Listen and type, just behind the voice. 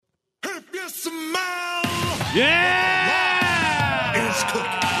you smell? Yeah! It's cooking.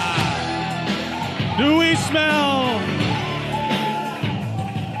 Do we smell?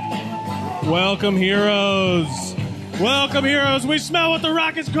 Welcome, heroes. Welcome, heroes. We smell what the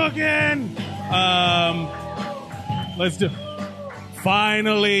Rock is cooking. Let's do.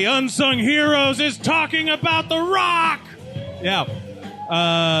 Finally, Unsung Heroes is talking about the Rock. Yeah.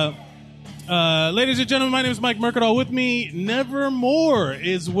 Ladies and gentlemen, my name is Mike Mercadal. With me, nevermore,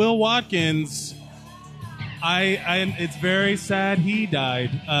 is Will Watkins. It's very sad he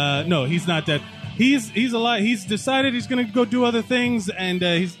died. No, he's not dead. He's alive. He's decided he's going to go do other things, and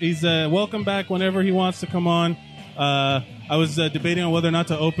he's welcome back whenever he wants to come on. I was debating on whether or not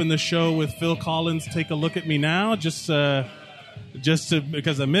to open the show with Phil Collins' "Take a Look at Me Now," just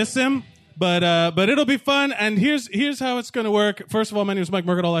because I miss him. But it'll be fun, and here's how it's going to work. First of all, my name is Mike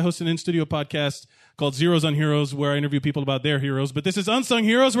Mercadal. I host an in-studio podcast called Zeros on Heroes, where I interview people about their heroes. But this is Unsung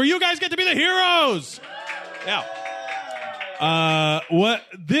Heroes, where you guys get to be the heroes. Yeah. What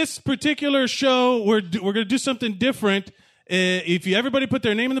this particular show, we're going to do something different. If everybody put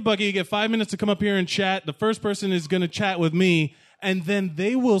their name in the bucket, you get 5 minutes to come up here and chat. The first person is going to chat with me, and then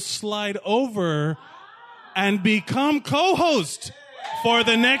they will slide over and become co-host for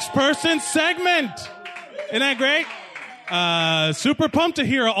the next person's segment. Isn't that great? Super pumped to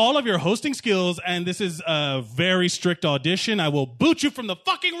hear all of your hosting skills, and this is a very strict audition. I will boot you from the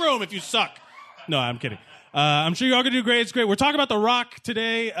fucking room if you suck. No, I'm kidding. I'm sure you're all going to do great. It's great. We're talking about The Rock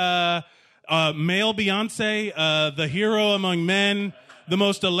today. Male Beyonce, the hero among men, the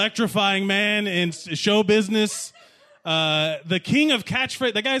most electrifying man in show business, the king of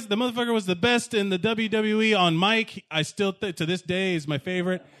catchphrase. The motherfucker was the best in the WWE on mic. I still, to this day, is my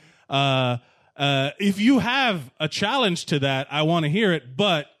favorite. If you have a challenge to that, I want to hear it,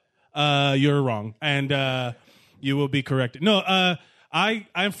 but you're wrong, and you will be corrected. No,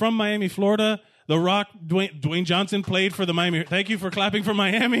 I'm from Miami, Florida. The Rock, Dwayne Johnson played for the Miami. Thank you for clapping for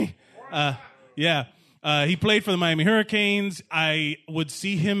Miami. Yeah. He played for the Miami Hurricanes. I would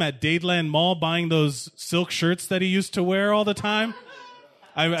see him at Dadeland Mall buying those silk shirts that he used to wear all the time.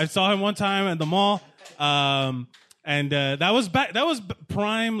 I saw him one time at the mall. And that was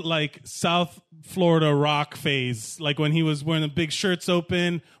prime, like, South Florida rock phase. Like when he was wearing the big shirts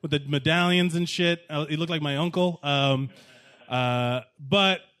open with the medallions and shit. He looked like my uncle.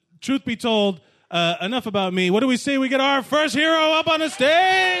 But truth be told, enough about me. What do we say? We get our first hero up on the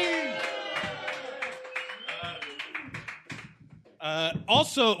stage.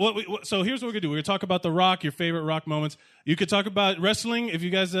 So here's what we're gonna do. We're gonna talk about The Rock, your favorite Rock moments. You could talk about wrestling if you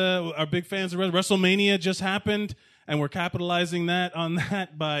guys are big fans of WrestleMania. Just happened, and we're capitalizing on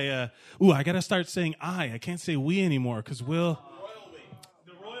that by. I gotta start saying I can't say we anymore because we'll.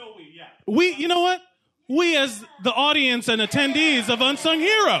 The royal we, yeah. We, you know what? We as the audience and attendees of Unsung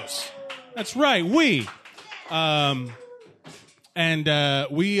Heroes. That's right, we. And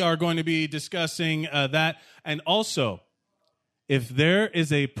we are going to be discussing that. And also, if there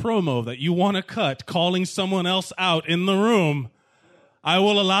is a promo that you want to cut calling someone else out in the room, I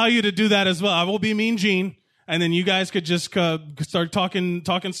will allow you to do that as well. I will be Mean Gene, and then you guys could just start talking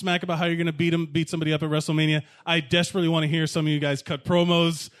smack about how you're going to beat somebody up at WrestleMania. I desperately want to hear some of you guys cut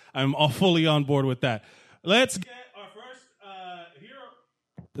promos. I'm all fully on board with that. Let's get our first hero.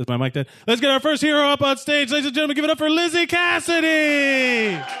 Is my mic dead? Let's get our first hero up on stage. Ladies and gentlemen, give it up for Lizzie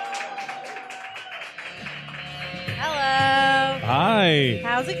Cassidy. Hello. Hi.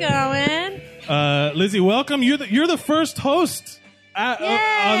 How's it going? Lizzie, welcome. You're the first host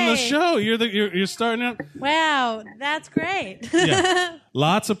on the show. You're starting out. Wow, that's great. Yeah.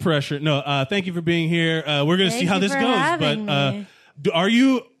 Lots of pressure. No, thank you for being here. We're going to see how this goes. But are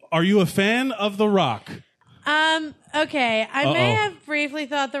you a fan of The Rock? Okay. I may have briefly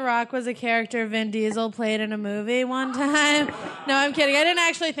thought The Rock was a character Vin Diesel played in a movie one time. No, I'm kidding. I didn't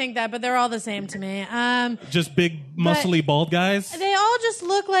actually think that, but they're all the same to me. Just big, muscly, bald guys? They all just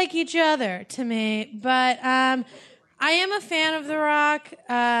look like each other to me. But I am a fan of The Rock.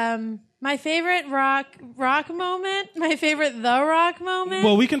 My favorite rock moment, my favorite The Rock moment.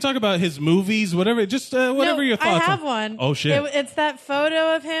 Well, we can talk about his movies, whatever. Just whatever your thoughts. I have one. Oh shit! It's that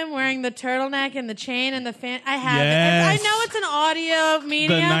photo of him wearing the turtleneck and the chain and the fan. I have yes. it. I know it's an audio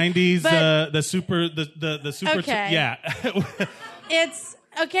medium. The '90s, the super. Okay. Yeah. It's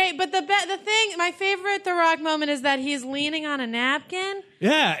okay, but the thing, my favorite The Rock moment is that he's leaning on a napkin.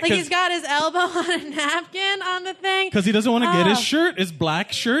 Yeah, like he's got his elbow on a napkin on the thing because he doesn't want to get his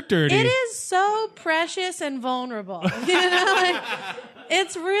black shirt dirty. It is so precious and vulnerable. You know, like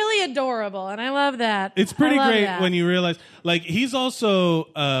it's really adorable, and I love that. It's pretty great when you realize, like, he's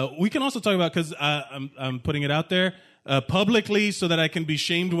also. We can also talk about because I'm putting it out there. publicly so that I can be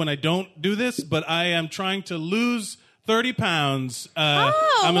shamed when I don't do this, but I am trying to lose 30 pounds. I'm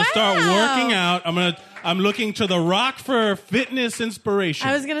going to start working out. I'm looking to The Rock for fitness inspiration.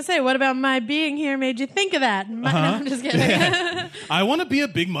 I was going to say, what about my being here made you think of that? No, I'm just kidding. I want to be a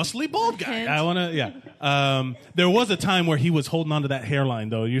big, muscly, bald guy. I want to, yeah. There was a time where he was holding on to that hairline,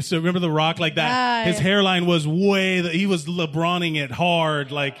 though. You still remember The Rock like that? His hairline was he was LeBroning it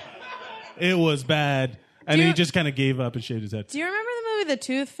hard. Like, it was bad. And then he just kind of gave up and shaved his head. Do you remember the movie The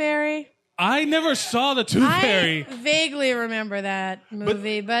Tooth Fairy? I never saw The Tooth Fairy. I vaguely remember that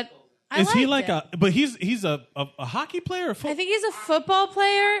movie, but I is he liked like it. But he's a hockey player? Or I think he's a football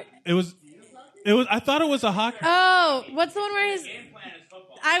player. It was. I thought it was a hockey. Oh, what's the one where he's?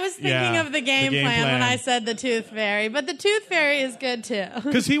 I was thinking of the game plan when I said The Tooth Fairy, but The Tooth Fairy is good too.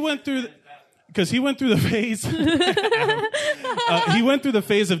 Because he went through the phase. He went through the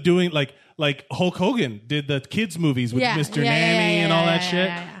phase of doing like Hulk Hogan did the kids movies with Mr. Nanny and all that shit.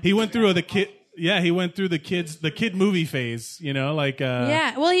 Yeah. He went through the kid. Yeah, he went through the kid movie phase. You know, like.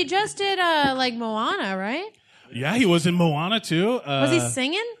 Yeah, well, he just did like Moana, right? Yeah, he was in Moana too. Was he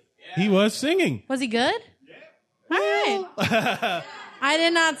singing? He was singing. Was he good? All right. I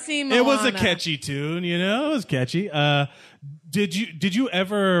did not see Moana. It was a catchy tune, you know. It was catchy. Did you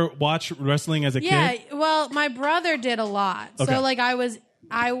ever watch wrestling as a kid? Yeah, well, my brother did a lot. Okay. So like I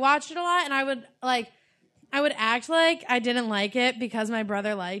watched it a lot, and I would act like I didn't like it because my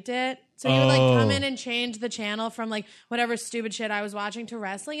brother liked it. So he would like come in and change the channel from like whatever stupid shit I was watching to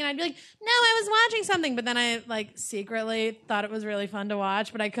wrestling, and I'd be like, "No, I was watching something," but then I like secretly thought it was really fun to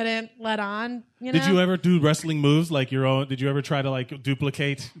watch, but I couldn't let on. You know? Did you ever do wrestling moves like your own? Did you ever try to like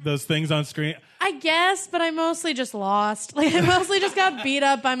duplicate those things on screen? I guess, but I mostly just lost. Like I mostly just got beat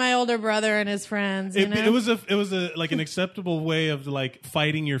up by my older brother and his friends. You know? It was a like an acceptable way of like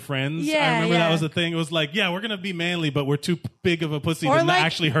fighting your friends. Yeah, I remember that was the thing. It was like, yeah, we're gonna be manly, but we're too big of a pussy to like,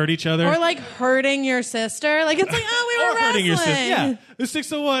 actually hurt each other. Or like hurting your sister. Like it's like, oh, we were or wrestling. hurting your sister. Yeah, the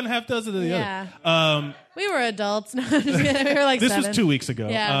 6 of one, half dozen of the other. We were adults. No, I'm just kidding. We were like this 7. was 2 weeks ago.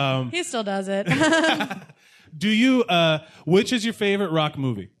 Yeah, he still does it. Do you? Which is your favorite Rock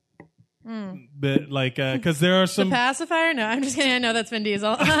movie? Because there are some. The Pacifier? No, I'm just kidding. I know that's Vin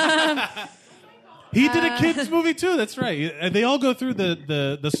Diesel. He did a kids movie too. That's right. They all go through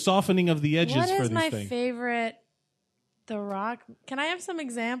the softening of the edges for these things. What is my favorite? The Rock. Can I have some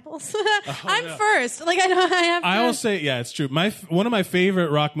examples? I'm first. Like I have. I will say, yeah, it's true. One of my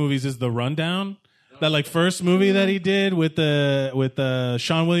favorite Rock movies is The Rundown. That like first movie that he did with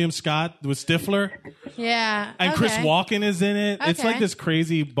Sean William Scott with Stifler. Yeah. And Chris Walken is in it. Okay. It's like this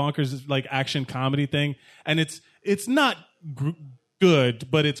crazy bonkers like action comedy thing, and it's not good,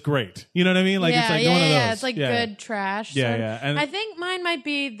 but it's great. You know what I mean? Like it's like one of those. Yeah, it's like good trash. Yeah, so yeah. And I think mine might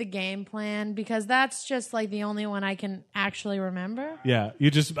be The Game Plan because that's just like the only one I can actually remember. yeah,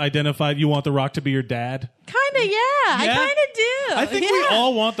 you just identified you want The Rock to be your dad. Kinda, yeah. I kinda do. I think we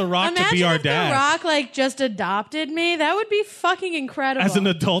all want The Rock to be our if dad. The Rock like just adopted me. That would be fucking incredible. As an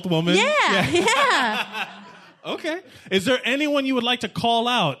adult woman. Yeah. Okay. Is there anyone you would like to call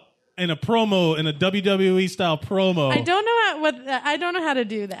out in a promo, in a WWE style promo? I don't know how to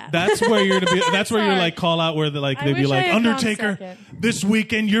do that. That's where you're to be. That's where you're like call out where they'd be like, Undertaker, this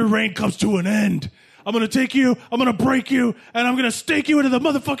weekend your reign comes to an end. I'm gonna take you, I'm gonna break you, and I'm gonna stake you into the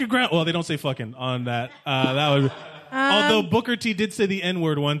motherfucking ground. Well, they don't say fucking on that. That would. Although Booker T did say the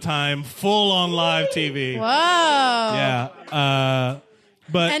N-word one time, full on live TV. Whoa. Yeah.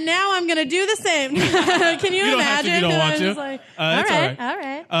 But and now I'm gonna do the same. Can you don't imagine? have to if you don't want to. Like, it's all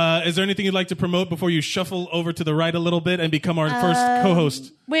right. Is there anything you'd like to promote before you shuffle over to the right a little bit and become our first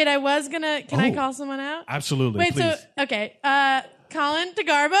co-host? Wait, I was gonna. Can I call someone out? Absolutely. Wait. Please. So okay. Colin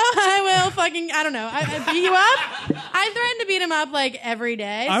DeGarbo, I will fucking. I don't know. I beat you up. I threaten to beat him up like every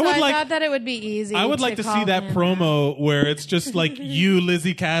day. So I thought that it would be easy. I would like to see that promo where it's just like you,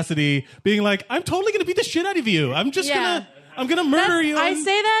 Lizzie Cassidy, being like, "I'm totally gonna beat the shit out of you. I'm gonna murder you." I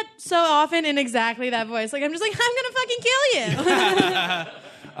say that so often in exactly that voice. Like I'm just like, I'm gonna fucking kill you.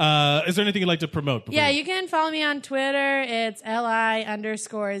 Is there anything you'd like to promote? Yeah, you can follow me on Twitter. It's LI_ZEEEE.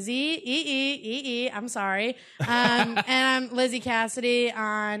 I'm sorry. And I'm Lizzie Cassidy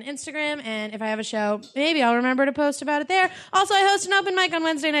on Instagram. And if I have a show, maybe I'll remember to post about it there. Also, I host an open mic on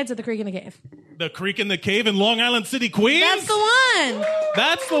Wednesday nights at the Creek in the Cave. The Creek in the Cave in Long Island City, Queens? That's the one.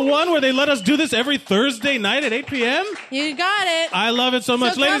 That's the one where they let us do this every Thursday night at 8 p.m.? You got it. I love it so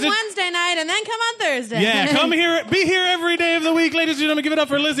much. So come Wednesday night and then come on Thursday. Yeah, come here. Be here every day of the week, ladies and gentlemen. Give it up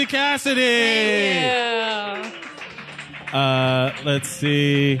for Lizzie Cassidy. Thank you. Let's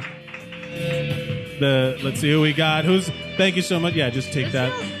see. Let's see who we got. Thank you so much. Yeah, just take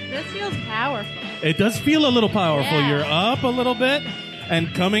that. This feels powerful. It does feel a little powerful. Yeah. You're up a little bit.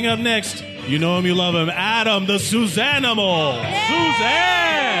 And coming up next, you know him, you love him, Adam, the Suzanimal.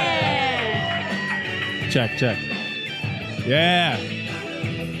 Suzanne! Check. Yeah.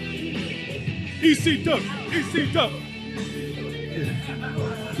 EC Duck.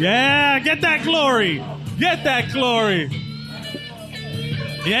 Yeah, get that glory.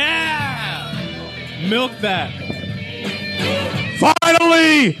 Yeah. Milk that.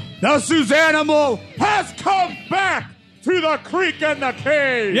 Finally, the Suzanimal has come back to the creek and the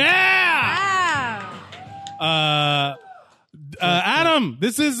cave. Yeah. Wow. Adam,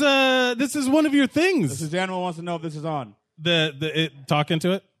 this is one of your The things. Suzanimal wants to know if this is on. Talking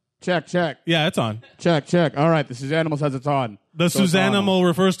to it. Check. Yeah, it's on. Check. All right, the Suzanimal says it's on. The So it's on. Suzanimal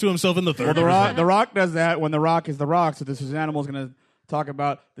refers to himself in the third. Well, the Rock does that when The Rock is The Rock, so the Suzanimal is going to talk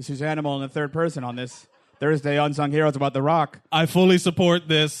about the Suzanimal in the third person on this Thursday Unsung Heroes about The Rock. I fully support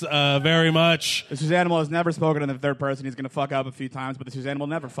this very much. The Suzanimal has never spoken in the third person. He's going to fuck up a few times, but the Suzanimal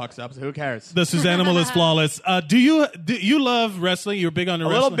never fucks up, so who cares? The Suzanimal is flawless. Do you love wrestling? You're big on A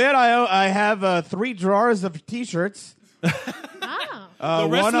wrestling. little bit. I have 3 drawers of T-shirts. Oh.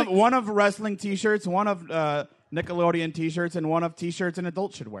 One of wrestling T-shirts, one of Nickelodeon T-shirts, and one of T-shirts and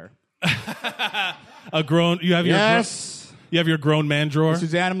adults should wear. A grown. You have your. Yes. You have your grown man drawer.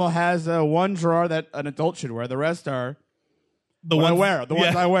 Suzanimal has one drawer that an adult should wear. The rest are The what I ones wear. The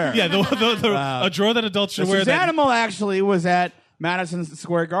ones I wear. Yeah, a drawer that adults should The wear. That, Suzanimal actually was at Madison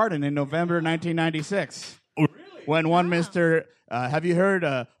Square Garden in November 1996. Oh, really? When one Mr. Have you heard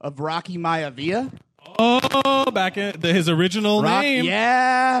of Rocky Maivia? Oh, back in his original Rock, name.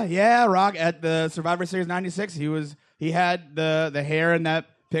 yeah, Rock at the Survivor Series '96. He had the hair in that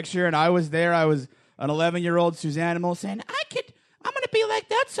picture, and I was there. I was an 11-year-old Suzanimal saying, I'm gonna be like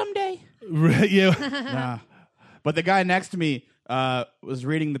that someday. Yeah. But the guy next to me was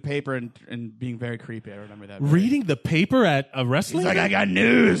reading the paper and being very creepy. I remember that. Reading the paper at a wrestling. He's like, I got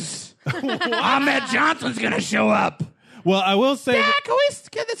news. Ahmed Johnson's gonna show up. Well, I will say Yeah, can we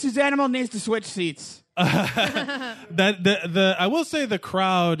get the Suzanimal needs to switch seats. that I will say the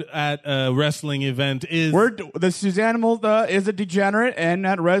crowd at a wrestling event is The Suzanimal is a degenerate, and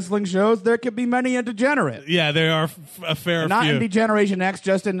at wrestling shows there could be many a degenerate. yeah, they are a fair Not few. in Degeneration X,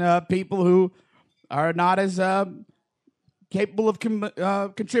 just in people who are not as capable of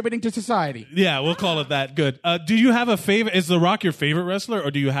contributing to society. Yeah, we'll call it that. Good. Do you have a favorite? Is The Rock your favorite wrestler, or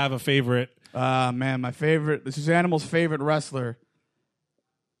do you have a favorite? Man, the Suzanimal's favorite wrestler.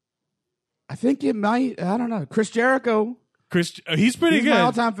 I think it might. I don't know. Chris Jericho. He's pretty He's good. my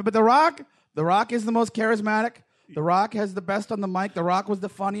all-time. But The Rock is the most charismatic. The Rock has the best on the mic. The Rock was the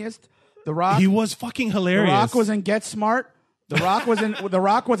funniest. The Rock. He was fucking The hilarious. Rock was in Get Smart. The Rock was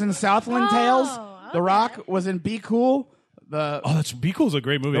in Southland Tales. The okay. Rock was in Be Cool. that's Be Cool's a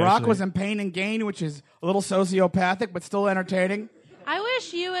great movie. The Rock actually. was in Pain and Gain, which is a little sociopathic but still entertaining. I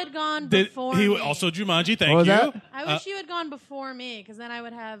wish you had gone before he me. also Jumanji. Thank What was you. that? I wish you had gone before me, because then I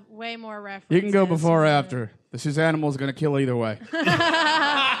would have way more references. You can go before or after. The Suzanimal is going to kill either way.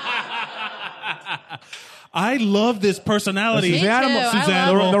 I love this personality. Me too. Suzanimal. I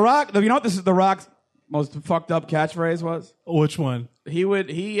love The Rock. You know what this is? The Rock's most fucked up catchphrase was. Which one? He was.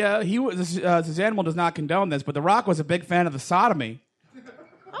 Suzanimal does not condone this, but The Rock was a big fan of the sodomy.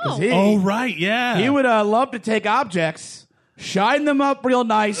 Oh. Oh right, yeah. He would love to take objects, shine them up real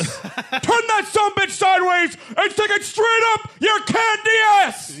nice, turn that sumbitch sideways, and stick it straight up your candy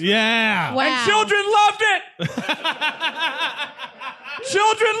ass. Yeah. Wow. And children loved it.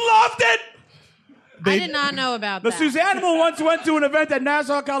 Children loved it. I did not know about The that. Suzanimal once went to an event at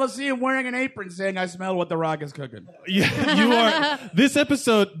Nassau Coliseum wearing an apron saying, I smell what The Rock is cooking. Yeah, you are. This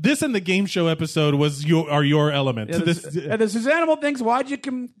and the game show episode was your element. Yeah, the Suzanimal thinks, why'd you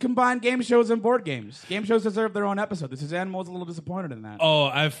combine game shows and board games? Game shows deserve their own episode. The Suzanimal is a little disappointed in that. Oh,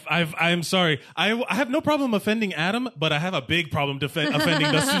 I'm sorry. I have no problem offending Adam, but I have a big problem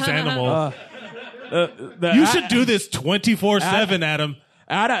offending the Suzanimal. You should do this 24/7, Adam.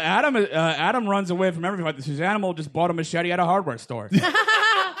 Adam runs away from everything. Like the Suzanimal just bought a machete at a hardware store.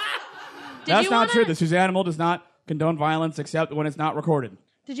 That's not true. The Suzanimal does not condone violence except when it's not recorded.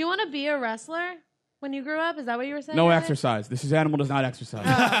 Did you want to be a wrestler when you grew up? Is that what you were saying? No earlier? exercise. The Suzanimal does not exercise.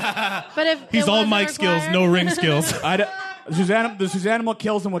 But if He's it all wasn't mic skills, required- no ring skills. The Suzanimal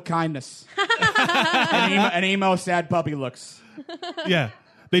kills him with kindness. and emo sad puppy looks. Yeah,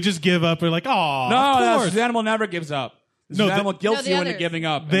 they just give up. They're like, oh, No, of the course. Suzanimal never gives up. The No, Suzanimal guilts No, the you into others. giving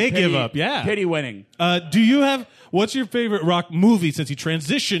up. They And give up, yeah. Pity winning. Do you have? What's your favorite Rock movie since he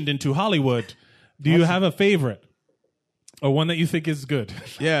transitioned into Hollywood? Do you have a favorite, or one that you think is good?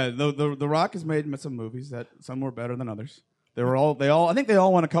 Yeah, the Rock has made some movies that some were better than others. I think they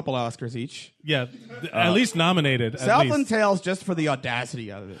all won a couple Oscars each. Yeah, at least nominated. Southland Tales just for the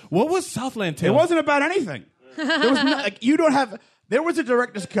audacity of it. What was Southland Tales? It wasn't about anything. There was there was a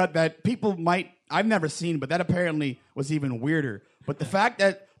director's cut that I've never seen, but that apparently was even weirder. But the fact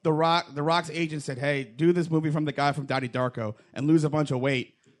that the Rock's agent said, "Hey, do this movie from the guy from Donnie Darko and lose a bunch of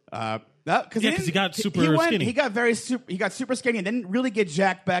weight," because he got super skinny. He got super skinny and didn't really get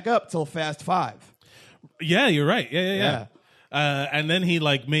jacked back up till Fast 5. Yeah, you're right. Yeah. And then he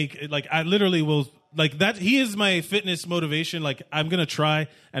I literally will that. He is my fitness motivation. Like I'm gonna try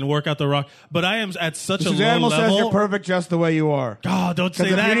and work out the Rock, but I am at such a low Animal level. says you're perfect just the way you are. God, don't say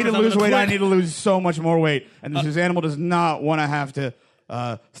Because that. if you need to 'cause lose I'm gonna weight, I quit. need to lose so much more weight. And the Suzanimal does not want to have to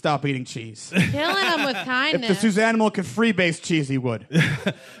stop eating cheese. Killing him with If kindness. the Suzanimal could freebase cheese, he would.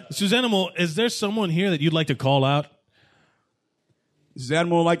 Suzanimal, is there someone here that you'd like to call out?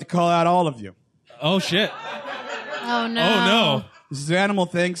 Suzanimal would like to call out all of you. Oh shit! Oh no. Oh no! Suzanimal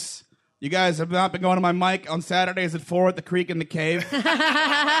thinks you guys have not been going to my mic on Saturdays at 4 at the Creek in the Cave.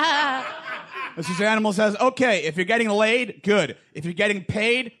 Suzanimal says, okay, if you're getting laid, good. If you're getting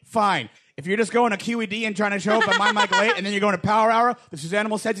paid, fine. If you're just going to QED and trying to show up at my mic late and then you're going to Power Hour, the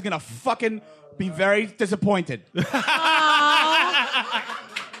Suzanimal says he's going to fucking be very disappointed.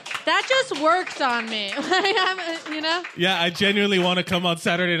 That just worked on me. Yeah, I genuinely want to come on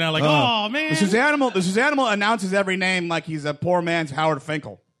Saturday now. Oh man! The Suzanimal announces every name like he's a poor man's Howard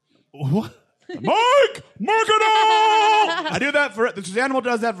Finkel. What? Mike! I do that for the Suzanimal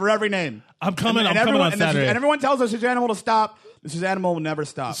does that for every name. I'm coming on Saturday. And everyone tells the Suzanimal to stop. The Suzanimal will never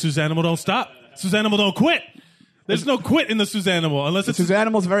stop. Suzanimal don't stop. Suzanimal don't quit. There's no quit in the Suzanimal unless it's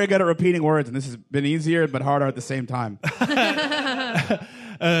Suzanimal's very good at repeating words, and this has been easier but harder at the same time.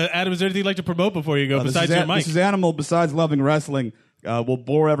 Adam, is there anything you'd like to promote before you go besides your mic? The Suzanimal, besides loving wrestling, will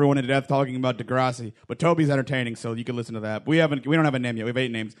bore everyone to death talking about Degrassi. But Toby's entertaining, so you can listen to that. We don't have a name yet. We have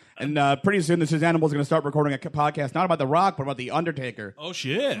 8 names, and pretty soon the Suzanimal is going to start recording a podcast not about The Rock, but about The Undertaker. Oh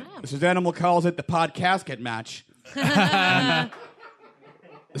shit! The Suzanimal calls it the Podcasket match. The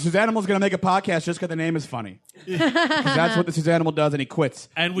Suzanimal is going to make a podcast just because the name is funny. Because that's what the Suzanimal does, and he quits.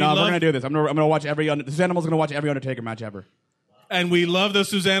 And we're going to do this. I'm going to watch the Suzanimal's going to watch every Undertaker match ever. And we love the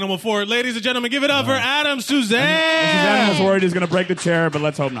Suzanimal for it. Ladies and gentlemen, give it up for Adam Suzanne. The Suzanimal's worried he's going to break the chair, but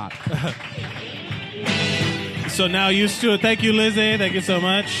let's hope not. So now used to it. Thank you, Lizzie. Thank you so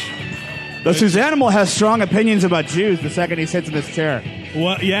much. The Suzanimal has strong opinions about Jews the second he sits in this chair.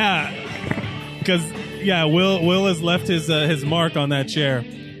 Well, yeah. Because, Will has left his mark on that chair.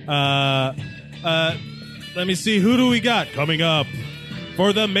 Let me see. Who do we got coming up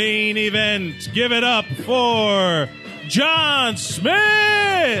for the main event? Give it up for John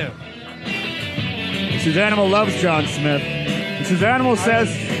Smith. Suzanimal loves John Smith. Suzanimal says,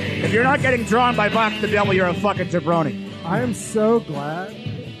 if you're not getting drawn by Vox the Devil, you're a fucking jabroni. I am so glad.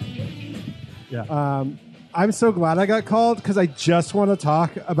 Yeah. I'm so glad I got called because I just want to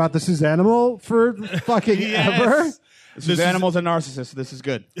talk about the Suzanimal for fucking ever. Suzanimal's a narcissist, so this is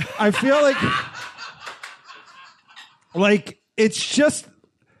good. I feel like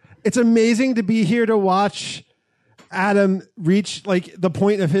it's amazing to be here to watch Adam reach the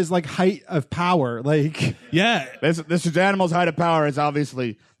point of his height of power. Yeah, this Suzanimal's height of power is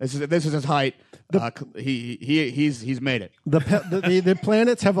obviously this is his height. He's made it. The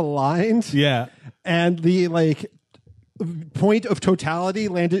planets have aligned. Yeah, and the point of totality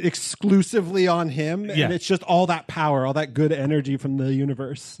landed exclusively on him, and it's just all that power, all that good energy from the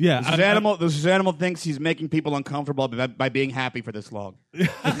universe. Yeah, the Suzanimal thinks he's making people uncomfortable by being happy for this long.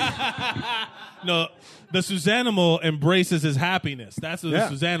 No, the Suzanimal embraces his happiness. That's what the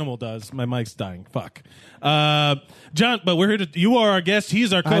Suzanimal does. My mic's dying. Fuck. John, but we're here to... You are our guest.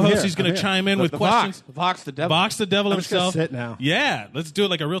 He's our co-host. He's going to chime in with questions. Vox the Devil. Vox the Devil himself. Just gonna sit now. Yeah, let's do it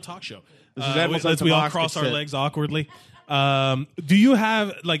like a real talk show. Let's we all cross our legs awkwardly. Do you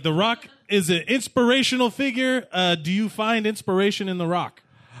have... The Rock is an inspirational figure. Do you find inspiration in The Rock?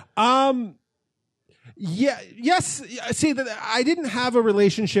 Yeah. Yes. See, I didn't have a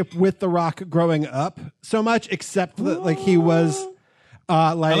relationship with The Rock growing up so much, except that he was.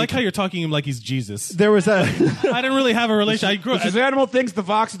 I like how you're talking him like he's Jesus. There was a. I didn't really have a relation. I grew up. The Suzanimal thinks the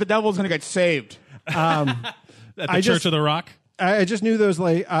Vox of the Devil is going to get saved. At the Church of the Rock. I just knew there was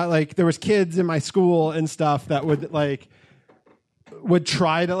there was kids in my school and stuff that would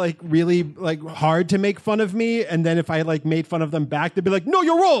try to really hard to make fun of me, and then if I made fun of them back, they'd be like, "Know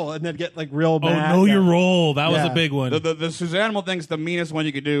your role," and they'd get real mad. Oh, know your role. That was a big one. The Suzanimal thinks the meanest one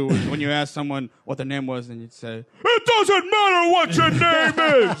you could do was when you ask someone what their name was, and you'd say, "It doesn't matter what your name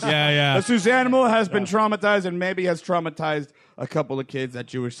is." Yeah. The Suzanimal has been traumatized and maybe has traumatized a couple of kids at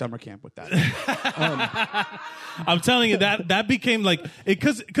Jewish summer camp with that. I'm telling you that became like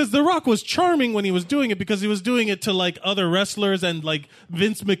because The Rock was charming when he was doing it because he was doing it to like other wrestlers and like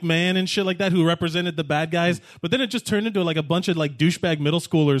Vince McMahon and shit like that who represented the bad guys. But then it just turned into like a bunch of like douchebag middle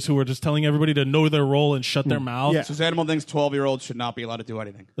schoolers who were just telling everybody to know their role and shut their mouth. Yeah. Suzanimal thinks 12-year-olds should not be allowed to do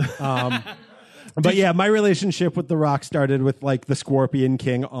anything. But yeah, my relationship with The Rock started with like the Scorpion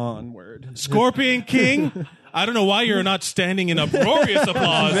King onward. Scorpion King. I don't know why you're not standing in uproarious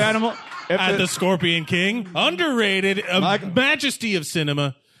applause Suzanimal, at the Scorpion King. Underrated, majesty of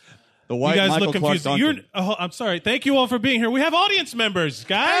cinema. the white You guys Michael look Clark confused. Duncan. I'm sorry. Thank you all for being here. We have audience members,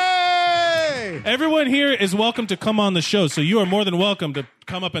 guys. Hey! Everyone here is welcome to come on the show, so you are more than welcome to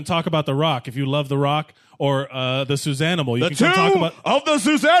come up and talk about The Rock if you love The Rock or the Suzanimal. You The can come talk two about of the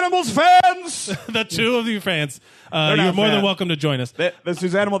Suzanimals fans. the two of you fans. not You're more than fans. welcome to join us. The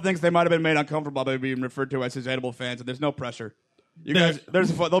Suzanimal thinks they might have been made uncomfortable by being referred to as Suzanimal fans, and there's no pressure. You guys,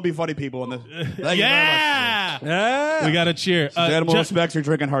 there'll be funny people in this. Thank you very much. Yeah! Yeah. We got to cheer. Suzanimal Jo- respects your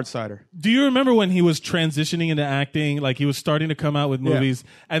drinking hard cider. Do you remember when he was transitioning into acting? Like he was starting to come out with movies,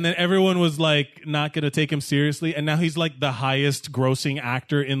 and then everyone was like not going to take him seriously, and now he's like the highest grossing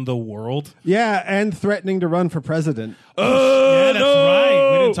actor in the world. Yeah, and threatening to run for president. Yeah, that's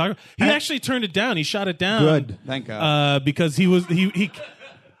right. We didn't talk. He actually turned it down. He shot it down. Good. Thank God. Because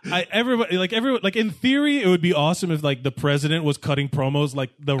everybody like in theory it would be awesome if like the president was cutting promos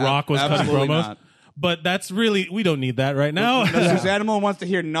like The Rock was cutting absolutely promos. not. But that's really we don't need that right now. The Suzanimal wants to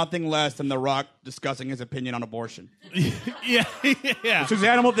hear nothing less than The Rock discussing his opinion on abortion. yeah.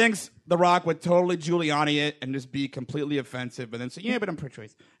 Suzanimal thinks The Rock would totally Giuliani it and just be completely offensive, and then say, "Yeah, but I'm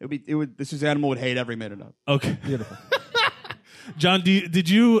pro-choice." The Suzanimal would hate every minute of it. Okay. Beautiful. John,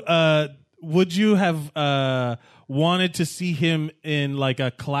 would you have wanted to see him in like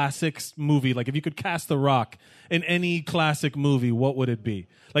a classic movie? Like if you could cast The Rock in any classic movie, what would it be?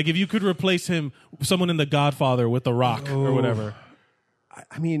 Like if you could replace him, someone in The Godfather with The Rock or whatever.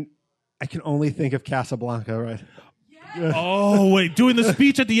 I mean, I can only think of Casablanca, right? Oh, wait, doing the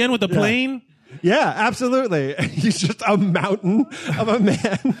speech at the end with the plane? Yeah, absolutely. He's just a mountain of a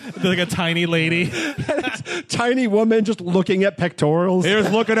man. Like a tiny lady. Tiny woman just looking at pectorals. Here's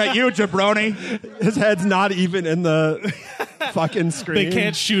looking at you, jabroni. His head's not even in the fucking screen. They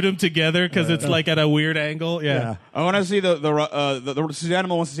can't shoot him together because it's like at a weird angle. Yeah. I want to see the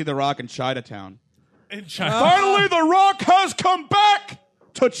Suzanimal wants to see The Rock in Chinatown. In China. Finally, The Rock has come back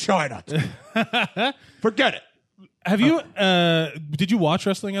to China. Forget it. Have you, did you watch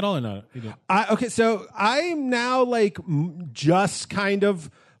wrestling at all or not? You didn't. Okay, so I'm now like just kind of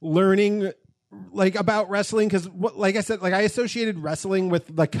learning like about wrestling because, like I said, like I associated wrestling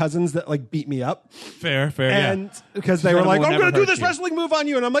with the cousins that like beat me up, Fair, and because they were like, will "I'm never going to do hurt this you." wrestling move on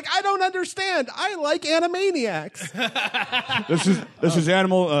you," and I'm like, "I don't understand. I like Animaniacs." The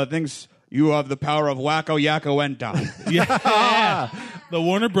Suzanimal thinks you have the power of Wacko Yakko and Die. Yeah. The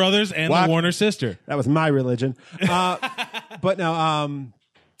Warner Brothers and Whack. the Warner sister. That was my religion. But no,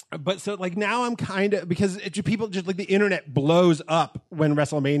 but so like now I'm kind of because people just like the internet blows up when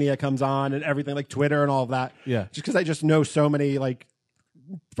WrestleMania comes on and everything like Twitter and all of that. Yeah. Just because I just know so many like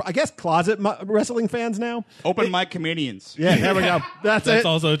I guess closet wrestling fans now. Open mic comedians. Yeah, there we go. That's it.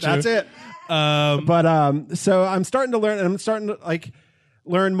 also true. That's it. But so I'm starting to learn, and I'm starting to like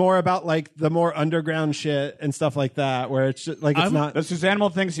learn more about like the more underground shit and stuff like that, where it's just, like it's not. The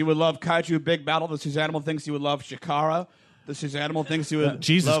Suzanimal thinks you would love Kaiju Big Battle. The Suzanimal thinks you would love Shikara. The Suzanimal thinks you would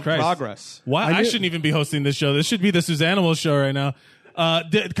Jesus love Christ. Progress. Why? I shouldn't even be hosting this show. This should be the Suzanimal show right now.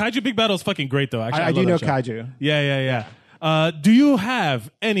 Kaiju Big Battle is fucking great, though. Actually, I do love know that show. Kaiju. Yeah. Do you have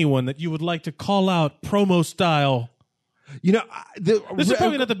anyone that you would like to call out promo style? You know, This is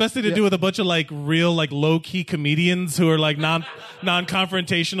probably not the best thing to do with a bunch of like real like low key comedians who are like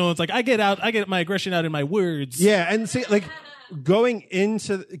non-confrontational. It's like I get my aggression out in my words. Yeah, and see, like going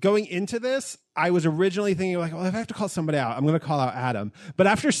into this, I was originally thinking like, well, if I have to call somebody out, I'm going to call out Adam. But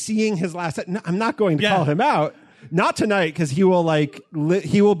after seeing his last set, no, I'm not going to call him out. Not tonight, because he will like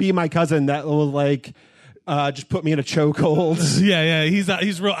he will be my cousin that will like just put me in a chokehold. Yeah.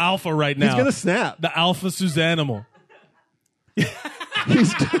 He's real alpha right now. He's gonna snap. The alpha Suzanimal.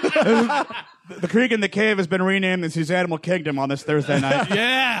 The Creek in the Cave has been renamed the Suzanimal Kingdom on this Thursday night.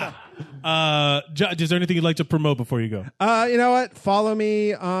 Yeah. Is there anything you'd like to promote before you go? You know what? Follow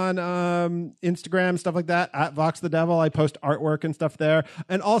me on Instagram, stuff like that, at Vox the Devil. I post artwork and stuff there.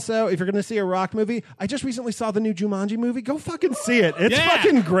 And also, if you're going to see a rock movie, I just recently saw the new Jumanji movie. Go fucking see it. It's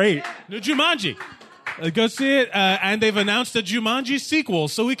fucking great. New Jumanji. Go see it. And they've announced a Jumanji sequel,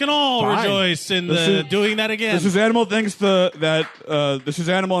 so we can all Fine. rejoice in doing that again. The Suzanimal thinks that the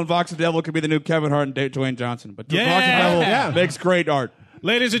Suzanimal and Vox the Devil could be the new Kevin Hart and Dwayne Johnson. But Yeah. Vox the Devil makes great art.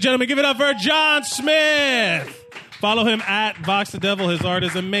 Ladies and gentlemen, give it up for John Smith. Follow him at Vox the Devil. His art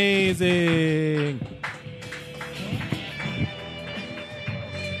is amazing.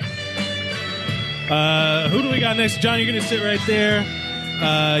 Who do we got next? John, you're going to sit right there.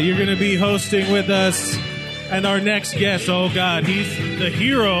 You're going to be hosting with us. And our next guest, oh God, he's the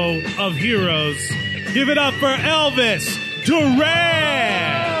hero of heroes. Give it up for Elvis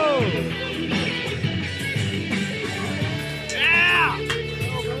Duran.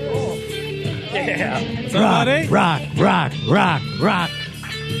 What's up, buddy? Rock.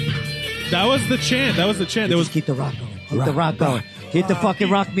 That was the chant. There was Keep the rock going. Keep the rock going. Keep the fucking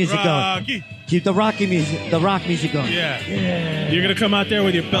rock music going. Rocky. Keep the rock music going. Yeah. You're gonna come out there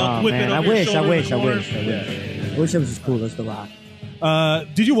with your belt, Oh, whip man. it I over your wish. shoulder. in the corner. I wish it was as cool as the rock.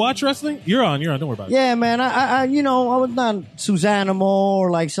 Did you watch wrestling? You're on. Don't worry about it. Yeah, man. I was not Suzanimal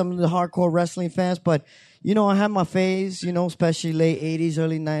or like some of the hardcore wrestling fans, but I had my phase. Especially late '80s,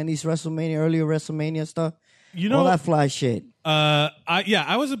 early '90s earlier WrestleMania stuff. All that fly shit.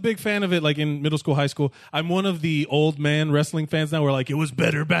 I was a big fan of it, like in middle school, high school. I'm one of the old man wrestling fans now. Where like it was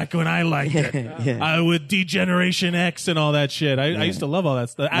better back when I liked it. Yeah. I would Degeneration X and all that shit. I used to love all that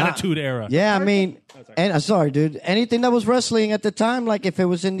stuff. The Attitude Era. Yeah, I mean, and sorry, dude. Anything that was wrestling at the time, like if it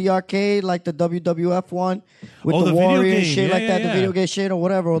was in the arcade, like the WWF one with Oh, the the video Warrior game. shit Yeah, like that, yeah. the video game shit or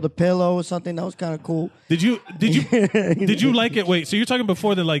whatever, or the pillow or something that was kind of cool. Did you like it? Wait, so you're talking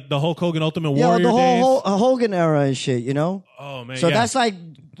before the Hulk Hogan Ultimate Yeah, Warrior the days? whole Hogan era and shit, Oh man. So yeah. that's like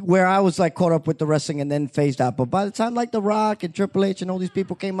where I was like caught up with the wrestling and then phased out. But by the time like The Rock and Triple H and all these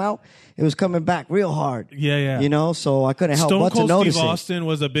people came out, it was coming back real hard. Yeah. So I couldn't help Stone but to Cold notice Steve it. Austin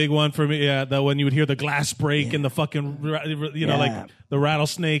was a big one for me. Yeah, that when you would hear the glass break and the fucking, like the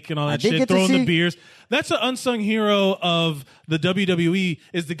rattlesnake and all that did shit, get to throwing the see- beers. That's an unsung hero of the WWE.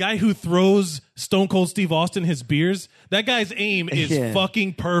 Is the guy who throws Stone Cold Steve Austin his beers. That guy's aim is Yeah.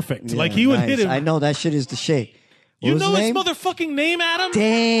 fucking perfect. Yeah, like he would nice. hit him. I know that shit is the shit. What You was know his his name? motherfucking name, Adam?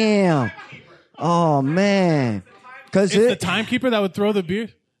 Damn. Oh man. Cause It's the timekeeper that would throw the beer.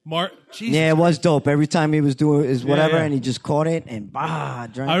 Jesus. yeah, it was dope. Every time he was doing his whatever, yeah. and he just caught it and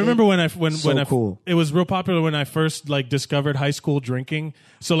drank I remember it. when cool. it was real popular when I first like discovered high school drinking.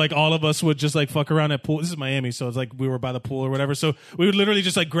 So like all of us would just like fuck around at pool. This is Miami, so it's like we were by the pool or whatever. So we would literally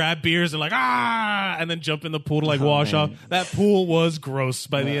just like grab beers and like and then jump in the pool to like wash off. That pool was gross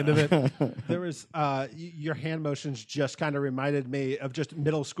by the end of it. There was your hand motions just kind of reminded me of just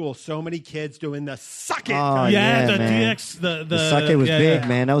middle school. So many kids doing the suck it. Oh, yeah, the man. DX, the The suck it was big,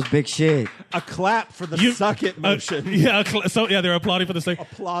 man. That was big shit. A clap for the suck it motion. They're applauding for this like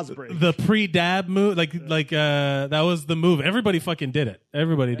Applause break. the pre-dab move, like that was the move. Everybody fucking did it.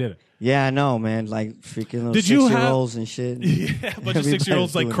 Everybody did it. Yeah, I know, man. Like freaking little Did you have- 6-year-olds and shit. Yeah, a bunch of Everybody's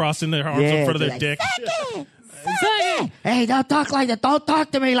 6-year-olds like doing it. crossing their arms Yeah, in front of their they're dick. like, Hey, don't talk like that. Don't talk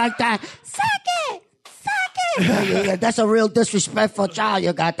to me like that. Suck it. Suck it. That's a real disrespectful child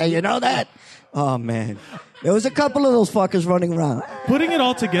you got there. You know that? Oh, man. There was a couple of those fuckers running around. Putting it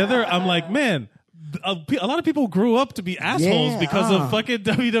all together, I'm like, man, a lot of people grew up to be assholes Yeah, because of fucking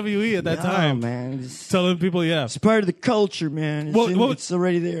WWE at that Oh, time. man. It's Telling people, yeah. part of the culture, man. It's, it's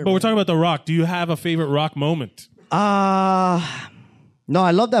already there. But we're talking about The Rock. Do you have a favorite Rock moment? No,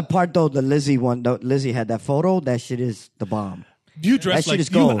 I love that part, though, the Lizzie one. Lizzie had that photo. That shit is the bomb. Do you dress That shit like is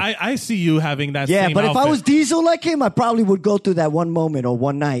you? gold. I see you having that Yeah, same but if I outfit. was Diesel like him, I probably would go through that one moment or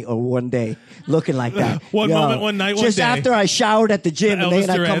one night or one day looking like that. One moment, one night, one just day. after I showered at the gym The and then Elvis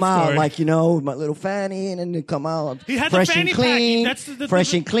I Duran come out story. like, with my little fanny and then come out He had the fresh fanny and pack. clean. That's the-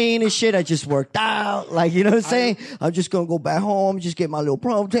 fresh and clean and shit. I just worked out. Like, you know what I'm saying? I'm just going to go back home, just get my little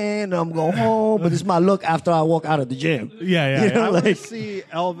protein, and I'm going home. But this is my look after I walk out of the gym. Yeah. You know, I want to like, see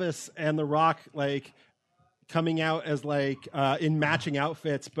Elvis and The Rock like coming out as like in matching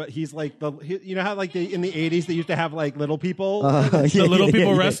outfits, but he's like you know how like in the 80s they used to have like little people. The little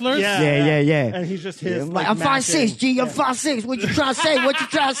people wrestlers? Yeah. And he's just his. I'm like, I'm 5'6", G. I'm 5'6". What you trying to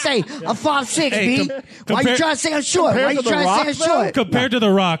say? I'm 5'6", Hey, B. Why you trying to say I'm short? Why you to The trying Rock, to say I'm short? Compared to The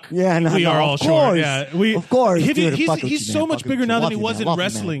Rock, Yeah, no, we no, are all of short. course. Yeah, Of course, dude, fuck with he's you, so man. much Fuck bigger with you. now than Love he you, was man. in Love you, man.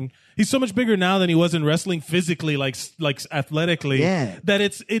 wrestling. He's so much bigger now than he was in wrestling physically, like athletically. Yeah. That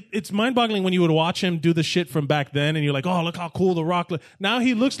it's mind-boggling when you would watch him do the shit from back then, and you're like, oh, look how cool The Rock look. Now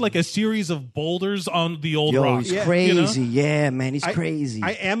he looks like a series of boulders on the old Yo, Rock. he's you know? crazy. Yeah, man, he's crazy.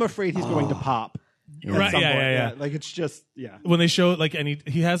 I am afraid he's going to pop. at Right, some yeah, point. yeah, yeah. Like it's just When they show like, and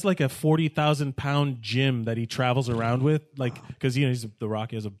he has like a 40,000-pound gym that he travels around with, like because he's The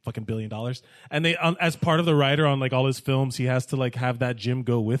Rock, he has a fucking $1 billion, and they as part of the writer on like all his films, he has to like have that gym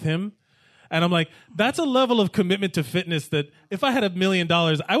go with him. And I'm like, that's a level of commitment to fitness that if I had $1 million,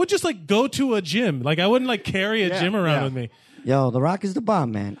 I would just like go to a gym. Like I wouldn't like carry a gym around with me. Yo, The Rock is the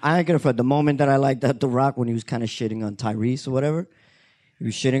bomb, man. I ain't gonna for the moment that I liked The Rock when he was kind of shitting on Tyrese or whatever. He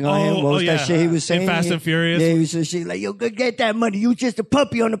was shitting on him. What was that shit he was saying? In Fast and Furious. Yeah, he was saying shit like, yo, go get that money. You just a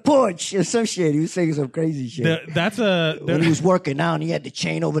puppy on the porch. Or some shit. He was saying some crazy shit. When he was working out and he had the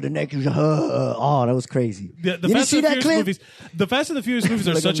chain over the neck. He was like, oh, that was crazy. The You didn't Fast see and that Furious clip? movies. The Fast and the Furious movies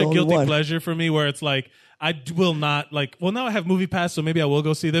are Like such I'm a the guilty only one. pleasure for me, where it's like I will not like. Well, now I have Movie Pass, so maybe I will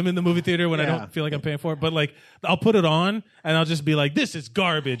go see them in the movie theater when I don't feel like I'm paying for it. But like, I'll put it on and I'll just be like, "This is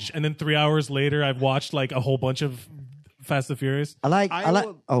garbage," and then 3 hours later, I've watched like a whole bunch of Fast and Furious. I like.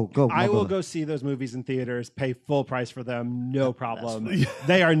 Oh, go. I go. will go see those movies in theaters, pay full price for them, no problem.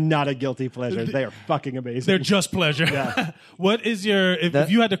 They are not a guilty pleasure. They are fucking amazing. They're just pleasure. What is your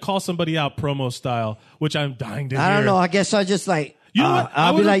if you had to call somebody out promo style, which I'm dying to hear? I don't know. I guess I just like. You know what?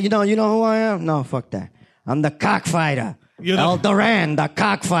 I'll be like, you know who I am? No, fuck that. I'm the cockfighter. You're the- El Duran, the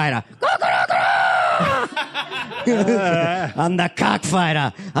cockfighter. I'm the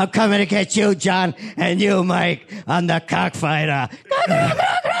cockfighter. I'm coming to get you, John, and you, Mike. I'm the cockfighter.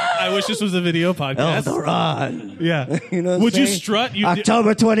 I wish this was a video El podcast. Duran. Yeah. You know what Would I'm you saying? strut?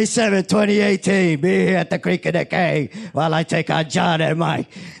 October 27, 2018. Be here at the Creek of the Cave while I take on John and Mike,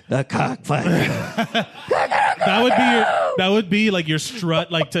 the cockfighter. That would be like your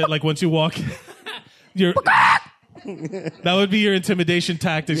strut, like once you walk. That would be your intimidation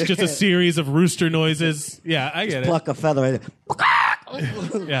tactics. Just a series of rooster noises. Yeah, I get it. Pluck a feather right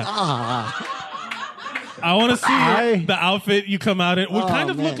there. Yeah. I want to see the outfit you come out in. Would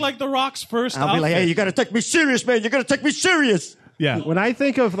kind of look like The Rock's first I'll outfit. be like, hey, you got to take me serious, man. You got to take me serious. Yeah. when I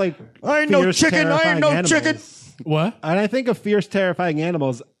think of like I ain't no fierce, chicken. I ain't terrifying no animals, chicken. What? And I think of fierce, terrifying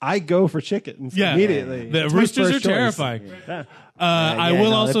animals, I go for chickens immediately. The That's my roosters are first choice. terrifying. Yeah. I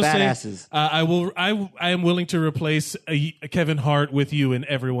will no, also they're say badasses. I am willing to replace Kevin Hart with you in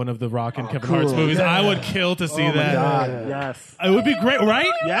every one of the Rock and Kevin Hart's cool. movies. I would kill to see that. God, yes. It would be great,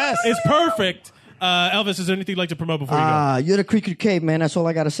 right? Yes. It's perfect. Elvis, is there anything you'd like to promote before you go? You're the Creek of the Cave, man. That's all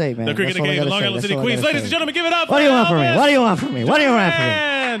I got to say, man. The Cricket That's all I Game, gotta Long say. Island That's City, all I Queens. gotta Ladies say. and gentlemen, give it up What for do you want from me? Elvis What do you want from me? What do you want from me?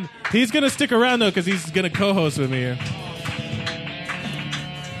 Duran. He's going to stick around, though, because he's going to co-host with me here.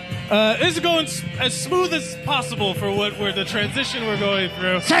 This is going as smooth as possible for where the transition we're going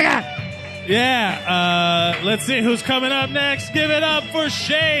through. Second. Yeah, let's see who's coming up next. Give it up for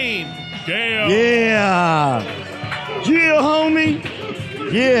Shane Gale. Yeah. Yeah, homie.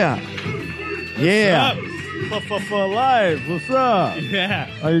 Yeah. Yeah. For life. What's up? Yeah.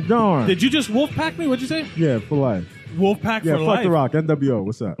 How you doing? Did you just Wolfpack me? What'd you say? Yeah, for life. Wolfpack Yeah, for fuck life. the Rock. NWO.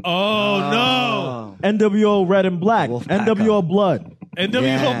 What's up? Oh, NWO Red and Black. Wolfpack. NWO Blood. no. NWO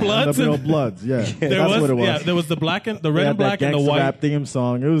Yeah. Bloods. NWO Bloods. Yeah, There that's was, what it was. yeah, there was the black and the They red had and black that and the gangsta white. rap theme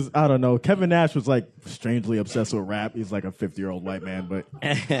song. It was, I don't know. Kevin Nash was like strangely obsessed with rap. He's like a 50-year-old white man, but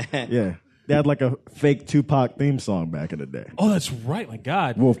yeah, they had like a fake Tupac theme song back in the day. Oh, that's right. My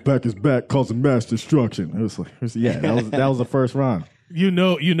God, Wolfpack is back, causing mass destruction. It was like, yeah, that was the first rhyme. you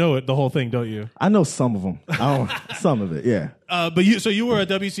know it, the whole thing, don't you? I know some of them. I don't, some of it, yeah. But you were a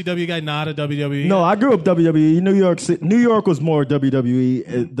WCW guy, not a WWE. No, I grew up WWE. New York City, New York was more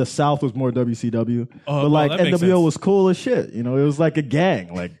WWE. The South was more WCW. Oh, but well, like that makes NWO sense. was cool as shit. You know, it was like a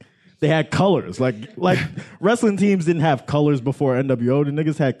gang. Like they had colors. Like wrestling teams didn't have colors before NWO. The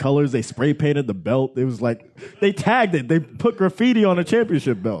niggas had colors. They spray painted the belt. It was like they tagged it. They put graffiti on a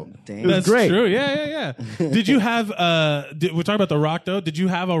championship belt. It was That's great. true. Yeah. Did you have? We're talking about The Rock, though. Did you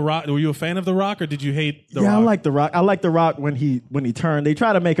have a Rock? Were you a fan of The Rock, or did you hate The Yeah, Rock? I like The Rock. I like The Rock when he turned. They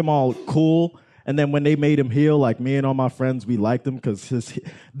try to make him all cool, and then when they made him heel, like me and all my friends, we liked him because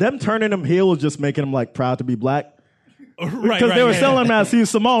them turning him heel was just making him like proud to be black. right, Because they were yeah, selling him as he was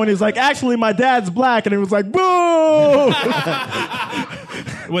Samoan. He was like, actually, my dad's black, and he was like, boo.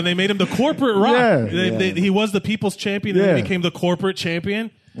 when they made him the corporate Rock. Yeah. He was the people's champion, and Yeah. then became the corporate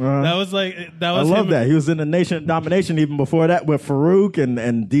champion. Uh-huh. That was I him. love that. He was in the Nation Domination even before that with Farouk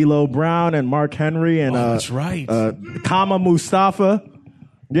and D'Lo Brown and Mark Henry and Oh, that's right. Kama Mustafa.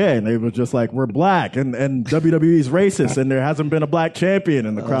 Yeah, and they were just like, we're black, and WWE's racist, and there hasn't been a black champion,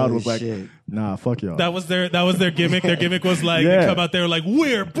 and the crowd Holy was like, shit. nah, fuck y'all. That was their gimmick. Their gimmick was like Yeah. they come out there like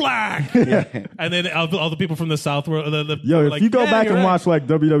we're black, and then all the people from the South were Yo, were if like, you go yeah, back you're and right. watch like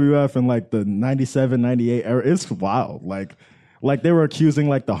WWF in like the 97, 98 era, it's wild. Like they were accusing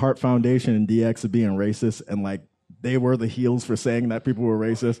like the Hart Foundation and DX of being racist, and like they were the heels for saying that people were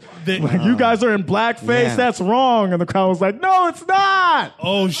racist. They- Like, you guys are in blackface. Yeah. That's wrong. And the crowd was like, no, it's not.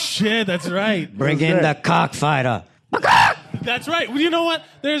 Oh shit, that's right. Bring in the cockfighter. That's right. Well, you know what?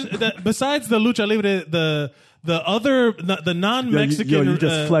 There's besides the lucha libre, the non-Mexican. You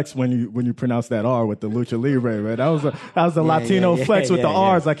just flex when you pronounce that R with the lucha libre, man. That was the Latino flex with the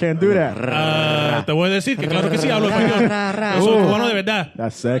R's. I can't do that. Te voy a decir que claro que sí hablo español. Soy cubano de verdad.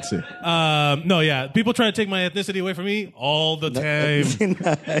 That's sexy. No, yeah. People try to take my ethnicity away from me all the time.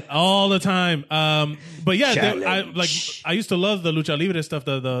 All the time. But yeah, I used to love the lucha libre stuff,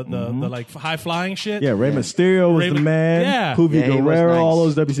 the like high flying shit. Yeah, Rey Mysterio was Rey- the man. yeah. Juvi Yeah, he was Guerrero, nice. all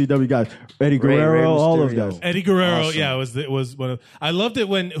those WCW guys. Eddie Guerrero, Rey all those Mysterio. guys. Eddie Guerrero, Awesome. yeah, it was one of. I loved it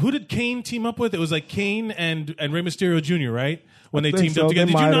when who did Kane team up with? It was like Kane and Rey Mysterio Jr. Right when they think teamed so. up together.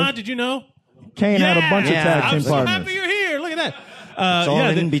 They Did you might not? have. Did you know? Kane had a bunch of Yeah, tag I'm team so partners. happy you're here. Look at that. It's all yeah,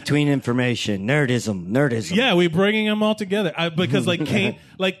 in between information. Nerdism. yeah, we're bringing them all together because like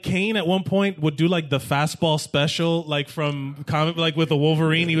Kane at one point would do like the fastball special, like from comic, like with the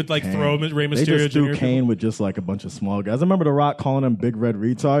Wolverine. He would like throw Rey Mysterio They just Jr. threw Kane with just like a bunch of small guys. I remember The Rock calling him Big Red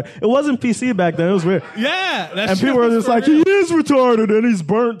Retard. It wasn't PC back then. It was weird. Yeah, that's And true. people were That's just like, for real. he is retarded and he's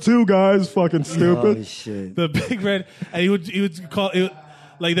burnt too, guys. Fucking stupid. Oh, shit. The Big Red, and he would call it.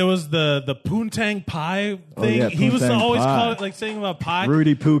 Like there was the Poontang Pie thing. yeah, He was Poontang always Pie. called like saying about pie.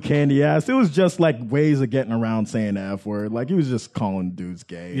 Rudy Poo Candy Ass. It was just like ways of getting around saying the F word. Like he was just calling dudes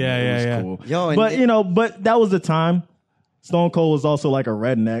gay. Yeah, it was yeah. cool. Yo, and but that was the time. Stone Cold was also like a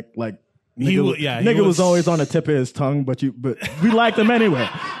redneck. Like He nigga, wa- yeah, he nigga was was- always on the tip of his tongue, but we liked him anyway.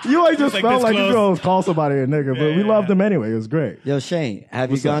 You always just like felt this like you close. could call somebody a nigga, but we loved him anyway. It was great. Yo, Shane, have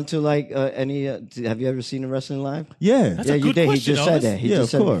What's you gone up? to like any? Have you ever seen a wrestling live? Yeah, That's yeah, a you good did. question, He just said Elvis. that. He Yeah, just of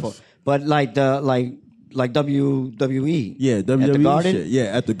said it course. before. But like like WWE. yeah, at WWE the Garden. shit. Yeah,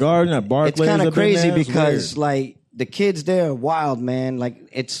 at the Garden, at Barclays. It's kind I've of been crazy there. It's because weird. like the kids there are wild, man. Like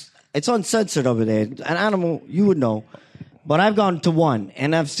it's uncensored over there. An animal, you would know. But I've gone to one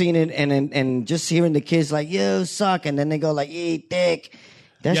and I've seen it, and just hearing the kids like "you suck," and then they go like "eat dick."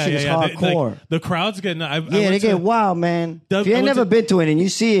 That shit is They- hardcore. the crowd's getting. I Yeah, they went get to, wild, man. The- If you I ain't went never to- been to it and you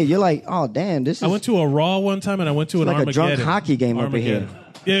see it, you're like, oh damn, this is I went to a Raw one time, and I went to an like a Armageddon. drunk hockey game over Armageddon.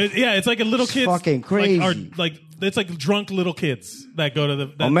 Yeah, it's like a little kids. fucking crazy. It's like drunk little kids that go to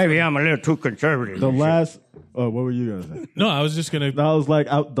the. that- maybe I'm a little too conservative. the last. Oh, what were you gonna say? no, I was just gonna. I was like,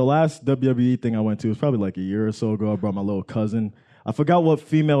 the last WWE thing I went to was probably like a year or so ago. I brought my little cousin. I forgot what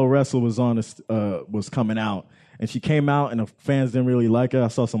female wrestler was was coming out. And she came out, and the fans didn't really like her. I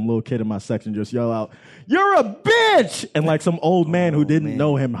saw some little kid in my section just yell out, "You're a bitch!" And like some old man who didn't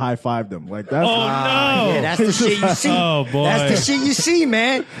know him high-fived him. Like that's Oh no! Yeah, that's the shit you see. Oh, boy. That's the shit you see,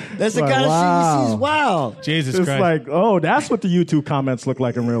 man. That's the Like, kind of shit you see. Is wow. wild. Jesus it's Christ! like, oh, that's what the YouTube comments look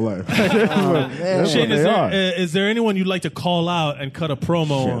like in real life. That's Shane, what is they are. there anyone you'd like to call out and cut a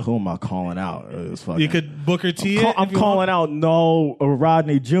promo? Shit, who am I calling out? It's fucking- You could Booker T. it I'm if you calling out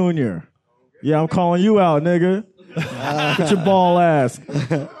Rodney Jr. Yeah, I'm calling you out, nigga. Get your ball ass.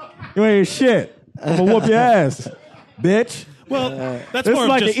 You ain't shit. I'm gonna whoop your ass, bitch. want. Well, that's This more is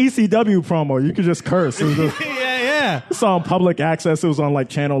like of just, an ECW promo. You could just curse. It was just, yeah. it's on public access. It was on like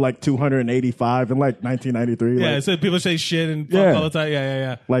channel like 285 in like 1993. Yeah, like, so people say shit and fuck Yeah. all the time.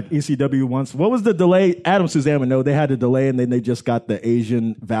 Yeah. like ECW once. What was the delay? Adam Suzanne would know. They had a delay, and then they just got the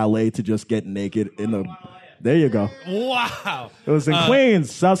Asian valet to just get naked in the. There you go. Wow. It was in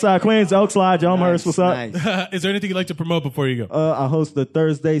Queens, Southside Queens, Elks Lodge, Elmhurst. What's up? Nice. Is there anything you'd like to promote before you go? I host the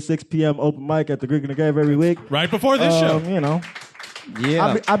Thursday 6 p.m. open mic at the Greek and the Cave every week. Right before this show. You know,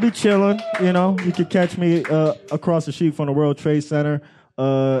 Yeah. I be chilling. You know, you can catch me across the street from the World Trade Center.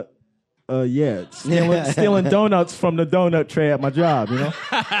 Stealing donuts from the donut tray at my job. You know,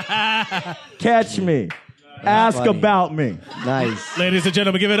 catch me. Ask funny. about me. Nice. Ladies and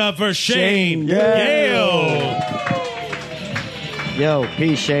gentlemen, give it up for Shane Gale. Yo,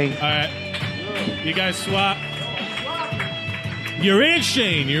 peace, Shane. All right. You guys swap. You're in,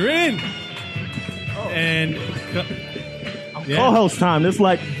 Shane. You're in. And yeah. Co-host time. This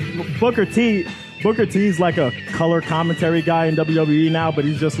like Booker T. Booker T's like a color commentary guy in WWE now, but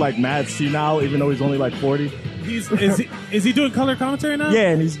he's just like mad senile, even though he's only like 40. Is he doing color commentary now? Yeah,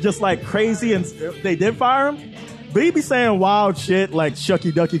 and he's just like crazy, and they did fire him. But he be saying wild shit like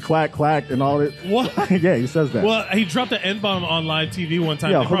shucky ducky quack quack and all that. What? Yeah, he says that. Well, he dropped the N-bomb on live TV one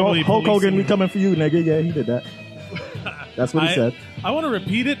time. yeah, They probably Hulk policed Hogan, him. we coming for you, nigga. Yeah, he did that. That's what he said. I want to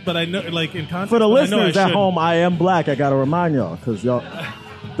repeat it, but I know, like in context. For the but I know I listeners at shouldn't. home, I am black. I gotta remind y'all because y'all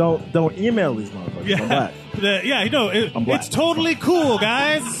don't email these motherfuckers. I'm black. Yeah, you know, I'm black. it's totally cool,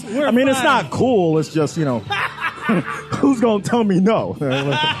 guys. I mean, it's not cool. It's just, you know, who's gonna tell me no?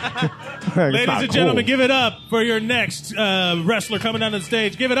 Ladies not and gentlemen, cool. give it up for your next wrestler coming on the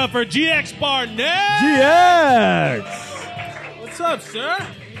stage. Give it up for GX Barnett. GX. What's up, sir?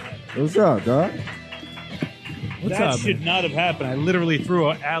 What's up, dog? What's That up, should man? not have happened. I literally threw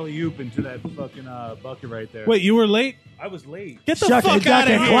an alley-oop into that fucking bucket right there. Wait, you were late? I was late. Get the Shuck fuck it, out duck of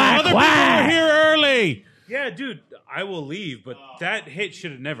it, here. quack, Other quack. people were here early. Yeah, dude, I will leave, but that hit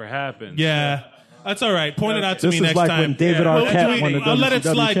should have never happened. Yeah. That's all right. Point it out to This me is next like time. when David Well, Arquette won the I'll let it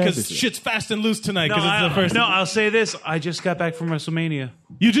WCW slide because championship. shit's fast and loose tonight No, because it's the first. I'll say this. I just got back from WrestleMania.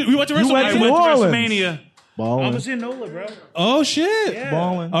 You went to WrestleMania? went I to went New to Orleans. WrestleMania. I Ballin'. was in NOLA, bro. Oh shit!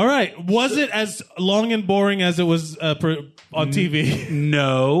 Ballin'. All right. Was it as long and boring as it was on TV?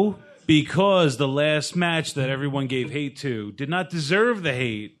 No, because the last match that everyone gave hate to did not deserve the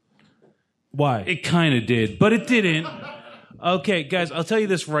hate. Why? It kind of did, but it didn't. Okay, guys, I'll tell you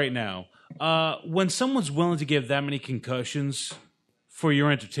this right now. When someone's willing to give that many concussions for your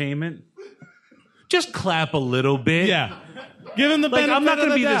entertainment, just clap a little bit. Yeah. Give him the Like, benefit I'm not of going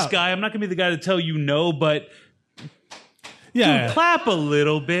to the be this doubt. guy. I'm not going to be the guy to tell you no, but Yeah. dude, clap a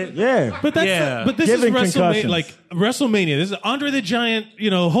little bit. Yeah. But that's Yeah. but this Giving is WrestleMania. concussions. Like WrestleMania. This is Andre the Giant.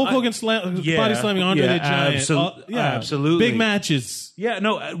 Hulk Hogan body slamming Andre the Giant. Absolutely. Big matches. Yeah,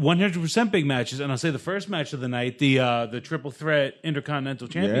 no, 100% big matches. And I'll say the first match of the night, the triple threat Intercontinental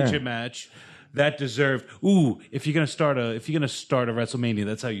Championship match, that deserved. Ooh, if you're gonna start a WrestleMania,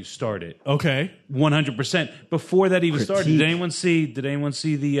 that's how you start it. Okay. 100%. Before that even started, Critique. did anyone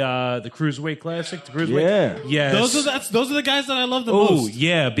see the Cruiserweight Classic? The Cruiserweight? Yeah. Yes. Those are the guys that I love the Oh most.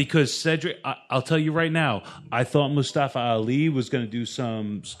 yeah, because Cedric. I'll tell you right now. I thought Mustafa Ali was going to do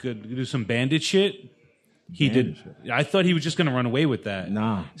some bandit shit. He did. I thought he was just going to run away with that.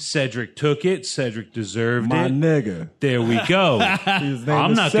 Nah. Cedric took it. Cedric deserved My it. nigga. There we go. His name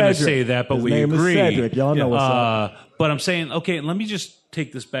I'm is not going to Cedric. say that, but His we name is agree. Cedric. Y'all know what's up. But I'm saying, okay, let me just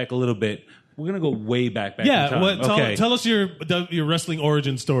take this back a little bit. We're going to go way back in Yeah. time. What, okay. tell us your wrestling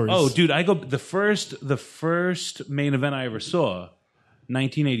origin stories. Oh, dude, I go the first main event I ever saw,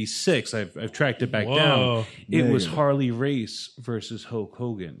 1986. I've tracked it back Whoa. down. It was Nigga. Harley Race versus Hulk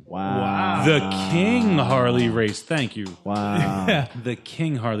Hogan. Wow. The King Harley Race. Thank you. Wow. Yeah. The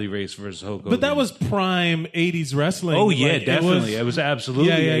King Harley Race versus Hulk Hogan. But that was prime 80s wrestling. Oh yeah, Like, definitely. It was absolutely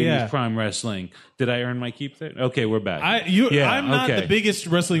Yeah, 80s yeah. prime wrestling. Did I earn my keep there? Okay, we're back. I'm not the biggest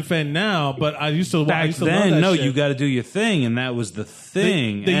wrestling fan now, but I used to. I Back used to love then, that no, shit. you got to do your thing, and that was the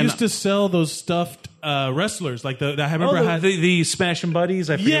thing. They And- used to sell those stuffed wrestlers, like I remember I had. the Smashing Buddies.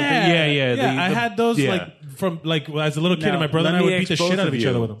 I forget what the- yeah. I had those yeah. from as a little kid, Now, and my brother and I let me would beat the ask shit both out of each you.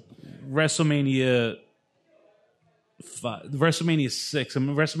 other with them. WrestleMania 6.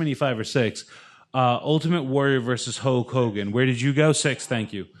 WrestleMania 5 or 6. Ultimate Warrior versus Hulk Hogan. Where did you go? 6.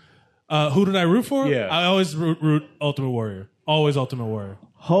 Thank you. Who did I root for? Yeah. I always root Ultimate Warrior. Always Ultimate Warrior.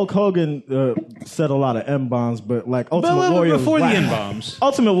 Hulk Hogan said a lot of M-bombs, but like Ultimate Warrior was before the whack. M-bombs.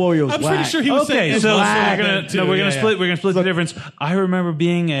 Ultimate Warrior was I'm pretty whack. sure he was Okay, saying so whack we're then, gonna too. no, we're Yeah, gonna yeah. split. We're gonna split the difference. I remember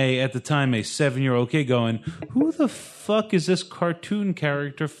being at the time a 7-year-old kid going, "Who the fuck is this cartoon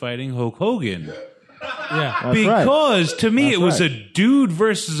character fighting Hulk Hogan?" Yeah. That's right. Because to me, That's it was right. a dude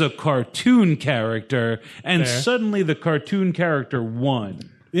versus a cartoon character, and Fair. suddenly the cartoon character won.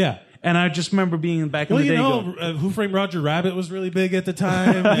 Yeah. And I just remember being back in Well, the you day. know, going, Who Framed Roger Rabbit was really big at the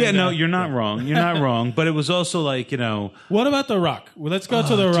time. yeah, and, no, you're not wrong. You're not wrong. But it was also like, What about The Rock? Well, let's go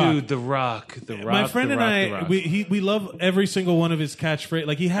to The Rock. dude, The Rock. My friend and I, we love every single one of his catchphrase.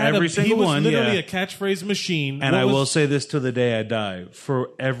 Like he had Every he single was one, literally yeah. a catchphrase machine. And What I was- will say this till the day I die: for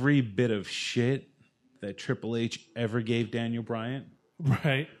every bit of shit that Triple H ever gave Daniel Bryan,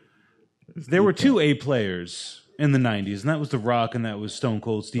 right. there were 2 A players in the 90s, and that was The Rock and that was Stone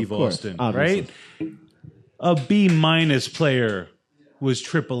Cold Steve course, Austin, obviously. right? A B- player was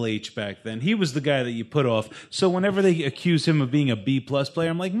Triple H back then. He was the guy that you put off. So whenever they accuse him of being a B+ player,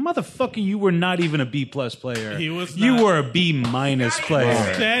 I'm like, motherfucker, you were not even a B+ player. He was You not. were a B-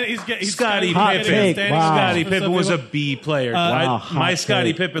 player. He's Scottie Hot Pippen. take. Wow. Scottie Pippen was a B player. Wow, my hot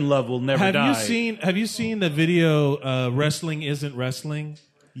Scottie take. Pippen love will never Have die. you seen the video Wrestling Isn't Wrestling?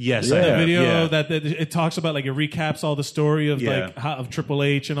 Yes, Yeah. I The have. video yeah. that it talks about, like it recaps all the story of Yeah. of Triple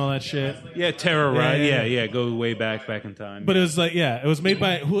H and all that shit. Yeah, Terror, right? Yeah, Yeah, yeah. Go way back in time. But it was like, it was made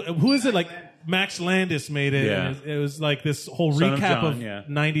by who is it? Like Max Landis made it. Yeah. And it was like this whole Son of recap John, of yeah.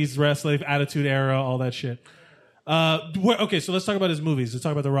 90s wrestling, Attitude Era, all that shit. Okay, so let's talk about his movies. Let's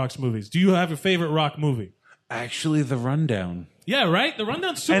talk about The Rock's movies. Do you have a favorite Rock movie? Actually, The Rundown. Yeah, right? The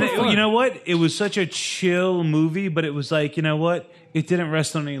Rundown's super And fun. you know what? It was such a chill movie, but it was like, you know what? It didn't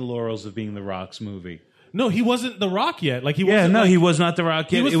rest on any laurels of being The Rock's movie. No, he wasn't The Rock yet. Like he Yeah, wasn't. no, like, he was not The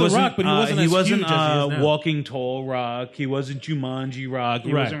Rock yet. He was It The wasn't, Rock, but he wasn't He as wasn't huge as he is now. Walking Tall Rock. He wasn't Jumanji Rock.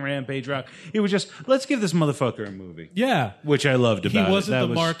 He Right. wasn't Rampage Rock. It was just, let's give this motherfucker a movie. Yeah, Which I loved he about it. wasn't That the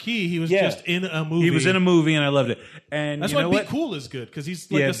was- marquee. He was Yeah. just in a movie. He was in a movie, and I loved it. And That's you why know Be what? Cool is good because he's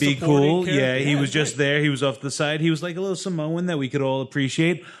like Yeah, a Be supporting Cool. character. Yeah, he was it's just great. there. He was off to the side. He was like a little Samoan that we could all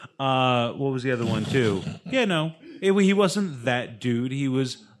appreciate. What was the other one too? Yeah, no, he wasn't that dude. He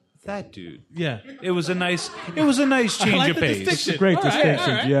was that dude. Yeah, It was a nice change like of the pace. distinction. Great All right, distinction,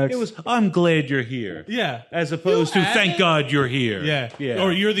 all right. GX. It was, I'm glad you're here. Yeah. As opposed You to, had thank it. God you're here. Yeah.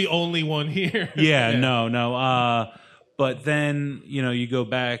 Or you're the only one here. Yeah, no. But then, you go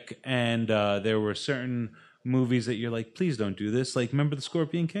back and there were certain movies that you're like, please don't do this. Like, remember The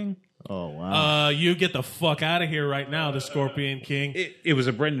Scorpion King? Oh wow. You get the fuck out of here right now, the Scorpion King. It was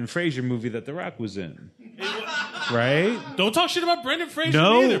a Brendan Fraser movie that The Rock was in. Right? Don't talk shit about Brendan Fraser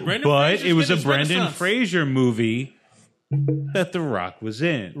No, either. Brendan but Fraser's it was a getting his Brendan renaissance. Fraser movie that The Rock was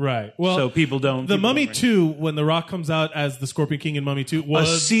in. Right. Well, so people don't. The people Mummy don't- 2, when The Rock comes out as the Scorpion King in Mummy 2, A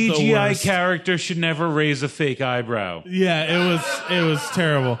was the CGI worst. character should never raise a fake eyebrow. Yeah, it was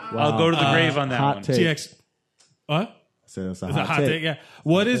terrible. I'll go to the grave on that hot one. take. TX. What? So it's a It's a hot hot take. take. Yeah.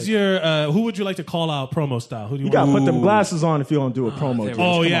 What is your? Who would you like to call out promo style? Who do you? You gotta want? put them glasses on if you don't do a promo. there James. we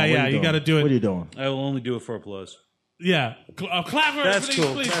Oh Come yeah, on, what yeah. are You doing? got to do it. What are you doing? I will only do it for applause. Yeah. Clap for it, That's please,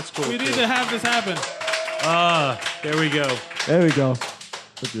 cool. please. That's cool, We need cool. to have this happen. There we go. There we go.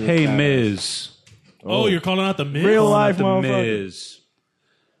 Put your Hey, hat on. Miz. Oh, you're calling out the Miz. Real Calling out life the motherfucker. Miz.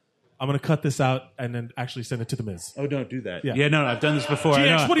 I'm gonna cut this out and then actually send it to the Miz. Oh, don't do that. Yeah. Yeah, no, I've done this before. I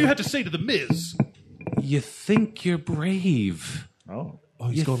GX, know. what do you have to say to the Miz? You think you're brave. Oh. Oh,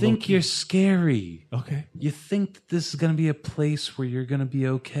 he's You going think low-key. you're scary. Okay. You think that this is going to be a place where you're going to be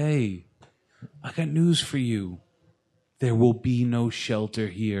okay. I got news for you. There will be no shelter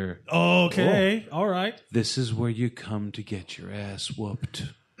here. Okay. All right. This is where you come to get your ass whooped.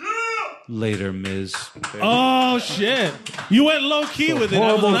 Later, Miz. Oh shit! You went low key with it.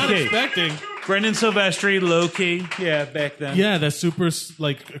 I was Horrible not kick. expecting. Brendan Silvestri, low key. Yeah, back then. Yeah, that's super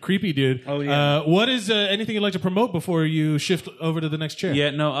like creepy, dude. Oh, yeah. What is anything you'd like to promote before you shift over to the next chair? Yeah,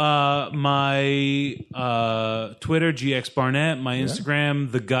 no, my Twitter, GX Barnett, my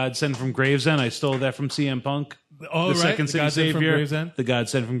Instagram, The Godsend from Gravesend. I stole that from CM Punk. Oh, The right. Second The City Godsend from Savior. Gravesend. The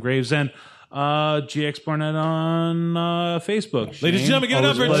Godsend from Gravesend. GX Barnett on Facebook. Ladies and Shane, gentlemen, give it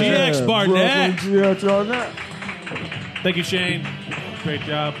up always for a pleasure. GX Barnett. GX Barnett. Thank you, Shane. Great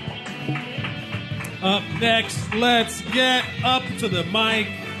job. Up next, let's get up to the mic.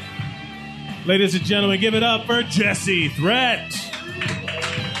 Ladies and gentlemen, give it up for Jesse Threat.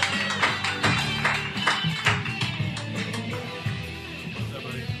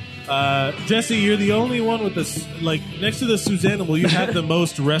 Jesse, you're the only one with this, like, next to the Suzanimal, you have the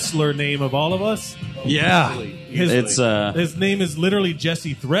most wrestler name of all of us. Yeah. His name is literally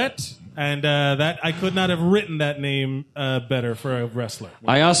Jesse Threat, and that I could not have written that name better for a wrestler.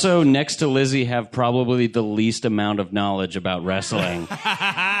 I also, next to Lizzie, have probably the least amount of knowledge about wrestling,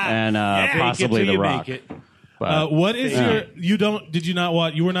 and possibly The Rock. But, What is your? Did you not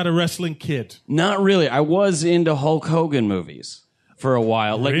watch? You were not a wrestling kid. not really. I was into Hulk Hogan movies for a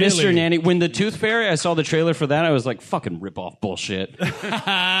while, like Really? Mr. Nanny. When the Tooth Fairy, I saw the trailer for that. I was like, "Fucking rip off bullshit."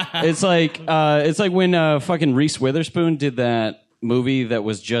 It's like when fucking Reese Witherspoon did that movie that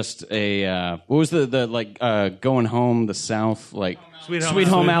was just a what was the like going home the South, like Sweet Sweet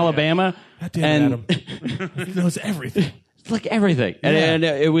Home Home Alabama, God damn it, Adam. He knows everything. It's like everything, and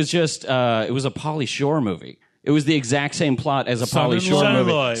it was just it was a Pauly Shore movie. It was the exact same plot as a Pauly Shore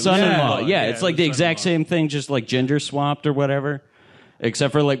Son-in-law. movie. Son-in-law. Son-in-law. Yeah, Yeah, it's it like was the exact Son-in-law. same thing, just like gender swapped or whatever.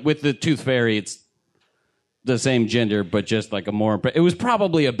 Except for like with the Tooth Fairy, it's the same gender, but just like a more. It was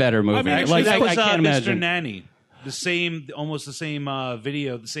probably a better movie. mean, Actually, like that was I can't Mr. imagine. Nanny. Almost the same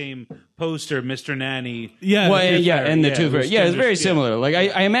video, the same poster, Mr. Nanny. Yeah, Well, the Tooth yeah, Fairy. and the Yeah, Tooth it Fairy. was Yeah, it's very gender- similar. Like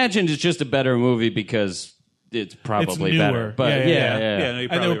I imagined it's just a better movie because it's probably newer. better. But Yeah, yeah. no, you're And they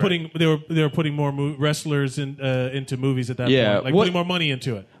probably were right. putting they were putting more wrestlers into movies at that Yeah, point, like what- putting more money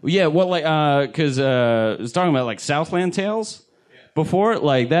into it. Yeah, well, like, because I was talking about like Southland Tales before.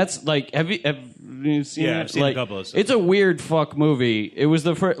 Like, that's like, have you seen Yeah, it? I've seen a Like, couple of stuff. It's a weird fuck movie. It was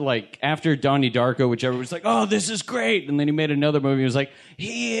the first, like, after Donnie Darko, which everyone was like, oh, this is great. And then he made another movie. He was like,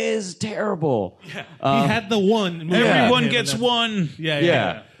 he is terrible. He had the one. movie Everyone with him, gets and one. Yeah,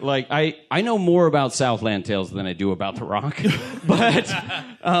 Yeah. Like, I know more about Southland Tales than I do about The Rock. But,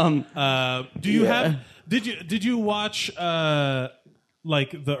 Do you have? Did you watch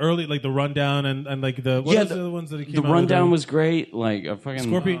like the early, like the Rundown and like the what was the other ones that he came The out Rundown with? was great. Like a fucking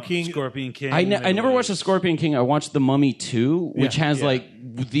Scorpion King. Scorpion King. I never watched the Scorpion King. I watched The Mummy 2, which has like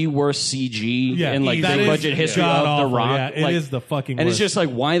the worst CG in like that big is budget history of god-awful. The Rock. Yeah, it Like, is the fucking and worst. it's just like,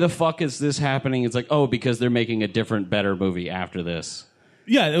 why the fuck is this happening? It's like, oh, because they're making a different, better movie after this.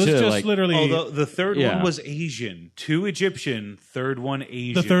 Yeah, it was to, just like- literally Although the third Yeah. one was Asian, 2 Egyptian, third one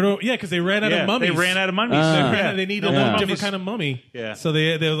Asian. the third one. Yeah, because they ran out Yeah, of mummies. they ran out of mummies. They needed a different kind of mummy. Yeah. So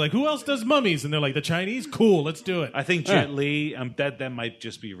they were like, who else does mummies? And they're like, the Chinese? Cool, let's do it. I think Jet Li, that might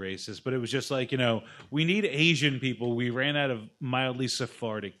just be racist, but it was just like, we need Asian people. We ran out of mildly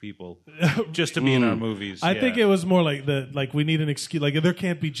Sephardic people just to be in our movies. I Yeah. think it was more like we need an excuse. Like there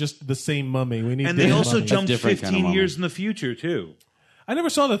can't be just the same mummy. We need. And they different also mummies. jumped different kind of 15 mummy. years in the future, too. I never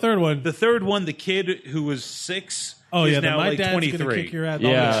saw the third one. The third one, the kid who was 6 Oh is yeah, now my like dad's 23. gonna kick your ass.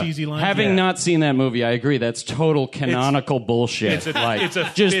 All the cheesy lines. Having not seen that movie, I agree. That's total canonical bullshit. it's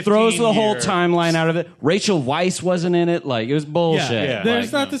a just throws the whole 15-year timeline out of it. Rachel Weisz wasn't in it. Like it was bullshit. Yeah.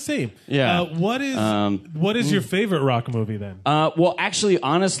 There's Like, not the same. Yeah. What is your favorite rock movie then? well, actually,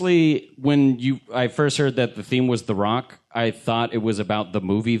 honestly, when I first heard that the theme was The Rock, I thought it was about the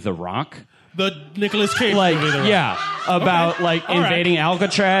movie The Rock. The Nicolas Cage Like, movie. The Rock. yeah, about like invading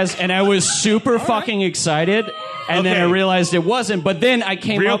Alcatraz, and I was super fucking excited. And then I Okay. realized it wasn't. But then I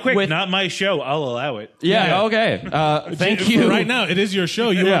came Real up quick, with not my show. I'll allow it. yeah, okay. Thank For you. right now, it is your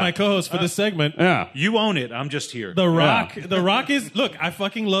show. You Yeah. are my co-host for this segment. Yeah. You own it. I'm just here. The Rock. The Rock is. Look, I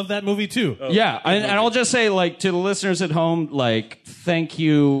fucking love that movie too. Yeah, and I'll just say, like, to the listeners at home, like, thank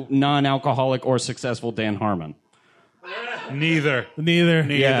you, non-alcoholic or successful Dan Harmon. Neither. Neither.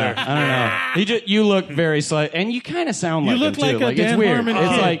 Yeah, I don't know. You look very slight, and you kind of sound like You look him, too. like a it's Dan weird. Harmon It's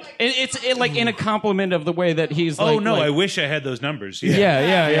kid. like it's like in a compliment of the way that he's. Oh, like, no. like, I wish I had those numbers.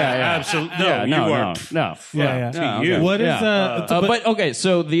 Yeah. Absolutely. No, Yeah, you no, are. no. Yeah. No, you. okay. What is Yeah. but- but okay,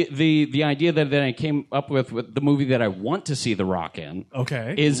 so the idea that I came up with the movie that I want to see The Rock in,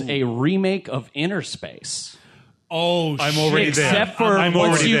 Okay. is a remake of Inner Space. Oh, I'm already there. Except for I'm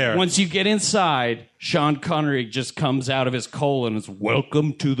once already you there. once you get inside, Sean Connery just comes out of his colon and is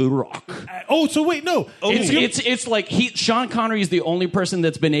welcome to the Rock. Oh, so wait, no. It's like Sean Connery is the only person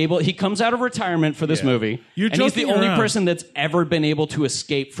that's been able. He comes out of retirement for this movie, You're and he's the joking only around. person that's ever been able to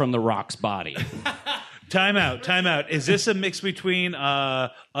escape from the Rock's body. Time out. Is this a mix between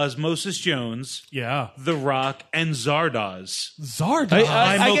Osmosis Jones, Yeah. The Rock, and Zardoz? Zardoz.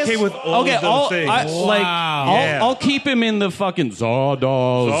 I'm okay with all of those things. I'll keep him in the fucking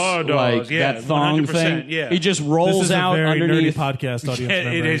Zardoz, like yeah, that thong 100%, thing. yeah. He just This rolls is a out very underneath. nerdy podcast audience Yeah,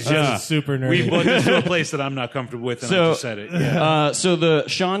 member. it is This just super nerdy. We brought this to a place that I'm not comfortable with, and I just said it. Yeah. So the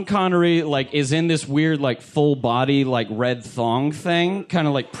Sean Connery like is in this weird like full body like red thong thing, kind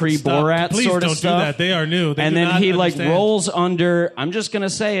of like pre-Borat Please sort of don't stuff. do that. They are new. They and do then not he like understand. rolls under. I'm just gonna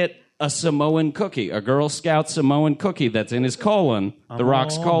say it. A Samoan cookie, a Girl Scout Samoan cookie that's in his colon, the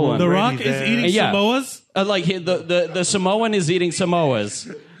Rock's colon. The Rock is there. eating Yeah. Samoas? Like the Samoan is eating Samoas,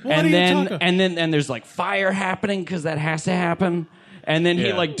 What and are you then talking- and there's like fire happening because that has to happen, and then he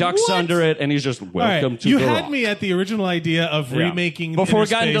Yeah. like ducks What? under it, and he's just All welcome right. to You the had Rock. me at the original idea of Yeah. remaking before we Inner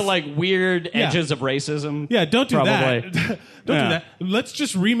got into Space. like weird Yeah. edges of racism. Yeah, don't do probably. that. Don't Yeah. do that. Let's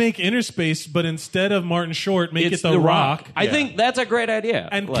just remake Inner Space, but instead of Martin Short, make It's it The Rock. I think that's a great idea.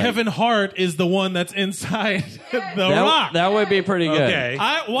 And Like, Kevin Hart is the one that's inside The Rock. that would be pretty good. Okay.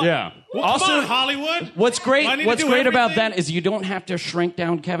 Yeah. Well, Also- come on, Hollywood. What's great? Do I need to What's do great about everything? that is you don't have to shrink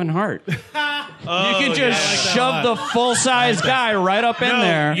down Kevin Hart. You can just yeah, I like that a shove lot. the full size guy right up in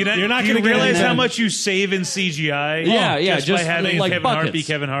there. You're not do you gonna get realize in how there. much you save in CGI? Yeah, yeah, Just, just by having like Kevin Hart be buckets.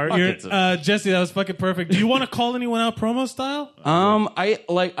 Kevin Hart. Buckets. Jesse, that was fucking perfect. Do you want to call anyone out promo style?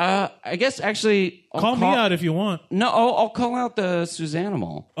 I guess actually I'll Call me out if you want. No, I'll call out the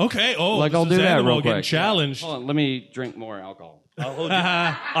Suzanimal. Okay. Oh, Like the I'll do that Suzanimal real getting quick. challenged. Hold on, let me drink more alcohol.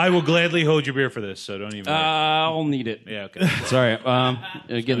 I will gladly hold your beer for this, so don't even. I'll need it. yeah, okay. Sorry, getting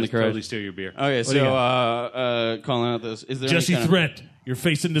the Totally courage. steal your beer. Okay, do you so calling out this. Is there Jesse any kind of- Threat, you're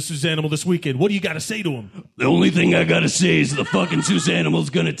facing the Suzanimal this weekend. What do you got to say to him? The only thing I gotta say is the fucking Suzanimal's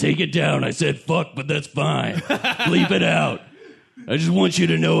gonna take it down. I said fuck, but that's fine. Bleep it out. I just want you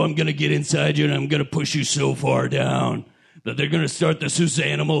to know I'm gonna get inside you and I'm gonna push you so far down that they're gonna start the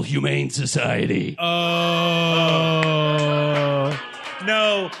Suzanimal Humane Society. Oh.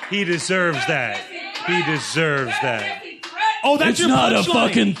 No, he deserves that. He deserves that. Oh, that's It's your not a punchline.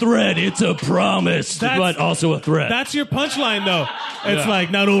 fucking threat, it's a promise, That's- but also a threat. That's your punchline, though. It's like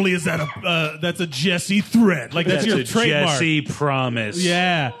not only is that that's a Jesse Threat. Like that's, That's your a trademark. Jesse promise.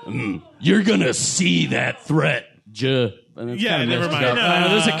 Yeah. You're gonna see that threat, Yeah, kinda never messed mind. up.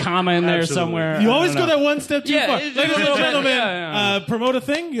 There's a comma in there Absolutely. somewhere. You I always don't go know. that one step too Yeah, far. it's Ladies a and little bit, gentlemen, yeah. promote a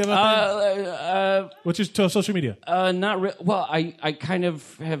thing. You have a thing? What's your social media? Not well. I kind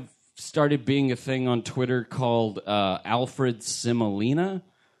of have started being a thing on Twitter called Alfred Semolina.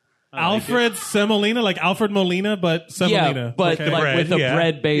 Alfred Semolina, like Alfred Molina, but Semolina. Yeah, but Okay. like Bread, with a yeah.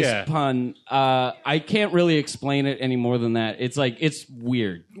 bread-based Yeah. pun. I can't really explain it any more than that. It's like it's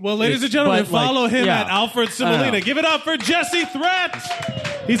weird. Well, ladies and gentlemen, but, like, follow him yeah. at Alfred Semolina. Give it up for Jesse Threat.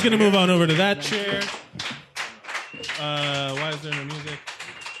 He's going to move on over to that chair. Why is there no music?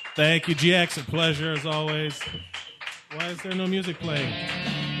 Thank you, GX. A pleasure, as always. Why is there no music playing?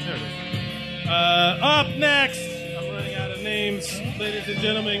 There it is. Up next, I'm running out of names. Ladies and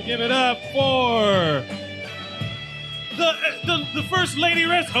gentlemen, give it up for the first lady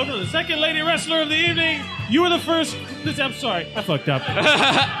wrestler. Oh, no, the second lady wrestler of the evening. You were the first. I'm sorry. I fucked up.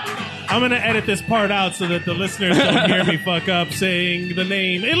 I'm going to edit this part out so that the listeners don't hear me fuck up saying the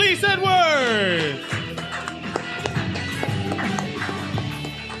name Elise Edwards.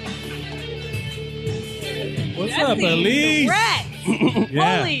 What's up, Elise? Brett.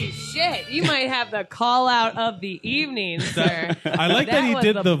 Yeah. Holy shit. You might have the call out of the evening, sir. I like that he was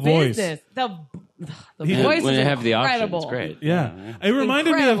did the voice. business. The He- voice when is you have the option, incredible. it's great. Yeah. It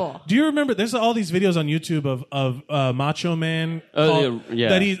reminded me Incredible. of. Do you remember? There's all these videos on YouTube of Macho Man. Oh, yeah.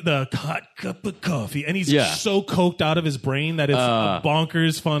 That he's the hot cup of coffee, and he's Yeah. so coked out of his brain that it's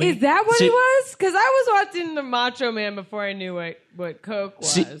bonkers funny. Is that what See- he was? Because I was watching the Macho Man before I knew what Coke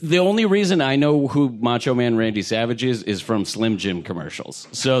was. See, the only reason I know who Macho Man Randy Savage is from Slim Jim commercials.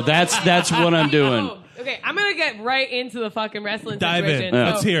 So that's what I'm doing. Oh, okay, I'm gonna get right into the fucking wrestling Dive in. situation.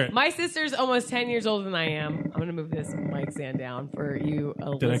 Yeah. Let's hear it. My sister's almost 10 years older than I am. I'm gonna move this mic stand down for you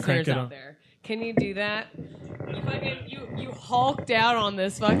Did I crank listeners it out on? there. Can you do that? You hulked out on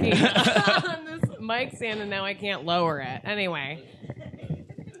this fucking on this mic stand, and now I can't lower it. Anyway.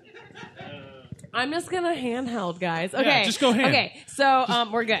 I'm just gonna handheld, guys. Okay, just go hand. Okay, so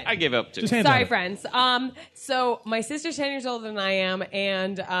we're good. I gave up too. Just hand Sorry, it. friends. So my sister's 10 years older than I am,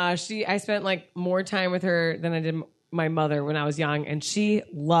 and I spent like more time with her than I did my mother when I was young, and she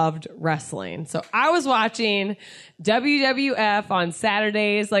loved wrestling. So I was watching WWF on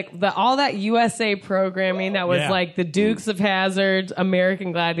Saturdays, like all that USA programming that was Yeah. like the Dukes of Hazzard,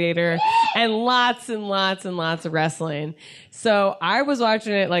 American Gladiator, and lots and lots and lots of wrestling. So I was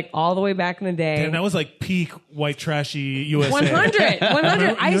watching it like all the way back in the day. Damn, that was like peak white trashy USA.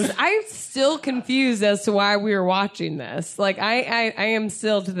 100. I'm still confused as to why we were watching this. Like, I am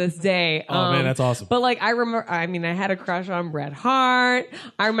still to this day. Oh, man, that's awesome. But, like, I remember, I had a crush on Bret Hart.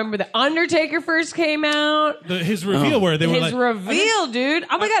 I remember The Undertaker first came out. His reveal where they were His like, reveal, dude.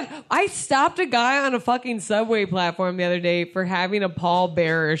 Oh, my God. I stopped a guy on a fucking subway platform the other day for having a Paul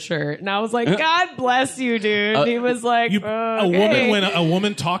Bearer shirt. And I was like, God bless you, dude. He was like, a woman when a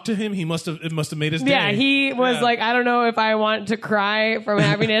woman talked to him, it must have made his day. yeah, he was Yeah. like, I don't know if I want to cry from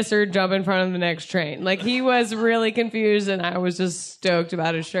happiness or jump in front of the next train. Like, he was really confused, and I was just stoked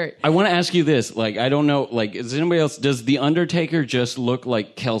about his shirt. I want to ask you this. Like, I don't know. Like, does anybody else? Does the Undertaker just look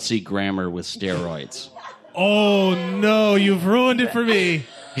like Kelsey Grammer with steroids? Oh no, you've ruined it for me.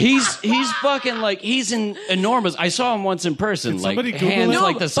 He's fucking like he's enormous. I saw him once in person. Did Like somebody Google hands it?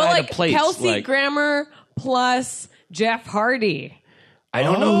 like the but side like of plates. Kelsey like, Grammer plus Jeff Hardy. I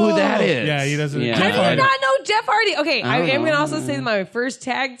don't know who that is. Yeah, he doesn't- Yeah. How Jeff do you Hardy. not know Jeff Hardy? Okay, I don't am going to know. also say that my first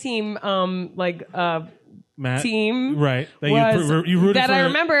tag team, Matt, team, right? That was, you rooted that for. I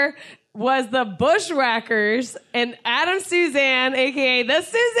remember was the Bushwhackers and Adam Suzanne, aka the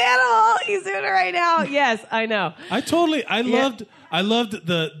Suzanne Hall. He's doing it right now. Yes, I know. I loved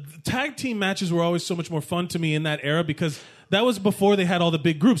the tag team matches were always so much more fun to me in that era because that was before they had all the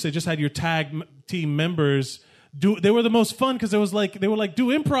big groups. They just had your team members. They were the most fun because they were like do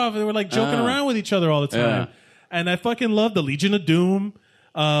improv. They were like joking around with each other all the time. Yeah. And I fucking loved the Legion of Doom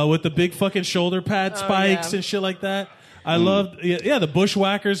with the big fucking shoulder pad spikes yeah. and shit like that. I loved the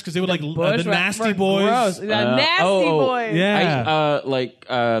Bushwhackers because they were like the Nasty Bushwhackers Boys. gross. The Nasty Boys. Yeah.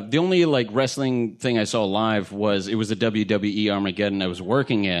 The only like wrestling thing I saw live was a WWE Armageddon I was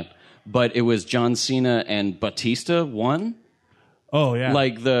working at, but it was John Cena and Batista won. Oh yeah.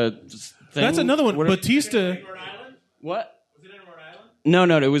 Like the thing. That's another one. Whatever- Batista. What? Was it in Rhode Island?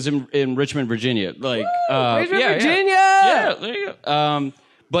 No, it was in Richmond, Virginia. Like Richmond, Virginia. Yeah, there you go.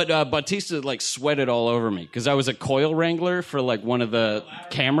 But Batista like sweated all over me because I was a coil wrangler for like one of the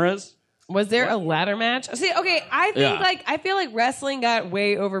cameras. Was there a ladder match? See, okay, I think Yeah. I feel like wrestling got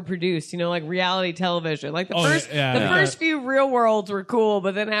way overproduced. You know, like reality television. Like the Oh, first yeah. first few Real Worlds were cool,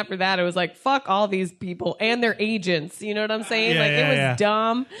 but then after that, it was like fuck all these people and their agents. You know what I'm saying? Yeah, like yeah, it was yeah.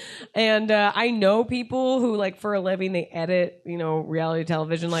 dumb. And I know people who like for a living they edit reality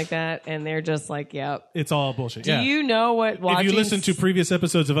television like that, and they're just like, yep. It's all bullshit. Do yeah. you know what? If Watching you listen to previous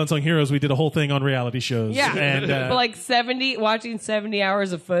episodes of Unsung Heroes, we did a whole thing on reality shows. Yeah, And but like watching 70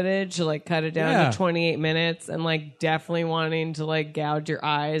 hours of footage to like cut it down Yeah. to 28 minutes, and like definitely wanting to like gouge your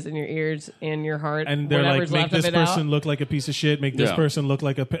eyes and your ears and your heart, and they're like, whatever's make left of this it person out. look like a piece of shit, make this Yeah. person look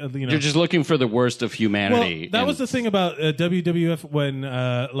like You're just looking for the worst of Well, humanity. that was the thing about WWF when,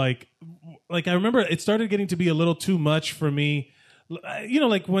 like I remember it started getting to be a little too much for me.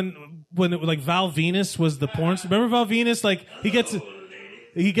 Like when it, like Val Venus was the porn. Remember Val Venus? Like he gets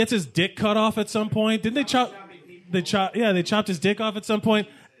his dick cut off at some point. Didn't they chop? They chopped his dick off at some point.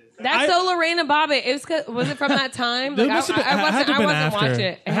 That's so Lorena Bobbitt. Was it from that time? It Like, must have been- I had to have been wasn't after. watching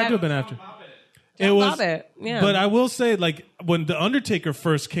it. It had to have been after. It John was, Bobbitt, yeah. But I will say, like when the Undertaker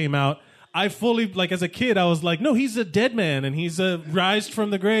first came out, I fully, like as a kid, I was like, no, he's a dead man and he's rised from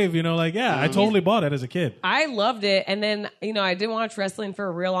the grave. I totally bought it as a kid. I loved it. And then, I didn't watch wrestling for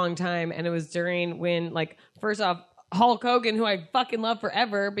a real long time. And it was during when, like, first off, Hulk Hogan, who I fucking love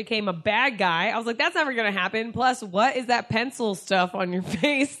forever, became a bad guy. I was like, that's never going to happen. Plus, what is that pencil stuff on your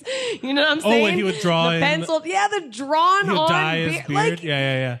face? You know what I'm saying? Oh, and he would draw the in- pencil. Yeah, the drawn He would on dye his beard. Like,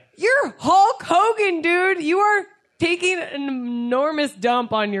 yeah. you're Hulk Hogan, dude. You are taking an enormous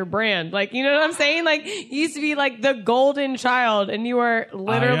dump on your brand. Like, you know what I'm saying? Like, you used to be like the golden child, and you are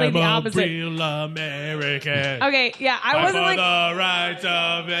literally the opposite. I am a real American. Okay, yeah, I Fight wasn't for like the rights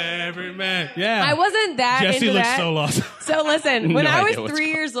of every man. Yeah, I wasn't that Jesse into looks that. so lost. So listen, when No I idea was what's 3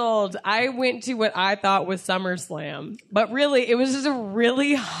 years old, I went to what I thought was SummerSlam, but really it was just a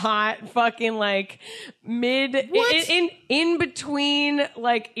really hot fucking like in between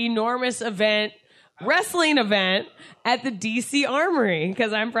like enormous wrestling event at the DC Armory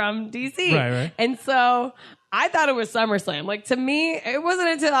because I'm from DC, Right. and so. I thought it was SummerSlam. Like, to me, it wasn't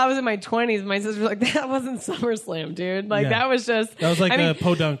until I was in my 20s, my sister was like, that wasn't SummerSlam, dude. Like, Yeah. that was just... That was like a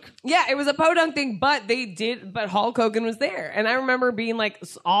podunk. Yeah, it was a podunk thing, but Hulk Hogan was there. And I remember being like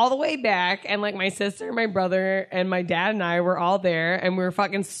all the way back, and like my sister, my brother, and my dad and I were all there, and we were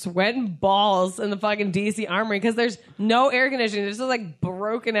fucking sweating balls in the fucking DC Armory because there's no air conditioning. There's just like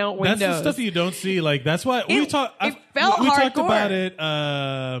broken out windows. That's the stuff you don't see. Like that's why we talked. It felt we talked hardcore. about it.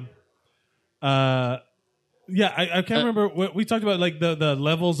 Yeah, I can't remember. We talked about like the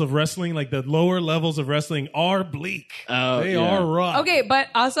levels of wrestling. Like the lower levels of wrestling are bleak. They are rough. Okay, but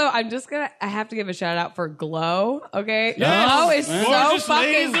also I have to give a shout out for Glow. Okay, Yes. Glow is so Gorgeous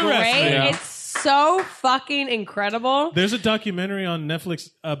fucking ladies in great. wrestling. Yeah. It's so fucking incredible. There's a documentary on Netflix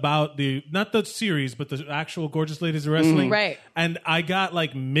about not the series, but the actual Gorgeous Ladies of Wrestling. Right. And I got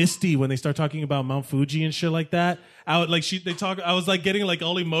like misty when they start talking about Mount Fuji and shit like that. I was like getting like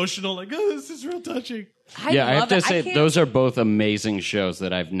all emotional, like, oh, this is real touching. I have to say, those are both amazing shows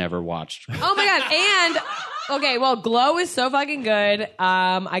that I've never watched. Oh my god! And okay, well, Glow is so fucking good.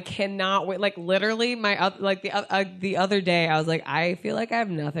 I cannot wait. Like literally, the other day, I was like, I feel like I have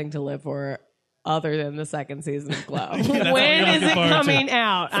nothing to live for other than the second season of Glow. When is it coming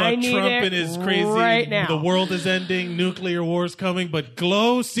out? I need Trump it and his crazy. right now. The world is ending. Nuclear war's coming. But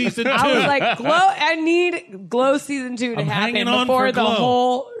Glow season 2. I was like, Glow. I need Glow season 2 to I'm happen hanging on before for the Glow.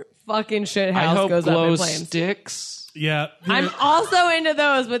 whole fucking shit I house hope goes Glow up in flames. sticks. Yeah. I'm also into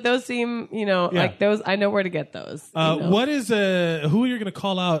those, but those seem, like those. I know where to get those. What is who you're going to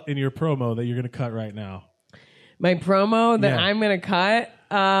call out in your promo that you're going to cut right now? My promo that Yeah. I'm going to cut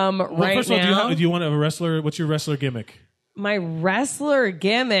right first of now. all, do you want a wrestler? What's your wrestler gimmick? My wrestler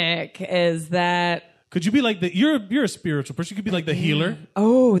gimmick is that. Could you be like you're a spiritual person? You could be like the healer.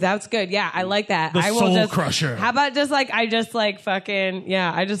 Oh, that's good. Yeah, I like that. The I will soul just, crusher. How about I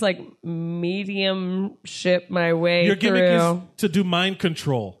just medium ship my way Your through. gimmick is to do mind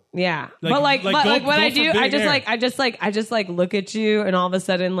control. Yeah, Like- but like what go I for do, big hair. I just look at you, and all of a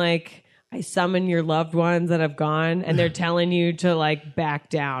sudden, like I summon your loved ones that have gone, and they're telling you to like back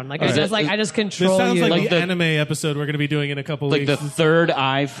down. Like I Right. just I just This control sounds you. like, Like the, the- anime episode we're going to be doing in a couple Like weeks. the third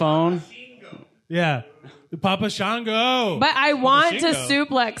iPhone. Yeah, Papa Shango. But I want to Shingo.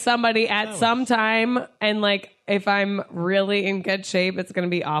 suplex somebody at some time, and like if I'm really in good shape, it's going to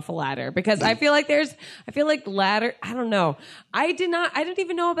be off a ladder because I feel like ladder. I don't know. I didn't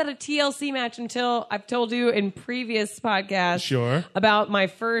even know about a TLC match until I've told you in previous podcasts. Sure. About my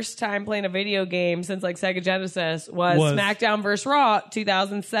first time playing a video game since like Sega Genesis was SmackDown vs. Raw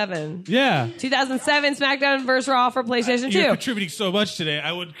 2007. Yeah. 2007 SmackDown vs. Raw for PlayStation 2. You're contributing so much today.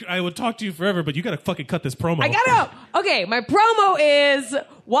 I would talk to you forever, but you got to fucking cut this promo. I gotta go. Okay, my promo is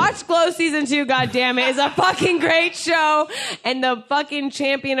watch Glow Season 2, goddammit. It's a fucking great show. And the fucking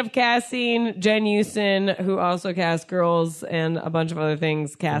champion of casting, Jen Houston, who also casts girls and a bunch of other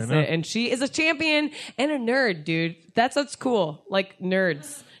things, casts it. And she is a champion and a nerd, dude. That's what's cool. Like,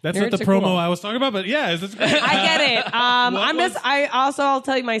 nerds. That's Nerds not the are promo cool. I was talking about, but yeah, it's great. I get it. I'll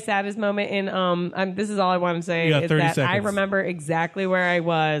tell you my saddest moment in, this is all I want to say You got is 30 that I seconds. remember exactly where I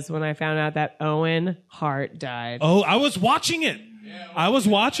was when I found out that Owen Hart died. Oh, I was watching it. I was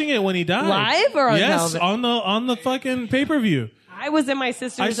watching it when he died. Live or on yes, television? on the fucking pay-per-view. I was in my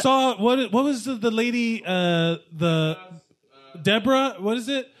sister's. I saw what was the lady the Deborah, what is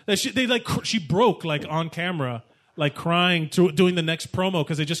it? That she broke like on camera, like crying doing the next promo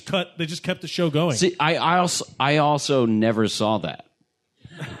because they just kept the show going. See, I also never saw that.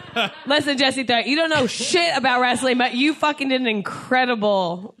 Listen, Jesse Threat, you don't know shit about wrestling, but you fucking did an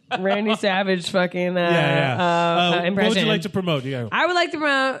incredible Randy Savage fucking impression. What would you like to promote? Yeah. I would like to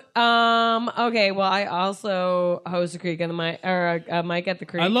promote. Okay, well, I also host a Creek and a Mike at the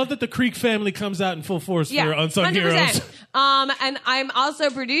Creek. I love that the Creek family comes out in full force for Unsung 100%. Heroes. And I'm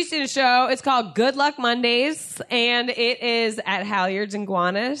also producing a show. It's called Good Luck Mondays, and it is at Halyards and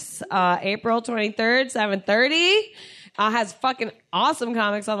Gowanus, April 23rd, 7:30. Has fucking awesome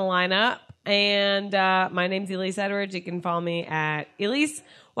comics on the lineup. And my name's Elise Edwards. You can follow me at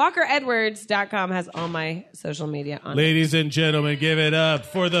EliseWalkerEdwards.com. Has all my social media on it. Ladies and gentlemen, give it up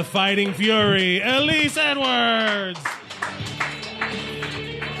for the Fighting Fury, Elise Edwards.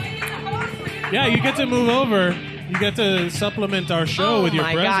 Yeah, you get to move over. You get to supplement our show with your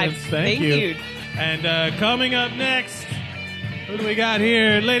my presence. God. Thank you. And coming up next, who do we got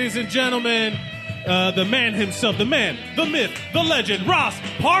here? Ladies and gentlemen, the man himself, the man, the myth, the legend, Ross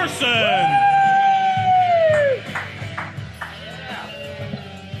Parson.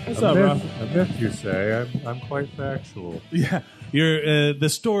 What's up, Ross? A myth, you say? I'm quite factual. Yeah, the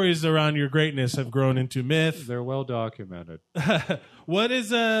stories around your greatness have grown into myth. They're well documented. What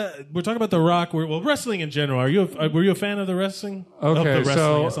is we're talking about The Rock. Wrestling in general. Were you a fan of the wrestling? Okay, of the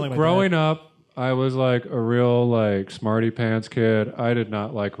wrestling, so like growing that? up, I was like a real like smarty pants kid. I did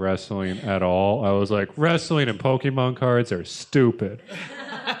not like wrestling at all. I was like, wrestling and Pokemon cards are stupid.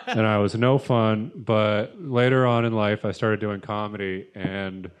 And I was no fun. But later on in life, I started doing comedy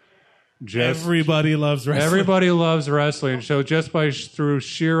and everybody loves wrestling. Everybody loves wrestling. So just through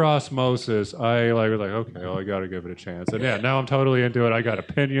sheer osmosis, I was like, okay, well, I got to give it a chance. And yeah, now I'm totally into it. I got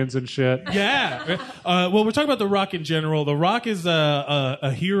opinions and shit. Yeah. Well, we're talking about The Rock in general. The Rock is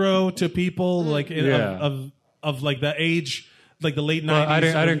a hero to people like of like the age, like the late 90s. Well,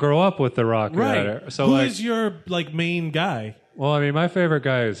 I didn't grow up with The Rock. Right. Either. So who is your like main guy? Well, I mean, my favorite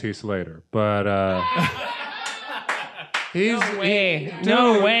guy is Heath Slater, but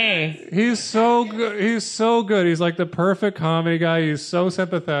No way. He's so good. He's so good. He's like the perfect comedy guy. He's so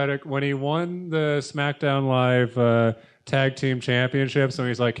sympathetic. When he won the SmackDown Live Tag Team Championships, when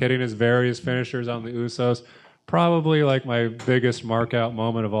he's like hitting his various finishers on the Usos, probably like my biggest mark out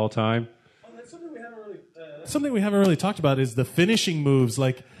moment of all time. Something we haven't really talked about is the finishing moves.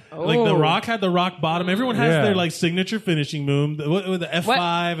 Like The Rock had the rock bottom. Everyone has their like signature finishing move with the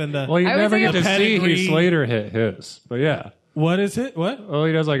F5 and the. Well, you never get to see pedigree. Heath Slater hit his, but yeah. What is it? What? Well,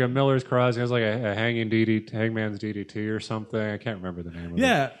 he does like a Miller's Cross. He has like a hanging hangman's DDT or something. I can't remember the name of it.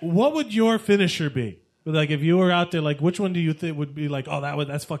 Yeah. What would your finisher be? Like if you were out there, like which one do you think would be like? Oh,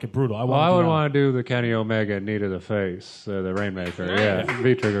 that's fucking brutal. I would want to do the Kenny Omega knee to the face, the Rainmaker. Yeah,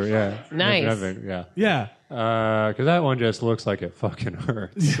 V-trigger. Yeah, nice. Yeah. Because that one just looks like it fucking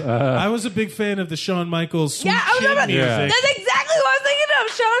hurts. I was a big fan of the Shawn Michaels Sweet Chin music. That's exactly what I was thinking of.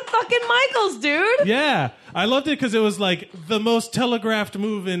 Shawn fucking Michaels, dude. Yeah, I loved it because it was like the most telegraphed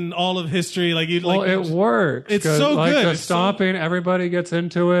move in all of history. Like it works. It's so like, good. The stomping, everybody gets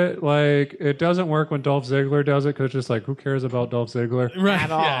into it. Like it doesn't work when Dolph Ziggler does it because it's just like who cares about Dolph Ziggler right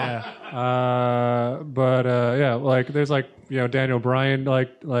at all? Yeah. But like there's like Daniel Bryan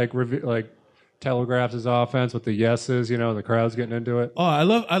like telegraphs his offense with the yeses, the crowd's getting into it. Oh, I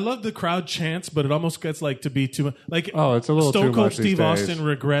love the crowd chants, but it almost gets like to be too much. Like it's a little Stone too Cold much Steve these days. Austin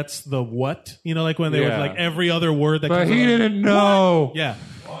regrets the what? Like when they would like every other word that. But comes he out, didn't know. What? Yeah,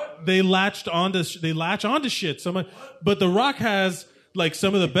 they latch onto shit so much. But The Rock has like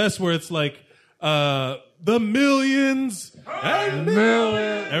some of the best where it's like. The millions and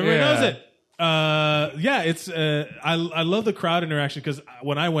millions. Everybody knows it. It's I love the crowd interaction because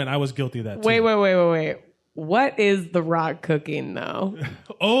when I went, I was guilty of that too. Wait. What is The Rock cooking, though?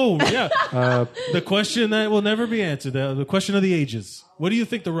 Oh, yeah. The question that will never be answered. The question of the ages. What do you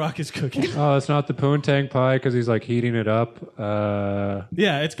think The Rock is cooking? Oh, it's not the poontang pie because he's like heating it up.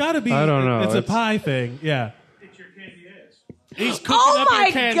 Yeah, it's got to be. I don't know. It's a pie thing. Yeah. It's your candy ass. He's cooking Oh up my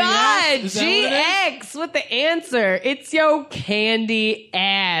your candy God, ass? Is that what it is? GX with the answer. It's your candy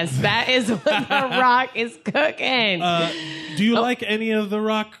ass. That is what The Rock is cooking. Do you like any of The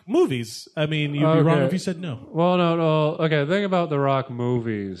Rock movies? I mean, you'd be wrong if you said no. Well, no. Okay, the thing about the Rock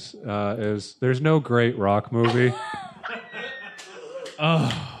movies is there's no great Rock movie. Is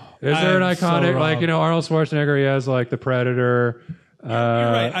there an I'm so iconic, wrong. Arnold Schwarzenegger? He has like The Predator. You're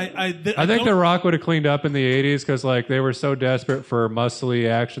right. I think The Rock would have cleaned up in the 80s because like they were so desperate for muscly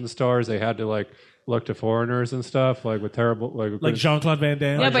action stars, they had to like look to foreigners and stuff, like with terrible like Jean-Claude Van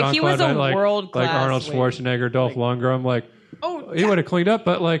Damme. Yeah, but he was a world-class like Arnold Schwarzenegger, Dolph Lundgren. Like, he would have cleaned up.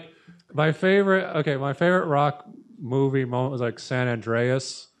 But like my favorite Rock movie moment was like San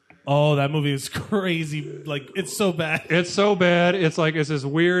Andreas. Oh, that movie is crazy. Like, it's so bad. It's so bad. It's like it's this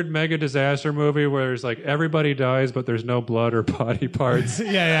weird mega disaster movie where there's like everybody dies, but there's no blood or body parts.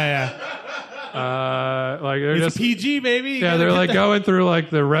 Yeah. Like they're It's just PG, baby. Yeah, they're like going through like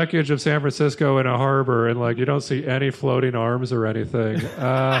the wreckage of San Francisco in a harbor, and like you don't see any floating arms or anything.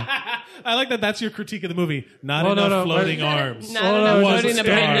 I like that. That's your critique of the movie. Not enough floating arms. Not enough floating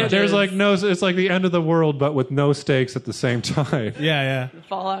appendages. There's like no. It's like the end of the world, but with no stakes at the same time. Yeah.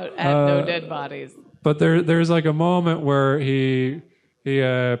 Fallout had no dead bodies. But there's like a moment where he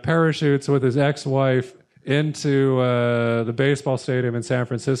parachutes with his ex-wife into the baseball stadium in San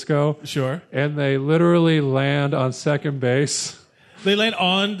Francisco. Sure. And they literally land on second base. They land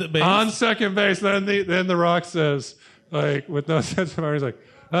on the base? On second base. Then the Rock says, like, with no sense of humor, he's like,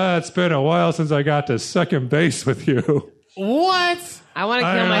 it's been a while since I got to second base with you. What? I want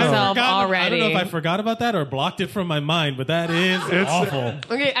to kill myself already. I don't know if I forgot about that or blocked it from my mind, but that is awful.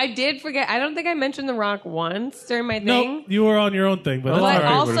 Okay, I did forget. I don't think I mentioned The Rock once during my thing. No, you were on your own thing, but that's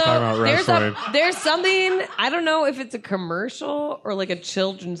But all right. also, there's something, I don't know if it's a commercial or like a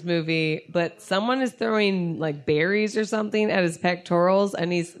children's movie, but someone is throwing like berries or something at his pectorals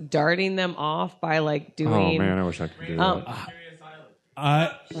and he's darting them off by like doing... Oh, man, I wish I could do that.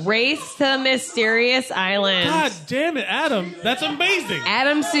 Race to Mysterious Island. God damn it, Adam. That's amazing.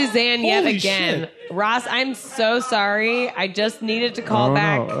 Adam Suzanne yet Holy again. shit. Ross, I'm so sorry. I just needed to call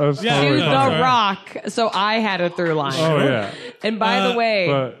back no, I was to totally The fine. Rock, so I had a through line. Oh, yeah. And by the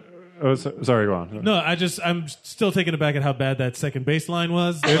way... sorry, go on. No, I'm still taken aback at how bad that second baseline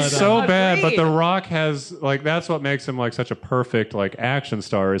was. It's so bad, but The Rock has like that's what makes him like such a perfect like action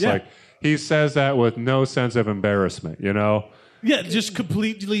star. Is like he says that with no sense of embarrassment, you know? Yeah, just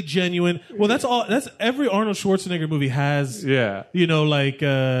completely genuine. Well, that's all. That's every Arnold Schwarzenegger movie has. Yeah, like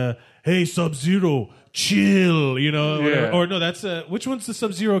hey, Sub-Zero, chill. Or no, that's which one's the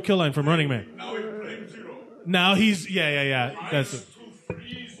Sub-Zero kill line from Running Man? Now he's Flame Zero. Now he's That's it.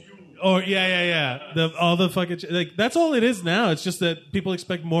 Or all the fucking like that's all it is now. It's just that people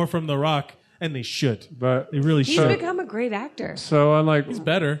expect more from The Rock, and they should. But they really He's should. become a great actor. So I'm like, he's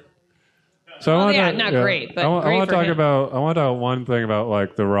better. So not great, but I want great to for talk him. about. I want to talk one thing about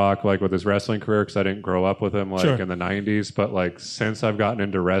like The Rock, like with his wrestling career, because I didn't grow up with him like Sure. in the '90s. But like since I've gotten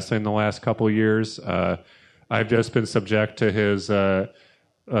into wrestling the last couple of years, I've just been subject to his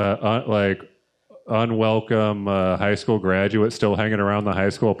unwelcome high school graduate still hanging around the high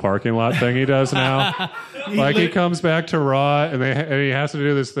school parking lot thing he does now. He comes back to Raw and he has to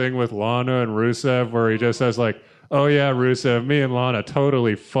do this thing with Lana and Rusev where he just says like, "Oh yeah, Rusev, me and Lana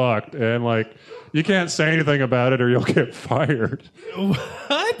totally fucked," and like you can't say anything about it or you'll get fired.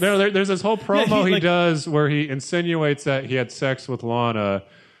 What? No, there's this whole promo he, he does where he insinuates that he had sex with Lana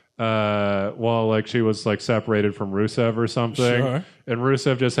while like she was like separated from Rusev or something. Sure. And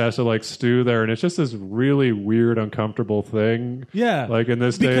Rusev just has to like stew there, and it's just this really weird, uncomfortable thing. Yeah, like in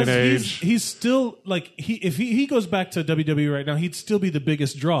this day and age, he's still like if he goes back to WWE right now, he'd still be the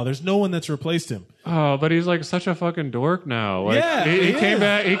biggest draw. There's no one that's replaced him. Oh, but he's like such a fucking dork now. Like, Yeah, he he came is.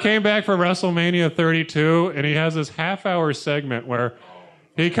 back. He came back for WrestleMania 32, and he has this half-hour segment where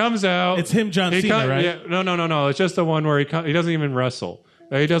he comes out. It's him, John Cena, right? Yeah, no. It's just the one where he doesn't even wrestle.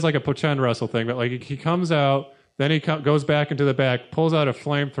 He does like a pretend wrestle thing, but like he comes out, then he goes back into the back, pulls out a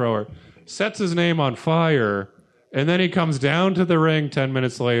flamethrower, sets his name on fire, and then he comes down to the ring 10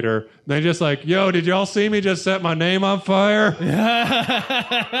 minutes later. Then just like, "Yo, did y'all see me just set my name on fire?"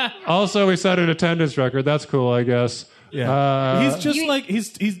 Also, he set an attendance record. That's cool, I guess. Yeah, he's just like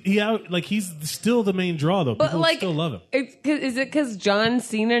he's still the main draw though. But People like, still love him. Is it because John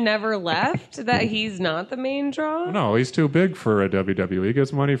Cena never left that he's not the main draw? No, he's too big for a WWE. He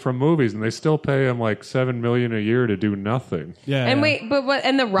gets money from movies, and they still pay him like $7 million a year to do nothing. Yeah, And wait, but what?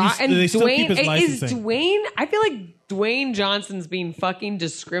 And the Rock and they still keep Dwayne his licensing. Dwayne. I feel like Dwayne Johnson's being fucking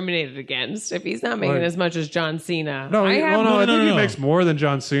discriminated against if he's not making Like- as much as John Cena. No, I think no. he makes more than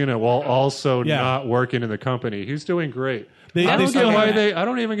John Cena while also Yeah. not working in the company. He's doing great. They I don't still-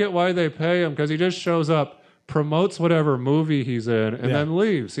 even get why they pay him because he just shows up, promotes whatever movie he's in, and then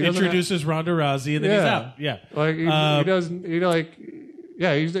leaves. He doesn't have- Introduces Ronda Rousey and then he's out. Yeah, like he doesn't. He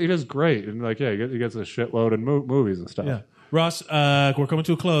does great, and like he gets a shitload of movies and stuff. yeah. Ross, we're coming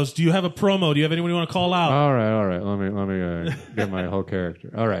to a close. Do you have a promo? Do you have anyone you want to call out? All right. Let me get my whole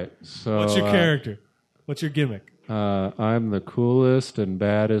character. All right. So What's your character? What's your gimmick? I'm the coolest and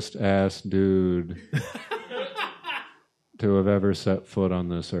baddest ass dude to have ever set foot on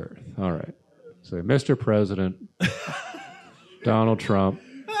this earth. All right. So, Mr. President, Donald Trump,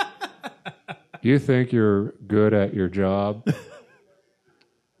 you think you're good at your job?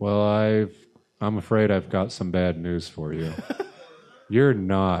 Well, I'm afraid I've got some bad news for you. You're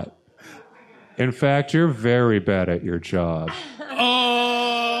not. In fact, you're very bad at your job.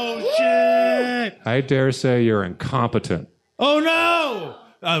 Oh shit! I dare say you're incompetent. Oh no!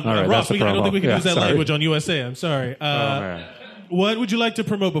 right, Ross, that's the I don't think we can promo. use that Yeah, sorry. language on USA. I'm sorry. Man. What would you like to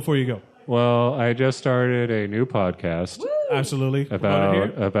promote before you go? Well, I just started a new podcast Absolutely.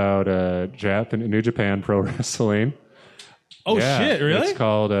 about New Japan Pro Wrestling. Oh Yeah, shit! Really? It's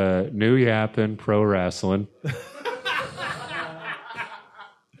called New Yappin' Pro Wrestling.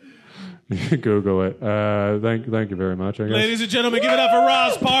 You can Google it. Thank you very much. I guess. Ladies and gentlemen, give it up for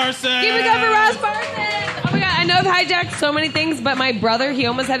Ross Parsons. Give it up for Ross Parsons. Oh my god, I know I've hijacked so many things, but my brother, he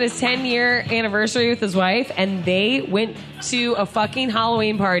almost had his 10-year anniversary with his wife, and they went to a fucking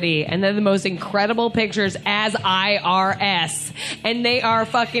Halloween party, and they're the most incredible pictures as IRS, and they are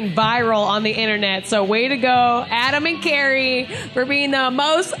fucking viral on the internet. So way to go, Adam and Carrie, for being the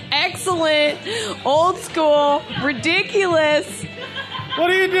most excellent, old school, ridiculous What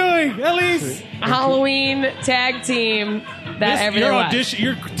are you doing, Elise? Halloween tag team that ever there was.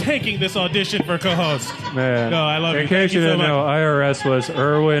 You're taking this audition for co-host. Man, No, I love you. In case Thank you you so didn't much. know, IRS was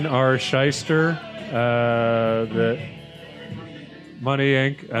Erwin R. Shyster, the Money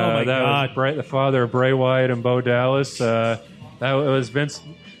Inc. my that God. was the father of Bray Wyatt and Bo Dallas. That was Vince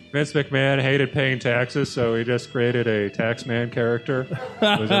McMahon hated paying taxes, so he just created a taxman character. He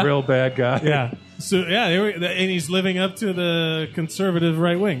was a real bad guy. Yeah. So yeah, and he's living up to the conservative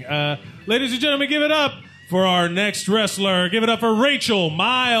right wing. Ladies and gentlemen, give it up for our next wrestler. Give it up for Rachel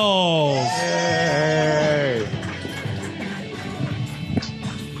Miles. Hey.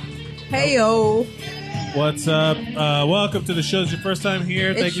 Hey-o. What's up? Welcome to the show. It's your first time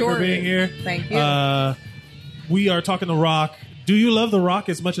here. Thank you for being here. Thank you. We are talking The Rock. Do you love The Rock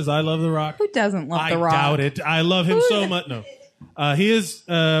as much as I love The Rock? Who doesn't love I The Rock? doubt it. I love him so much. No, he is.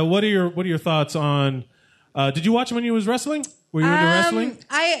 What are your thoughts on? Did you watch him when he was wrestling? Were you into wrestling?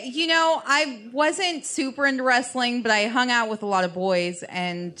 I wasn't super into wrestling, but I hung out with a lot of boys,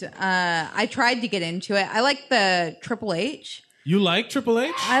 and I tried to get into it. I like the Triple H. You like Triple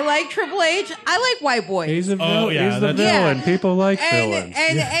H? I like Triple H. I like white boys. He's a villain. yeah, He's the that's- villain. Yeah. People like and villains.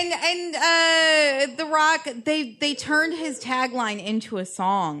 and The Rock, they turned his tagline into a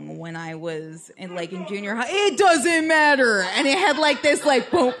song when I was in junior high. It doesn't matter, and it had like this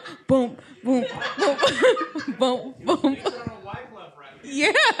boom boom boom boom boom boom.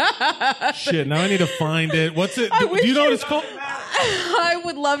 Yeah. Shit, now I need to find it. What's it? I Do wish you know what you- it's called? I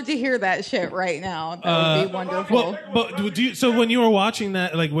would love to hear that shit right now. That would be wonderful. Well, but so when you were watching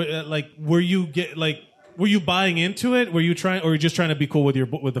that, were you buying into it? Were you trying, or were you just trying to be cool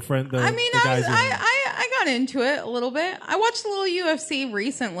with the friend? I mean, the guys I got into it a little bit. I watched a little UFC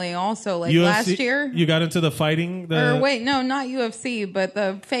recently, also UFC? last year. You got into the fighting. Or wait, no, not UFC, but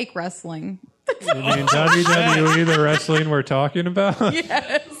the fake wrestling. You mean WWE, the wrestling we're talking about?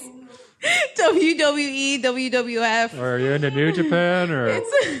 Yes. WWE, WWF. Or are you into New Japan? Or Is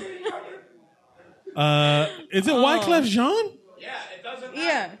it Wyclef Jean?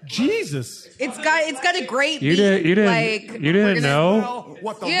 Yeah. Jesus. It's got a great you beat. didn't know?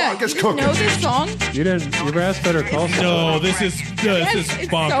 What the fuck is cooking? Know this song? You didn't. Your ass better call. No, this is good. Yes, This is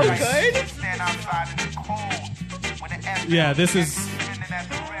it's bonkers. so good. Yeah, this is.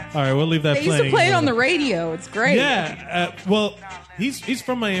 All right, we'll leave that They used playing. to play it on the radio. It's great. Yeah. Well, He's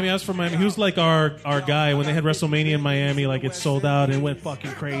from Miami. I was from Miami. He was like our guy when they had WrestleMania in Miami. Like it sold out and it went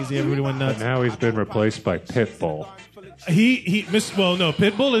fucking crazy. Everybody went nuts. Now he's been replaced by Pitbull.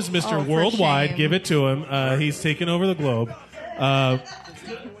 Pitbull is Mr. Oh, for Worldwide. shame. Give it to him. He's taken over the globe.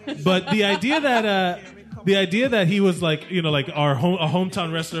 But the idea that he was like, you know, like a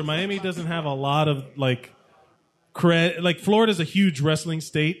hometown wrestler, Miami doesn't have a lot of like cred. Like Florida's a huge wrestling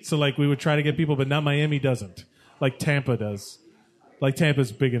state, so like we would try to get people, but not Miami doesn't. Like Tampa does. Like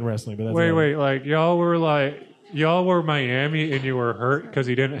Tampa's big in wrestling, but that's Wait, like y'all were Miami and you were hurt because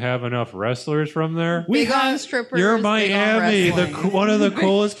you didn't have enough wrestlers from there? Big on strippers. You're big on Miami, wrestling. one of the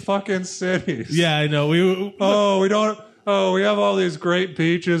coolest fucking cities. Yeah, I know. We have all these great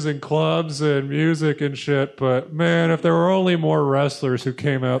beaches and clubs and music and shit, but man, if there were only more wrestlers who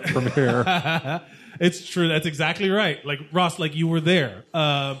came out from here. It's true. That's exactly right. Like Ross, like you were there.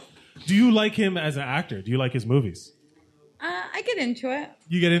 Do you like him as an actor? Do you like his movies? I get into it.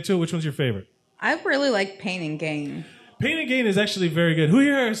 You get into it? Which one's your favorite? I really like Pain and Gain. Pain and Gain is actually very good. Who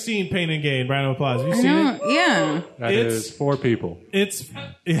here has seen Pain and Gain? Round of applause. Have you seen it? Yeah. That is 4 people. It's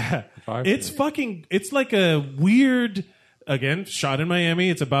Five fucking. It's like a weird. Again, shot in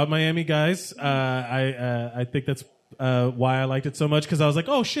Miami. It's about Miami guys. I think that's why I liked it so much because I was like,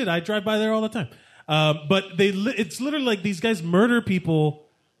 oh shit, I drive by there all the time. But it's literally like these guys murder people.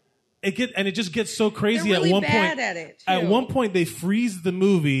 It just gets so crazy. They're really at one bad point. at it, too. At one point, they freeze the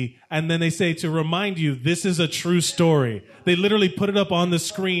movie and then they say to remind you this is a true story. They literally put it up on the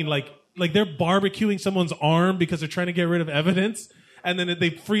screen like they're barbecuing someone's arm because they're trying to get rid of evidence. And then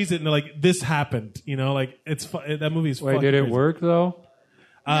they freeze it and they're like, "This happened," you know. Like that movie is. Wait, fucking did it crazy. work though?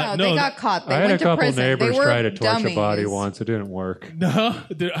 No, they got caught. They I had went a couple to prison. neighbors they were try to torch dummies. a body once. It didn't work. No,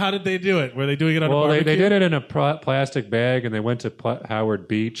 how did they do it? Were they doing it on a Well, barbecue? they did it in a plastic bag, and they went to Howard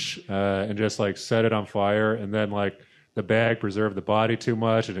Beach and just like set it on fire, and then like the bag preserved the body too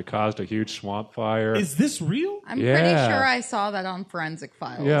much, and it caused a huge swamp fire. Is this real? I'm pretty sure I saw that on Forensic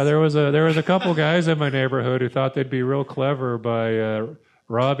Files. Yeah, there was a couple guys in my neighborhood who thought they'd be real clever by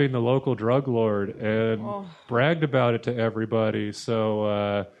robbing the local drug lord and bragged about it to everybody.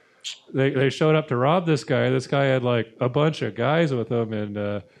 So they showed up to rob this guy. This guy had like a bunch of guys with him,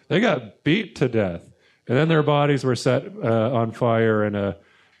 and they got beat to death. And then their bodies were set on fire in a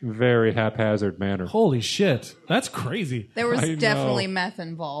very haphazard manner. Holy shit, that's crazy. There was I know. definitely meth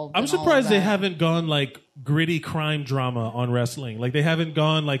involved. I'm in all of surprised they that. haven't gone like gritty crime drama on wrestling. Like they haven't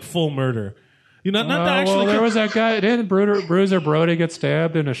gone like full murder. You know, not actually. Well, there was that guy. Didn't Bruiser Brody get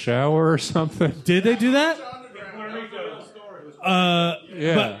stabbed in a shower or something? Did they do that?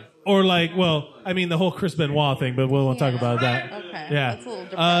 Yeah. But, or like, well, I mean, the whole Chris Benoit thing, but we won't talk about that. Okay, Yeah. that's a little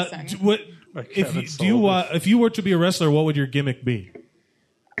depressing. If you were to be a wrestler, what would your gimmick be?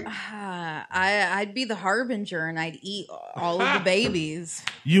 I'd be the harbinger and I'd eat all of the babies.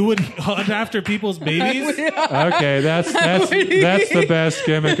 You would hunt after people's babies? Okay, that's the best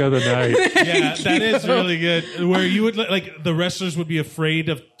gimmick of the night. Yeah, that is really good. Where you would like the wrestlers would be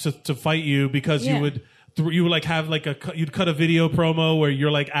afraid to fight you because you would like have like you'd cut a video promo where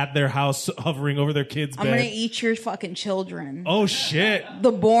you're like at their house hovering over their kids' bed. I'm gonna eat your fucking children. Oh shit!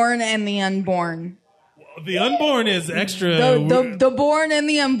 The born and the unborn. The unborn is extra. The born and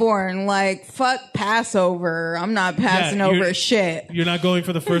the unborn. Like fuck Passover. I'm not passing over shit. You're not going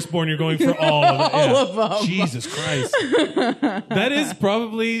for the firstborn. You're going for all of it. All of them. Jesus Christ. That is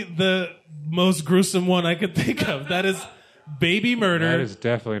probably the most gruesome one I could think of. That is baby murder. That is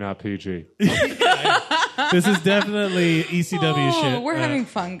definitely not PG. This is definitely ECW shit. We're having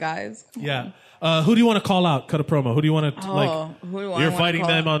fun, guys. Yeah. Who do you want to call out? Cut a promo. Who do you want to who do I You're wanna fighting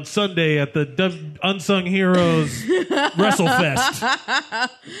call them out? on Sunday at the Unsung Heroes WrestleFest.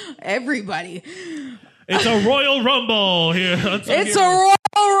 Everybody. It's a Royal Rumble here. It's a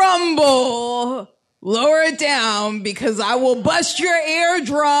Royal Rumble. Lower it down because I will bust your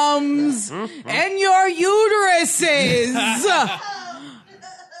eardrums and your uteruses.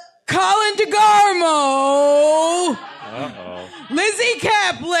 Colin DeGarmo. Lizzie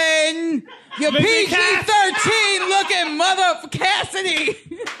Kaplan. You PG-13 looking mother Cassidy.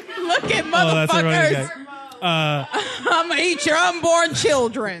 Looking motherfuckers. I'm going to eat your unborn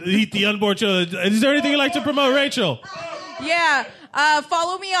children. Eat the unborn children. Is there anything you'd like to promote, Rachel? Yeah.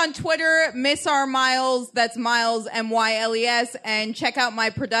 Follow me on Twitter, Miss R Miles. That's Miles, MYLES. And check out my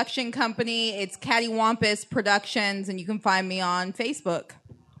production company. It's Cattywampus Productions. And you can find me on Facebook.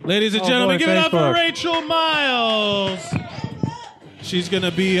 Ladies and gentlemen, give it up for Rachel Miles. She's going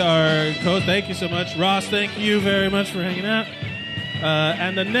to be our co. Thank you so much. Ross, thank you very much for hanging out.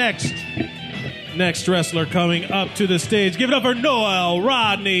 And the next wrestler coming up to the stage, give it up for Noel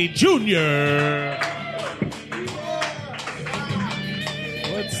Rodney Jr.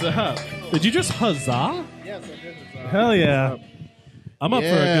 What's up? Did you just huzzah? Yes, I did. Hell yeah. I'm up for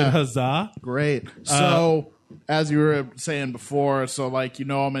a good huzzah. Great. So, as you were saying before, so like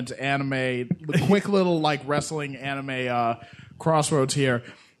I'm into anime. The quick little like wrestling anime crossroads here.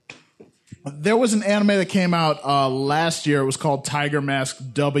 There was an anime that came out last year. It was called Tiger Mask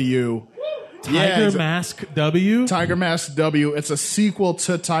W. Tiger Mask W? Tiger Mask W. It's a sequel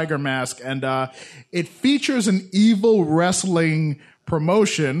to Tiger Mask, and it features an evil wrestling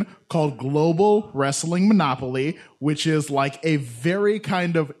promotion called Global Wrestling Monopoly, which is like a very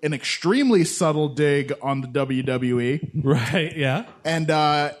kind of an extremely subtle dig on the WWE. Right, yeah. And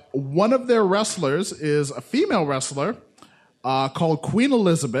one of their wrestlers is a female wrestler called Queen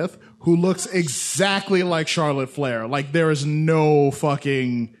Elizabeth, who looks exactly like Charlotte Flair. Like, there is no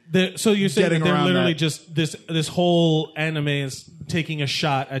fucking so you're saying that getting they're around literally that. just this whole anime is taking a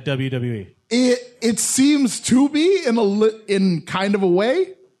shot at WWE. It seems to be in kind of a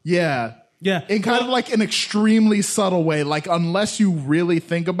way. Yeah. Yeah. In kind of like an extremely subtle way. Like, unless you really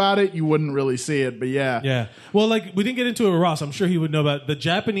think about it, you wouldn't really see it. But yeah. Yeah. Well, like, we didn't get into it with Ross. I'm sure he would know about the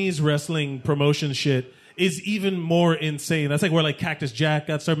Japanese wrestling promotion shit is even more insane. That's like where like Cactus Jack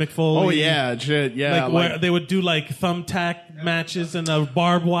got started, Mick Foley. Oh, yeah. Shit. Yeah. Like where they would do like thumbtack matches and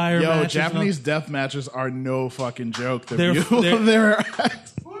barbed wire matches. Japanese death matches are no fucking joke. They're- They're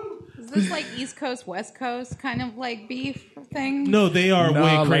Is this like East Coast, West Coast kind of like beef thing? No, they are No,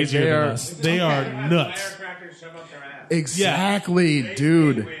 way like, crazier they than are- us. They are nuts. Exactly,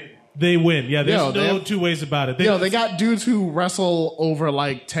 dude. They win. Yeah, there's Yo, they no have- two ways about it. They got dudes who wrestle over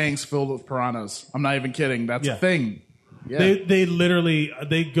like tanks filled with piranhas. I'm not even kidding. That's Yeah. a thing. Yeah. They literally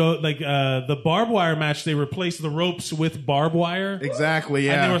they go like the barbed wire match. They replace the ropes with barbed wire. Exactly.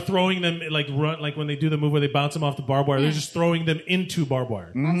 Yeah. And they were throwing them like when they do the move where they bounce them off the barbed wire. They're just throwing them into barbed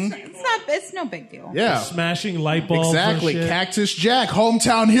wire. It's no big deal. Yeah. Smashing light bulbs. Exactly. and shit. Cactus Jack,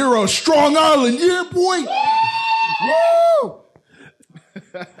 hometown hero, Strong Island. Yeah, boy. Woo!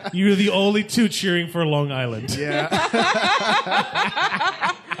 You're the only two cheering for Long Island. Yeah.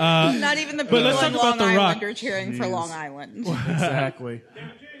 Not even the people let's talk in about Long The Island Rock. are cheering for Long Island. Exactly.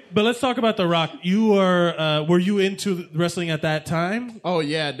 But let's talk about The Rock. You were you into wrestling at that time? Oh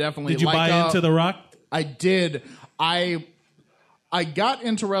yeah, definitely. Did you buy into The Rock? I did. I got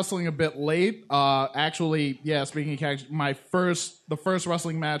into wrestling a bit late. Actually, yeah. Speaking of Cactus, the first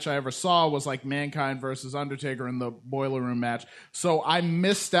wrestling match I ever saw was like Mankind versus Undertaker in the Boiler Room match. So I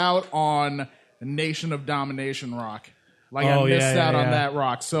missed out on Nation of Domination Rock. Like I missed out on that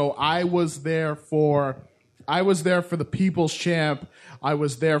Rock. So I was there for the People's Champ. I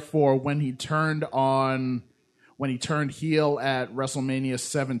was there for when he turned heel at WrestleMania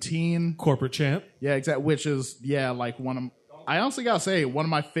 17. Corporate champ. Yeah, exactly. Which is like I honestly gotta say, one of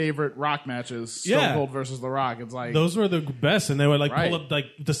my favorite Rock matches, Stone Cold versus The Rock. It's like Those were the best, and they would like Right. pull up like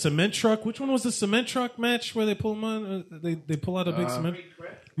the cement truck. Which one was the cement truck match where they pull them on? They pull out a big cement.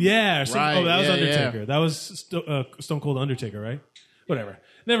 Yeah, Right, oh, that was yeah, Undertaker. yeah. That was Stone Cold Undertaker, right? Whatever.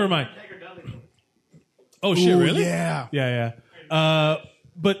 Never mind. Oh shit! Ooh, Really? yeah. Yeah.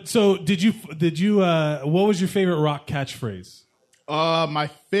 But so did you? What was your favorite Rock catchphrase? My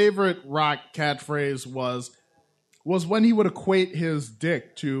favorite Rock catchphrase was when he would equate his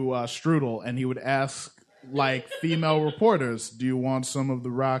dick to strudel, and he would ask like female reporters, "Do you want some of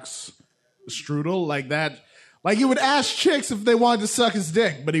the Rock's strudel?" Like that. Like he would ask chicks if they wanted to suck his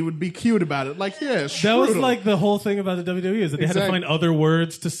dick, but he would be cute about it. Like, yeah, strudel. That was like the whole thing about the WWE is that they had to Exactly. find other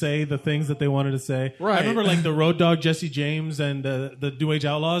words to say the things that they wanted to say. Right. I remember like the Road Dogg Jesse James and the New Age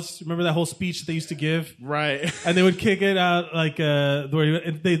Outlaws. Remember that whole speech that they used to give? Right. And they would kick it out like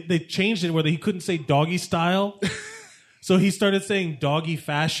they changed it where he couldn't say doggy style. So he started saying doggy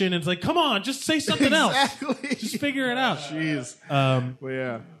fashion, and it's like, come on, just say something else. Exactly. Just figure it out. Jeez. Well,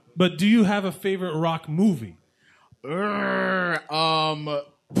 yeah. But do you have a favorite Rock movie?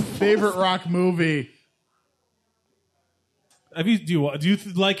 Favorite Rock movie. Do you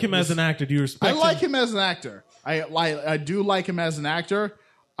like him as an actor? Do you respect I like him as an actor. I do like him as an actor.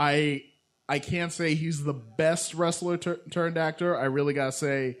 I can't say he's the best wrestler turned actor. I really gotta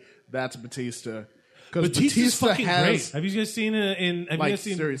say that's Batista. Because Batista's fucking has, great. Have you guys seen have you guys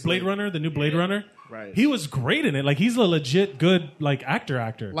seen seriously. Blade Runner, the new Blade Runner? Right. He was great in it. Like he's a legit good like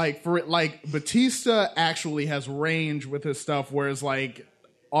actor. Like Batista actually has range with his stuff, whereas like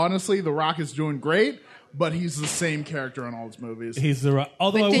honestly, The Rock is doing great, but he's the same character in all his movies. He's the Rock.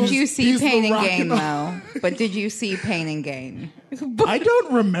 Although But did you see Pain and Rock Gain in though? But did you see Pain and Gain? I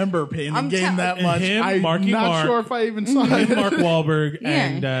don't remember Pain and I'm Gain that much. him, I'm Marky not Mark, sure if I even saw him, it. Mark Wahlberg, Yeah.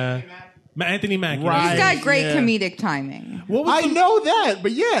 and Anthony Mackie. Right. He's got great Yeah. comedic timing. I know that,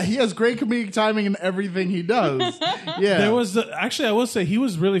 but yeah, he has great comedic timing in everything he does. Yeah. There was actually, I will say, he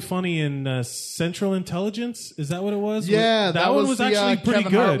was really funny in Central Intelligence. Is that what it was? Yeah, that one was was the, actually pretty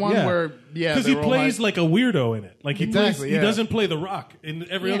Kevin Hart good. one yeah, where- yeah, because they he were all plays like- like a weirdo in it. Like he Exactly, he yeah. doesn't play The Rock in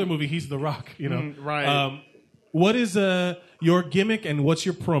every Yeah. other movie. He's The Rock. You know, right. What is your gimmick and what's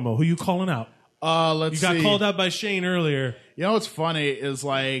your promo? Who you calling out? Let's You got see. called out by Shane earlier. You know what's funny is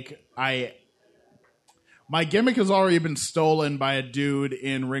like my gimmick has already been stolen by a dude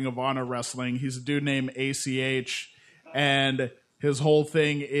in Ring of Honor wrestling. He's a dude named ACH, and his whole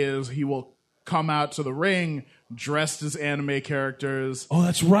thing is he will come out to the ring dressed as anime characters. Oh,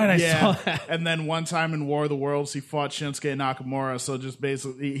 that's right. I saw that. And then one time in War of the Worlds, he fought Shinsuke Nakamura. So just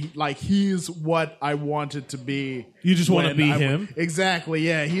basically, he's what I wanted to be. You just want to when be I- him? Exactly,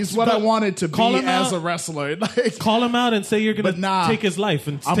 yeah. He's what I wanted to be Call him as out. a wrestler. Like, Call him out and say you're But going nah. to take his life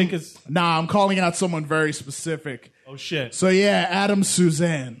and take his. Nah, I'm calling out someone very specific. Oh, shit. So yeah, Adam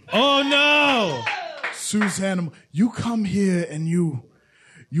Suzanne. Oh, no. Suzanne, you come here and you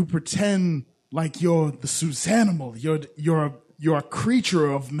pretend like you're the Suzanimal. You're a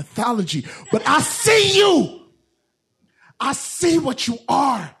creature of mythology. But I see you. I see what you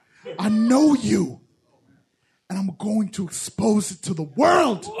are. I know you. And I'm going to expose it to the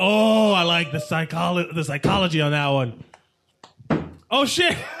world. Oh, I like the psychology on that one. Oh,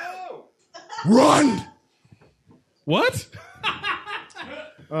 shit. Run. What?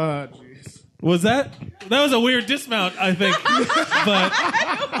 Jeez. Was that was a weird dismount, I think, but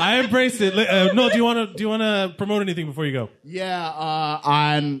I embraced it. No, do you want to promote anything before you go? Yeah,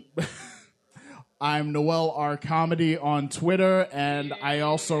 I'm Noel R. Comedy on Twitter, and I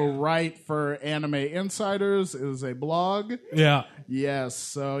also write for Anime Insiders. It is a blog. Yeah. Yes,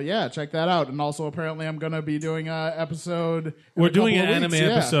 so yeah, check that out. And also, apparently, I'm going to be doing an episode. in We're a doing an couple of anime weeks, yeah.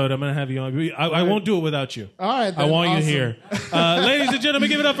 episode. I'm going to have you on. I won't do it without you. All right, I then. want Awesome. you here. Ladies and gentlemen,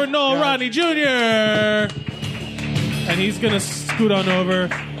 give it up for Noel Rodney Jr. And he's going to scoot on over.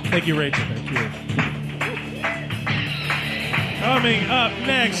 Thank you, Rachel. Thank you. Coming up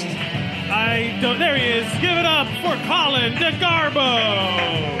next, there he is. Give it up for Colin DeGarbo.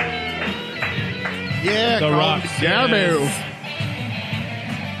 Yeah, The Colin Rock DeGarbo. says-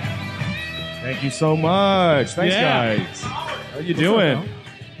 Thank you so much. Thanks, Yeah. guys. How you doing?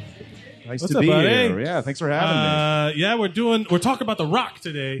 Nice What's to up, be buddy? here. Yeah, thanks for having me. Yeah, we're talking about The Rock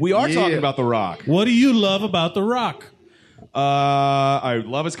today. We are talking about The Rock. What do you love about The Rock? I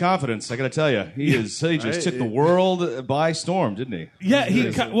love his confidence. I got to tell you, he just took the world by storm, didn't he? Yeah,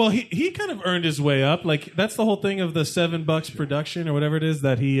 he kind of earned his way up. Like that's the whole thing of the $7 production or whatever it is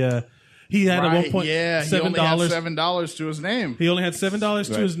that he had at one point. Yeah, he only had $7 to his name. He only had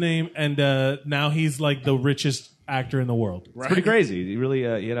 $7 to his name, and now he's like the richest actor in the world. It's pretty crazy. He really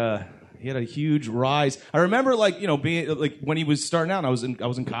he had a huge rise. I remember being like when he was starting out. I was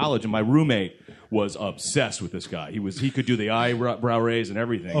in college, and my roommate was obsessed with this guy. He could do the eyebrow raise and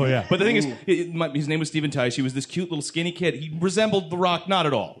everything. Oh, yeah. But the thing is, his name was Steven Tice. He was this cute little skinny kid. He resembled The Rock not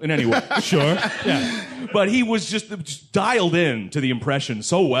at all in any way. Sure. Yeah. But he was just dialed in to the impression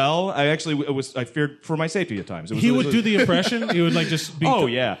so well. I feared for my safety at times. He would do the impression. He would like just be. Oh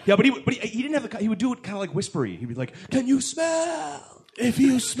yeah, yeah. But he didn't have he would do it kind of like whispery. He'd be like, "Can you smell? If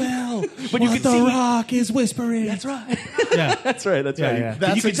you smell But you what could The see- Rock is whispering." That's right. Yeah. That's right. That's right. yeah.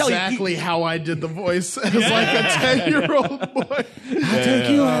 That's You could tell he- exactly how I did the voice as like a 10-year-old boy. I'll take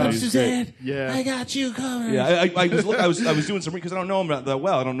you out of he's Suzanne. Yeah. I got you covered. Yeah, I was doing some because I don't know him that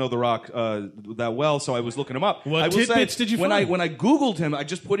well. I don't know The Rock that well, so I was looking him up. What I will say, tidbits did you when find? when I Googled him, I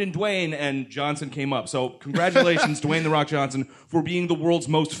just put in Dwayne and Johnson came up. So congratulations, Dwayne The Rock Johnson, for being the world's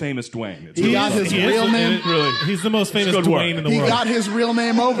most famous Dwayne. It's He got his real name. Really. He's the most famous Good work. Dwayne in the He world. got his real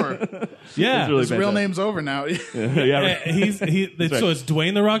name over. yeah. really His real fantastic. name's over now. Yeah, So it's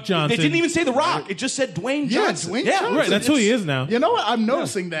Dwayne The Rock Johnson. They didn't even say The Rock. It just said Dwayne Yeah, Johnson. Dwayne yeah, Johnson. Right, that's who he is now. You know what? I'm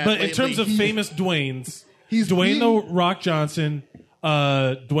noticing that. But in lately. terms of He- famous Dwaynes, he's Dwayne being- The Rock Johnson,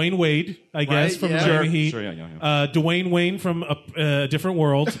 Dwayne Wade, I guess, Right, from yeah. Miami Heat, Sure, yeah. Dwayne Wayne from a different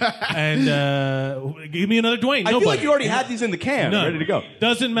world, and give me another Dwayne. I feel Nobody. like you already had these in the can, None. ready to go.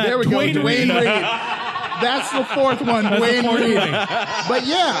 Doesn't matter. There we Dwayne go. Dwayne Reed. Reed. That's the fourth one. That's the Dwayne fourth Reed. one. But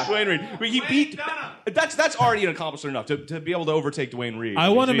yeah. Dwayne Reed. But he beat. That's already an accomplishment enough to be able to overtake Dwayne Reed. I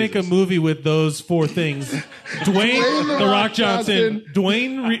want to make a movie with those four things: Dwayne The Rock Johnson,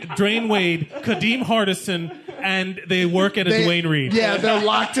 Dwayne Wade, Kadeem Hardison, and they work at a Dwayne Reed. Yeah, they're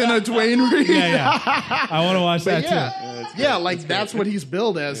locked in a Dwayne Reed. Yeah. I want to watch But that too. yeah, like that's what he's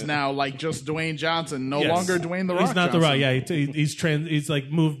billed as now, like just Dwayne Johnson, no Yes. longer Dwayne the Rock. He's not Johnson. The Rock. Yeah, he's like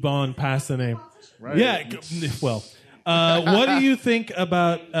moved on past the name. Right. Yeah. Well, What do you think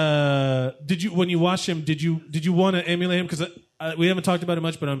about? Did you when you watched him? Did you want to emulate him? Because we haven't talked about it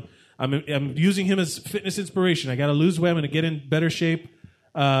much, but I'm using him as fitness inspiration. I got to lose weight. I'm going to get in better shape.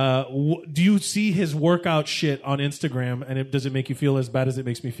 Do you see his workout shit on Instagram, and does it make you feel as bad as it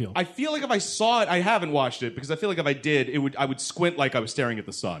makes me feel? I feel like if I saw it, I haven't watched it because I feel like if I did, I would squint like I was staring at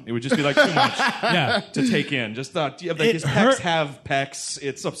the sun. It would just be like too much to take in. Just his pecs have pecs.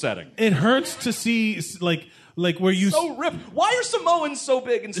 It's upsetting. It hurts to see like where you so ripped. Why are Samoans so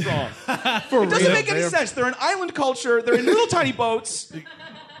big and strong? It doesn't make any sense. They're an island culture. They're in little tiny boats.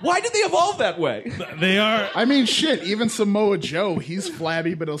 Why did they evolve that way? They are. I mean, shit. Even Samoa Joe, he's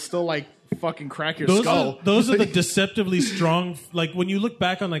flabby, but he'll still like fucking crack your skull. Those are the deceptively strong. Like when you look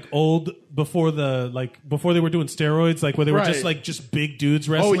back on like old before they were doing steroids, like where they were just big dudes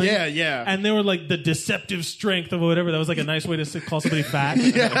wrestling. Oh yeah. And they were like the deceptive strength of whatever. That was like a nice way to call somebody fat.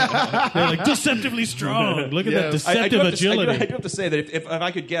 They're like deceptively strong. Look at that deceptive agility. I do have to say that if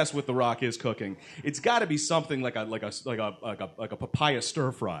I could guess what The Rock is cooking, it's got to be something like a papaya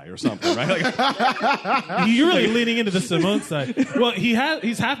stir fry or something, right? You're really leaning into the Simone side. Well,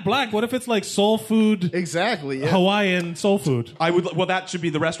 he's half black. What if it's like soul food? Exactly. Yeah. Hawaiian soul food. Well, that should be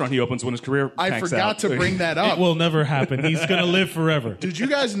the restaurant he opens when his career. I forgot to bring that up. It will never happen. He's gonna live forever. Did you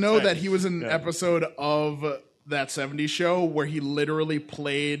guys know that he was in an episode of that 70s show where he literally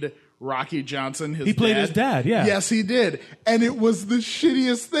played Rocky Johnson, He played his dad, yeah. Yes, he did. And it was the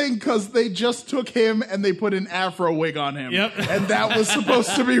shittiest thing because they just took him and they put an afro wig on him. Yep. And that was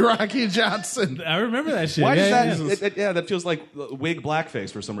supposed to be Rocky Johnson. I remember that shit. Why does that? That feels like wig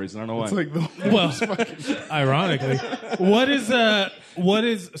blackface for some reason. I don't know why. It's like ironically,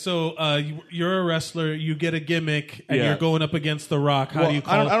 you're a wrestler. You get a gimmick, and you're going up against The Rock. How do you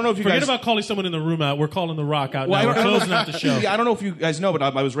call it? I don't know if you forget guys about calling someone in the room out. We're calling The Rock out now. We're closing out the show. I don't know if you guys know, but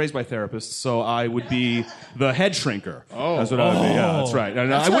I was raised by therapists, so I would be the head shrinker. Oh, that's what I would be. Yeah, that's right.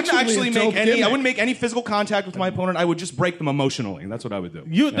 And I wouldn't actually make any. I wouldn't make any physical contact with my opponent. I would just break them emotionally. That's what I would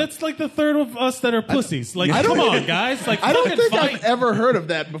do. That's like the third of us that are pussies. Like, come on, guys. Like, I don't think fight. I've ever heard of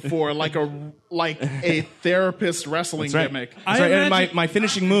that before. Like a therapist wrestling gimmick. That's right. And my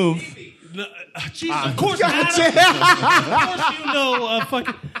finishing move. Of course, Adam. Of course, you know.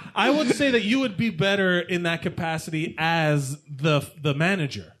 I would say that you would be better in that capacity as the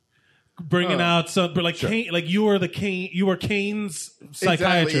manager, bringing out some. But Kane, like you were Kane's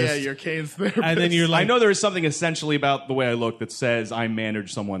psychiatrist. Exactly, yeah, you're Kane's therapist. And then you're like, I know there is something essentially about the way I look that says I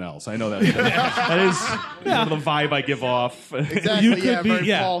manage someone else. I know that. That is sort of the vibe I give off. Exactly. You could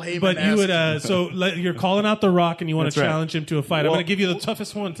be, Paul Heyman-esque. but you would. You're calling out The Rock, and you want to challenge him to a fight. I'm going to give you the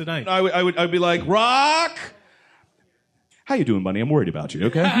toughest one tonight. I would be like, Rock, how you doing, buddy? I'm worried about you.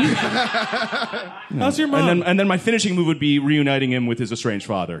 Okay. How's your mom? And then my finishing move would be reuniting him with his estranged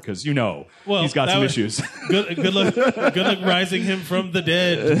father because he's got some issues. Good luck rising him from the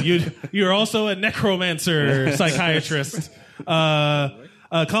dead. You're also a necromancer psychiatrist. Colin,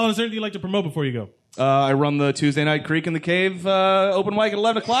 is there anything you'd like to promote before you go? I run the Tuesday Night Creek in the Cave open mic at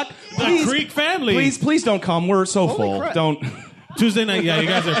 11 o'clock. The Creek family. Please don't come. We're so full. Crap. Don't. Tuesday night, yeah, you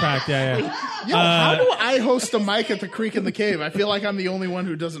guys are packed, yeah. Yo, how do I host a mic at the Creek in the Cave? I feel like I'm the only one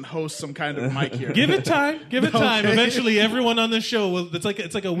who doesn't host some kind of mic here. Give it time. Okay. Eventually, everyone on the show will. It's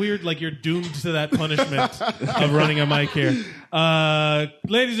like a weird, like you're doomed to that punishment of running a mic here.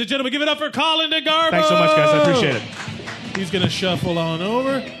 Ladies and gentlemen, give it up for Colin DeGarbo. Thanks so much, guys. I appreciate it. He's gonna shuffle on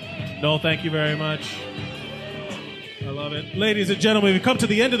over. No, thank you very much. I love it. Ladies and gentlemen, we've come to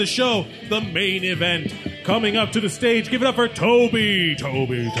the end of the show, the main event. Coming up to the stage, give it up for Toby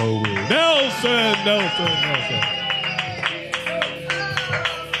Nelson.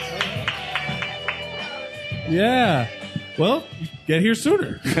 Yeah. Well, get here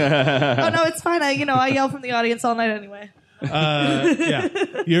sooner. Oh, no, it's fine. I yell from the audience all night anyway. Yeah,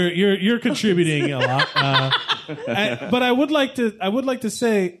 you're contributing a lot. But I would like to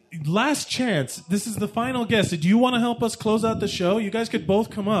say, last chance. This is the final guest. Do you want to help us close out the show? You guys could both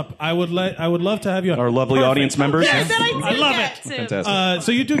come up. I would love to have you on. Our lovely audience members. Yes, I love it. Fantastic.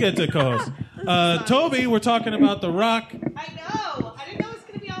 So you do get to co-host. Toby, we're talking about The Rock. I know. I didn't know it was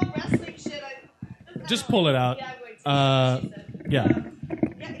going to be all wrestling shit. Just pull it out. Yeah, Yeah,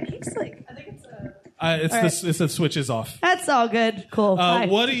 it keeps like. I think it's it's the switches off. That's all good. Cool.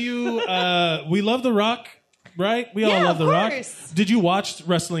 What do you? We love The Rock, right? We all love The Rock. Did you watch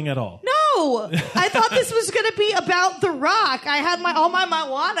wrestling at all? No, I thought this was going to be about The Rock. I had all my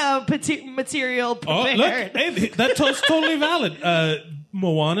Moana material prepared. Oh, look, hey, that's totally valid.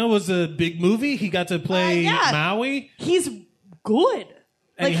 Moana was a big movie. He got to play Maui. He's good.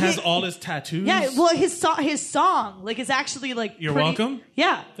 And he has all his tattoos. Yeah, well, his song, like, is actually like. You're pretty, welcome.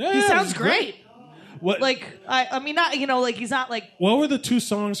 Yeah, he sounds great. What? Like, I mean, not like he's not like. What were the 2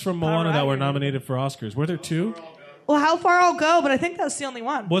 songs from Moana that were nominated for Oscars? Were there 2? Well, How Far I'll Go, but I think that's the only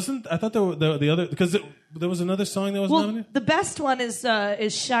one. Wasn't I thought the other because there was another song that was nominated. The best one is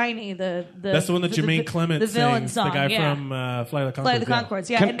Shiny. That's the one that Jermaine Clement the villain sings. song, The guy yeah. from Flight of the Conchords. Flight of the Conchords,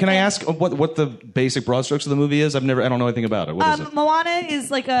 yeah. Can I ask what the basic broad strokes of the movie is? I don't know anything about it. What is it? Moana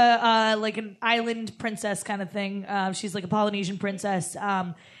is like like an island princess kind of thing. She's like a Polynesian princess,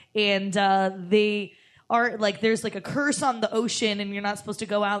 and they are like there's like a curse on the ocean, and you're not supposed to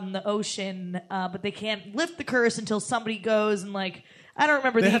go out in the ocean, but they can't lift the curse until somebody goes and like. I don't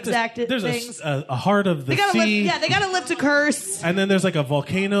remember the exact there's things. a heart of the They gotta sea. lift, they gotta lift a curse. And then there's like a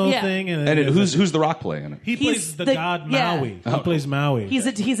volcano Yeah. thing. And who's The Rock playing in it? He plays the god yeah. Maui. He plays Maui. He's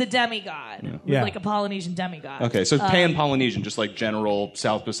a demigod, Yeah. like a Polynesian demigod. Okay, so pan-Polynesian, just like general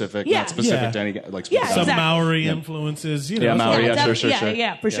South Pacific, Yeah. not specific Yeah. to any like Yeah, specific. Some exactly. Maori influences. Yeah, Maori. Yeah, sure.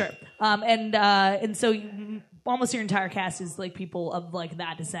 Yeah, for sure. And so almost your entire cast is like people of like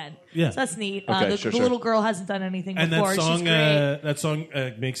that descent. Yeah. So that's neat. Okay, The sure. little girl hasn't done anything And before. that song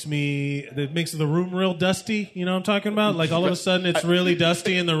makes the room real dusty. You know what I'm talking about? Like all of a sudden it's really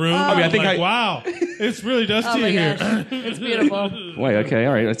dusty in the room. I think wow, it's really dusty Oh my in here. gosh, it's beautiful. Wait, okay,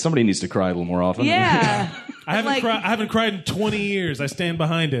 all right. Somebody needs to cry a little more often. Yeah. I haven't cried in 20 years. I stand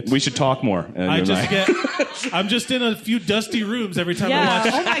behind it. We should talk more. I'm just in a few dusty rooms every time Yeah. I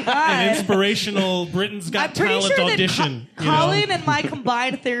watch Oh my God. an inspirational Britain's Got I'm pretty Talent sure that audition. Colin and my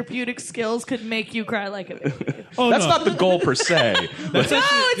combined therapeutic skills could make you cry like a baby. That's not the goal per se. That's actually,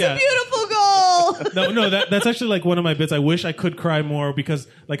 Oh, it's yeah. a beautiful goal. No, that's actually like one of my bits. I wish I could cry more because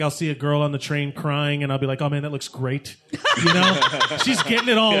like I'll see a girl on the train crying and I'll be like, oh man, that looks great. You know, she's getting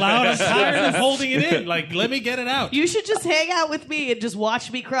it all out. I'm tired of holding it in. Like, let me get it out. You should just hang out with me and just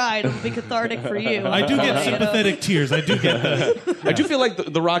watch me cry. It'll be cathartic for you. I do get You know? sympathetic tears. I do get that. I do feel like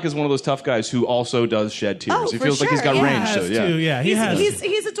the Rock is one of those tough guys who also does shed tears. Oh, he for feels like he's got sure, range. yeah. So, yeah. Yeah, he has.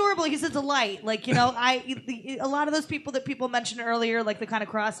 He's adorable. He's a delight. Like a lot of those people that people mentioned earlier, like the kind of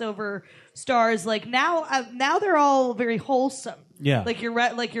crossover stars. Like now they're all very wholesome. Yeah. Like your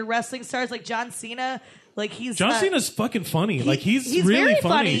wrestling stars, like John Cena. Like John Cena's fucking funny. Like he's really very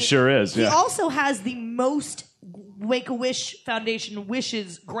funny. He sure is. He Yeah. also has the most Make-A-Wish Foundation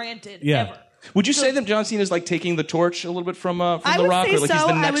wishes granted ever. Would you say that John Cena is like taking the torch a little bit from I The would Rock, say or like so. he's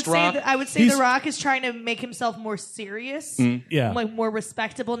the I next would Rock? say I would say He's- The Rock is trying to make himself more serious, Yeah. like more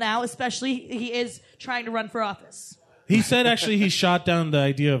respectable now. Especially he is trying to run for office. He said actually he shot down the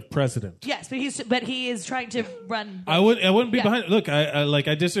idea of president. Yes, but he is trying to run. I wouldn't be Yeah. behind. Look,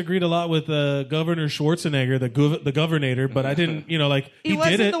 I disagreed a lot with Governor Schwarzenegger, the governor, but I didn't. You know, like He he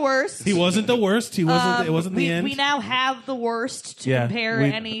wasn't did it. the worst. He wasn't the worst. He wasn't. It wasn't we, the end. We now have the worst to Yeah, compare we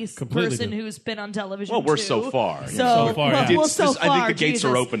any completely person do. who's been on television. Well, we're to. so far. So, So far, well, yeah. well, so I think far, the gates are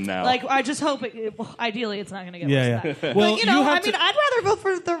Jesus. open now. Like I just hope ideally it's not going to get Yeah, worse. yeah. Than that. Well, but you know, you have I mean, to- I'd rather vote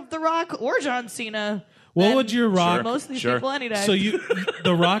for the Rock or John Cena. What than would your Rock? Most of these Sure. people any day. So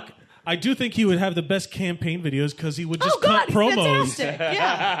the Rock. I do think he would have the best campaign videos because he would just oh God, cut he's promos. fantastic.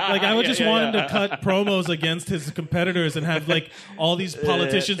 Yeah. Like I would just want him to cut promos against his competitors and have like all these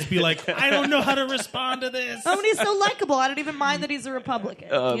politicians be like, I don't know how to respond to this. Oh, and he's so likable. I don't even mind that he's a Republican.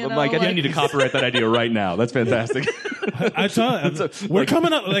 you know? Mike, I think like, you need to copyright that idea right now. That's fantastic. I thought we're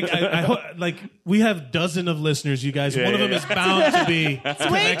coming up. Like like we have dozen of listeners, you guys. One of them is bound to be Dwayne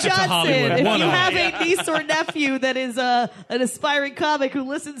connected to Johnson, Hollywood. if One you of have them. a niece or nephew that is an aspiring comic who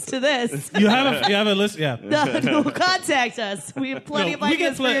listens to this, You have a list. Yeah. contact us. We have plenty of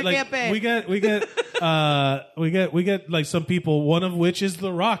ideas for your campaign. We get like some people. One of which is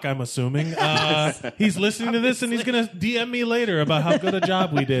The Rock. I'm assuming he's listening to this and he's gonna DM me later about how good a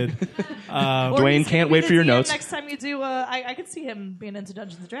job we did. Or Dwayne, he's can't gonna wait be for your the DM notes. Next time you do, I could see him being into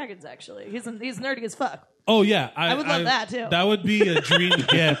Dungeons and Dragons. Actually, he's nerdy as fuck. Oh yeah, I would love that, too. That would be a dream.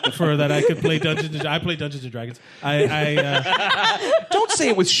 Yeah, for that I could play Dungeons. I play Dungeons and Dragons. Don't say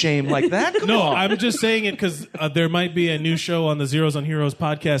it with shame like that. Come No, on. I'm just saying it because there might be a new show on the Zeros on Heroes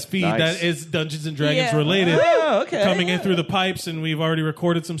podcast feed Nice. that is Dungeons and Dragons Yeah. related, Oh, okay. coming in through the pipes, and we've already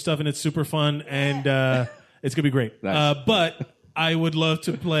recorded some stuff, and it's super fun, and it's gonna be great. Nice. But I would love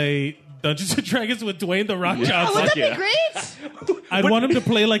to play Dungeons and Dragons with Dwayne the Rock Oh, Johnson. would that yeah. be great? I'd want him to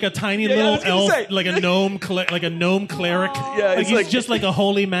play like a tiny Yeah, I little was gonna elf, say. like a gnome, like a gnome cleric. Yeah, like it's he's like- just like a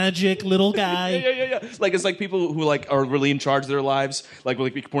holy magic little guy. Yeah. Like it's like people who like are really in charge of their lives, like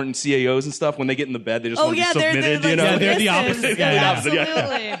important CAOs and stuff. When they get in the bed, they just Oh want to yeah, be they're submitted. like You know, Yeah, they're the submissive. opposite. Yeah, Yeah,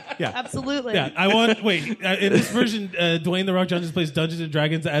 absolutely. Yeah. Absolutely. Yeah, I want. Wait, in this version, Dwayne the Rock Johnson plays Dungeons and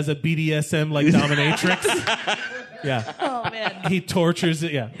Dragons as a BDSM like dominatrix. Yeah, Oh man. he tortures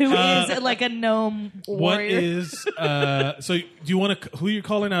it. Yeah, Who is like a gnome what warrior? is? So, do you want to? Who you're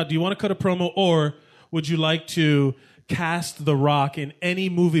calling out? Do you want to cut a promo, or would you like to cast The Rock in any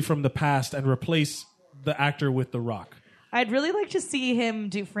movie from the past and replace the actor with The Rock? I'd really like to see him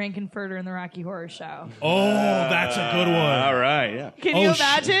do Frankenfurter in the Rocky Horror Show. Oh, that's a good one. All right, yeah. Can you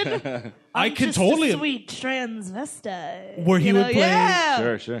imagine? I I'm can just totally. a sweet transvestite. Where he You would know? play.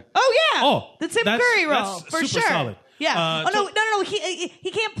 Yeah. Sure. Oh yeah. Oh, the Tim that's- Curry role that's for super sure. solid. Yeah. So- No.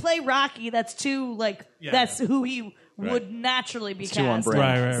 He can't play Rocky. That's too Yeah. That's who he would naturally be It's too on cast.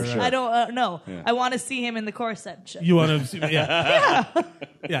 brand. Right. I don't know. Yeah. I want to see him in the corset shit. You want to?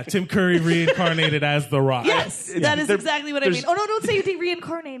 Yeah. Tim Curry reincarnated as The Rock. Yes, that is exactly what I mean. there's- Oh no! Don't say he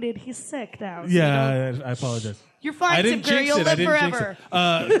reincarnated. He's sick now. so Yeah, I apologize. You're fine, I Tim didn't Curry. jinx You'll it. I live didn't jinx forever.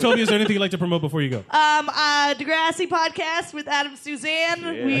 it. Toby, is there anything you'd like to promote before you go? Degrassi podcast with Adam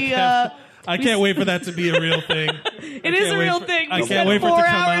Suzanne. I can't wait for that to be a real thing. It is a real thing. I We can't spent wait for it to 4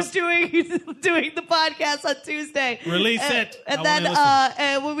 come hours out. doing the podcast on Tuesday. Release And- it. and I then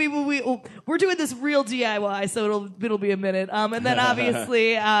wanna we're doing this real DIY, so it'll be a minute. And then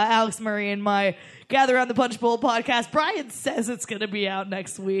obviously Alex Murray and my Gather Around the Punch Bowl podcast. Brian says it's going to be out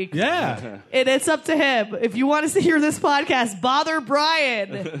next week. Yeah. And it's up to him. If you want to hear this podcast, bother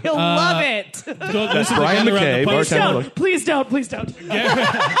Brian. He'll love it. Go That's listen to Brian Gather Around the McKay, Punch. bartender. Please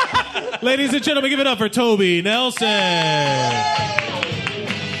don't. Ladies and gentlemen, give it up for Toby Nelson.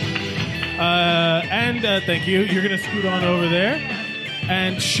 And thank you. You're going to scoot on over there.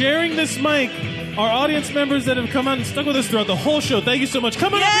 And sharing this mic, our audience members that have come out and stuck with us throughout the whole show, thank you so much.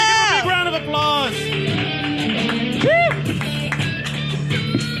 Come on up here, give a big round of applause.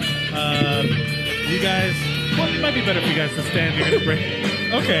 You guys, well, it might be better for you guys to stand here and break.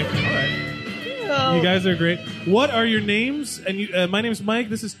 Okay, all right. You guys are great. What are your names? And you, my name's Mike.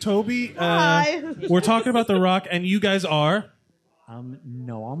 This is Toby. Hi. We're talking about The Rock, and you guys are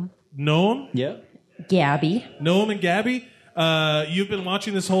Noam. Noam. Yeah. Gabby. Noam and Gabby. You've been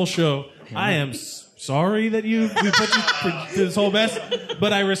watching this whole show. I am sorry that we put you through this whole mess,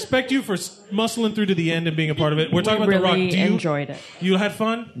 but I respect you for muscling through to the end and being a part of it. We're talking about The Rock. Really enjoyed it. You had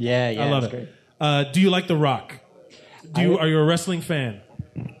fun? Yeah, I love it it. was great. Do you like The Rock? Are you a wrestling fan?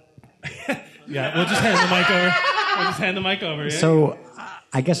 Yeah, we'll just hand the mic over. Yeah? So,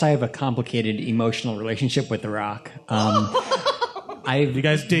 I guess I have a complicated emotional relationship with The Rock. You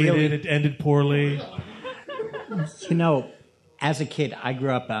guys dated, it ended poorly. You know, as a kid, I grew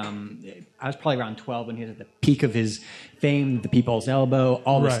up. I was probably around 12 when he was at the peak of his fame, the People's Elbow,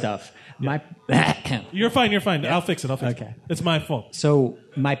 all this Right. stuff. You're fine. I'll fix it. Okay. It's my fault. So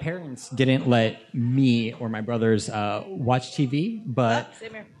my parents didn't let me or my brothers watch TV, but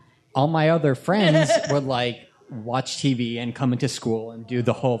all my other friends would like watch TV and come into school and do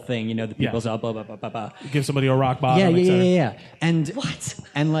the whole thing. You know, the People's Elbow, blah blah blah blah. Give somebody a rock bottom. Yeah. And what?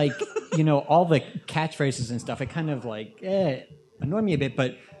 And like, you know, all the catchphrases and stuff. It kind of like annoyed me a bit,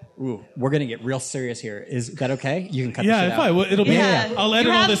 but. Ooh, we're gonna get real serious here. Is that okay? You can cut this shit out. Fine. Well, it'll be. Yeah. I'll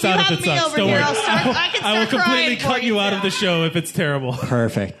edit all this out if it sucks. Don't worry. I will completely crying for cut you you out of the show if it's terrible.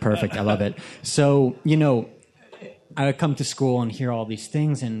 Perfect. I love it. So, you know, I would come to school and hear all these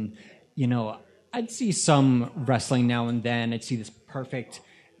things, and, you know, I'd see some wrestling now and then. I'd see this perfect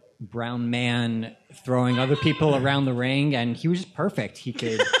brown man throwing other people around the ring, and he was just perfect. He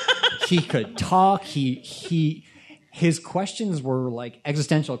could talk. His questions were like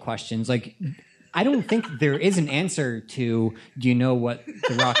existential questions. Like, I don't think there is an answer to, do you know what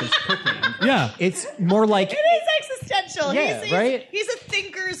The Rock is cooking? Yeah. It's more like... It is existential. Yeah, he's, right? He's a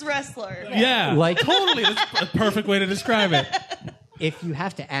thinker's wrestler. Yeah. Like, totally. That's a perfect way to describe it. If you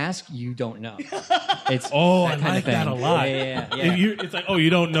have to ask, you don't know. It's I that kind like of thing. that a lot. Yeah. It's like, you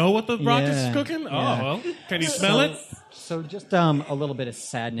don't know what The Rock is Yeah. cooking? Oh, Yeah. well, can you smell it? So just a little bit of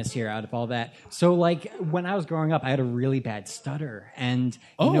sadness here out of all that. So like when I was growing up, I had a really bad stutter, and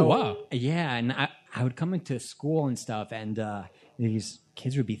wow, yeah, and I would come into school and stuff, and these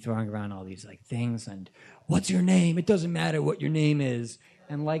kids would be throwing around all these like things, and what's your name? It doesn't matter what your name is,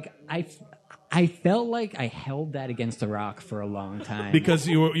 and like I felt like I held that against The Rock for a long time. Because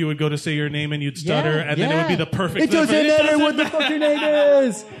you would go to say your name and you'd stutter, and then it would be the perfect. It doesn't matter what the matter. fuck your name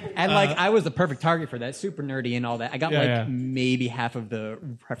is. And like I was the perfect target for that, super nerdy and all that. I got maybe half of the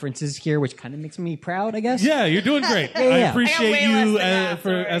references here, which kind of makes me proud, I guess. Yeah, you're doing great. I appreciate you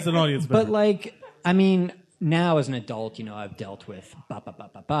as an audience member. But like, I mean, now as an adult, you know, I've dealt with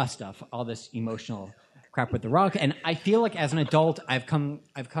stuff, all this emotional crap with The Rock, and I feel like as an adult, I've come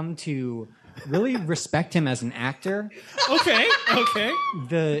to really respect him as an actor. Okay.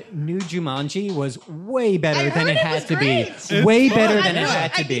 The new Jumanji was way better than it had to be. great. Way better than it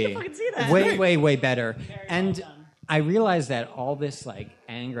had to I need be. to fucking see that. Way better. And I realized that all this like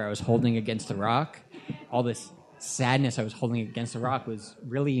anger I was holding against The Rock, all this sadness I was holding against The Rock was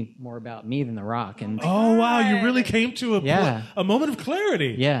really more about me than The Rock. And Oh, wow. You really came to a moment of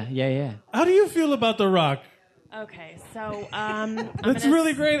clarity. Yeah. How do you feel about The Rock? Okay, so That's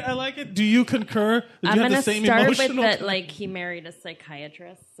really great. I like it. Do you concur? Do I'm you have gonna the same start with emotional? that. Like he married a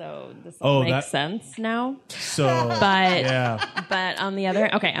psychiatrist, so this Oh, makes that- sense now. So, but yeah. but on the other,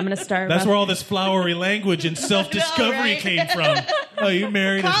 okay, I'm gonna start. That's with, where all this flowery language and self-discovery right? came from. Oh, you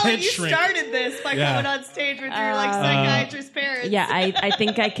married a Colin, head you shrink. started this by Yeah. coming on stage with your like psychiatrist parents. Yeah, I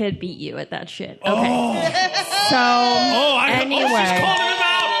think I could beat you at that shit. Okay. Oh. So she's calling him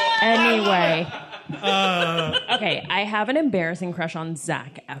out. anyway. Okay, I have an embarrassing crush on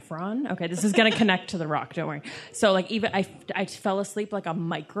Zac Efron. Okay, this is gonna connect to The Rock. Don't worry. So like, even I fell asleep like a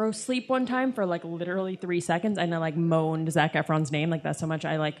micro sleep one time for like literally 3 seconds, and I like moaned Zac Efron's name like that so much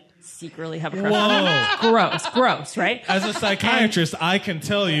I like secretly have a crush on him. Gross, right? As a psychiatrist, I can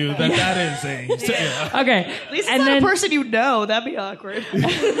tell you that is a... Yeah. Okay, At least it's and not then a person you know. That'd be awkward.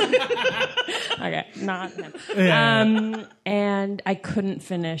 okay, not him. Yeah. And I couldn't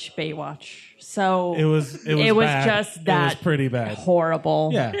finish Baywatch. So It was bad. just that It was pretty bad. horrible.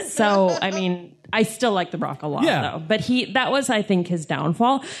 Yeah. So I mean, I still like The Rock a lot Yeah. though. But that was I think his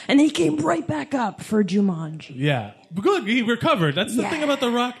downfall. And then he came right back up for Jumanji. Yeah. Good, he recovered. That's the thing about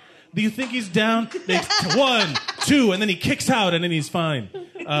The Rock. Do you think he's down? 1, 2, and then he kicks out, and then he's fine.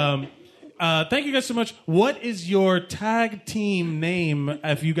 Thank you guys so much. What is your tag team name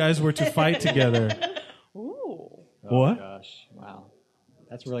if you guys were to fight together? What? Gosh, wow.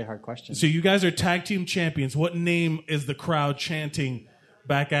 That's a really hard question. So you guys are tag team champions. What name is the crowd chanting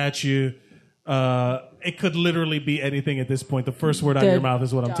back at you? It could literally be anything at this point. The first word out of your mouth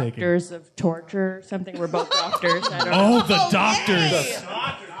is what I'm taking. Doctors of Torture or something. We're both doctors. I don't Oh, know. the doctors.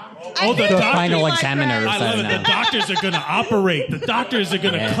 Oh, the The doctors. final examiners. I love it. The doctors are going to operate. The doctors are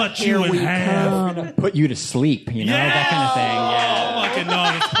going to cut you in half. Put you to sleep, you know, that kind of thing. Yeah. Oh, fucking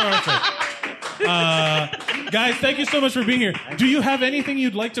no, it's perfect. Guys, thank you so much for being here. Do you have anything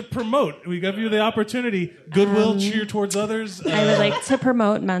you'd like to promote? We give you the opportunity. Goodwill, cheer towards others. I would like to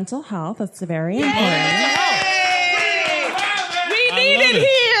promote mental health. That's very important. We need it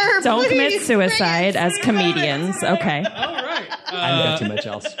here. Don't please. commit suicide as comedians. Okay. All right. I don't got too much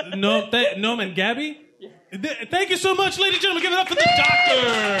else. Noam and Gabby? Thank you so much, ladies and gentlemen. Give it up for the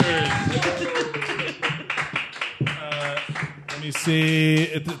doctors. Let me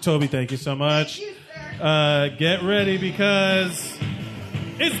see. Toby, thank you so much. Get ready because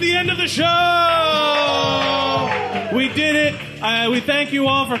it's the end of the show. We did it. We thank you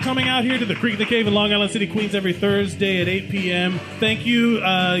all for coming out here to the Creek in the Cave in Long Island City, Queens every Thursday at 8 p.m. Thank you,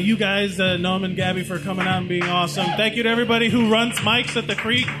 you guys, Noam and Gabby, for coming out and being awesome. Thank you to everybody who runs mics at the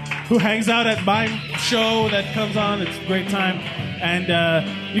Creek, who hangs out at my show that comes on. It's a great time. And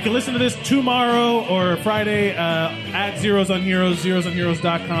you can listen to this tomorrow or Friday at Zeros on Heroes,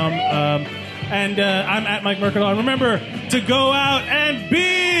 zerosonheroes.com. And I'm at Mike Mercadal. Remember to go out and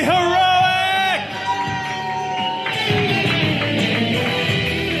be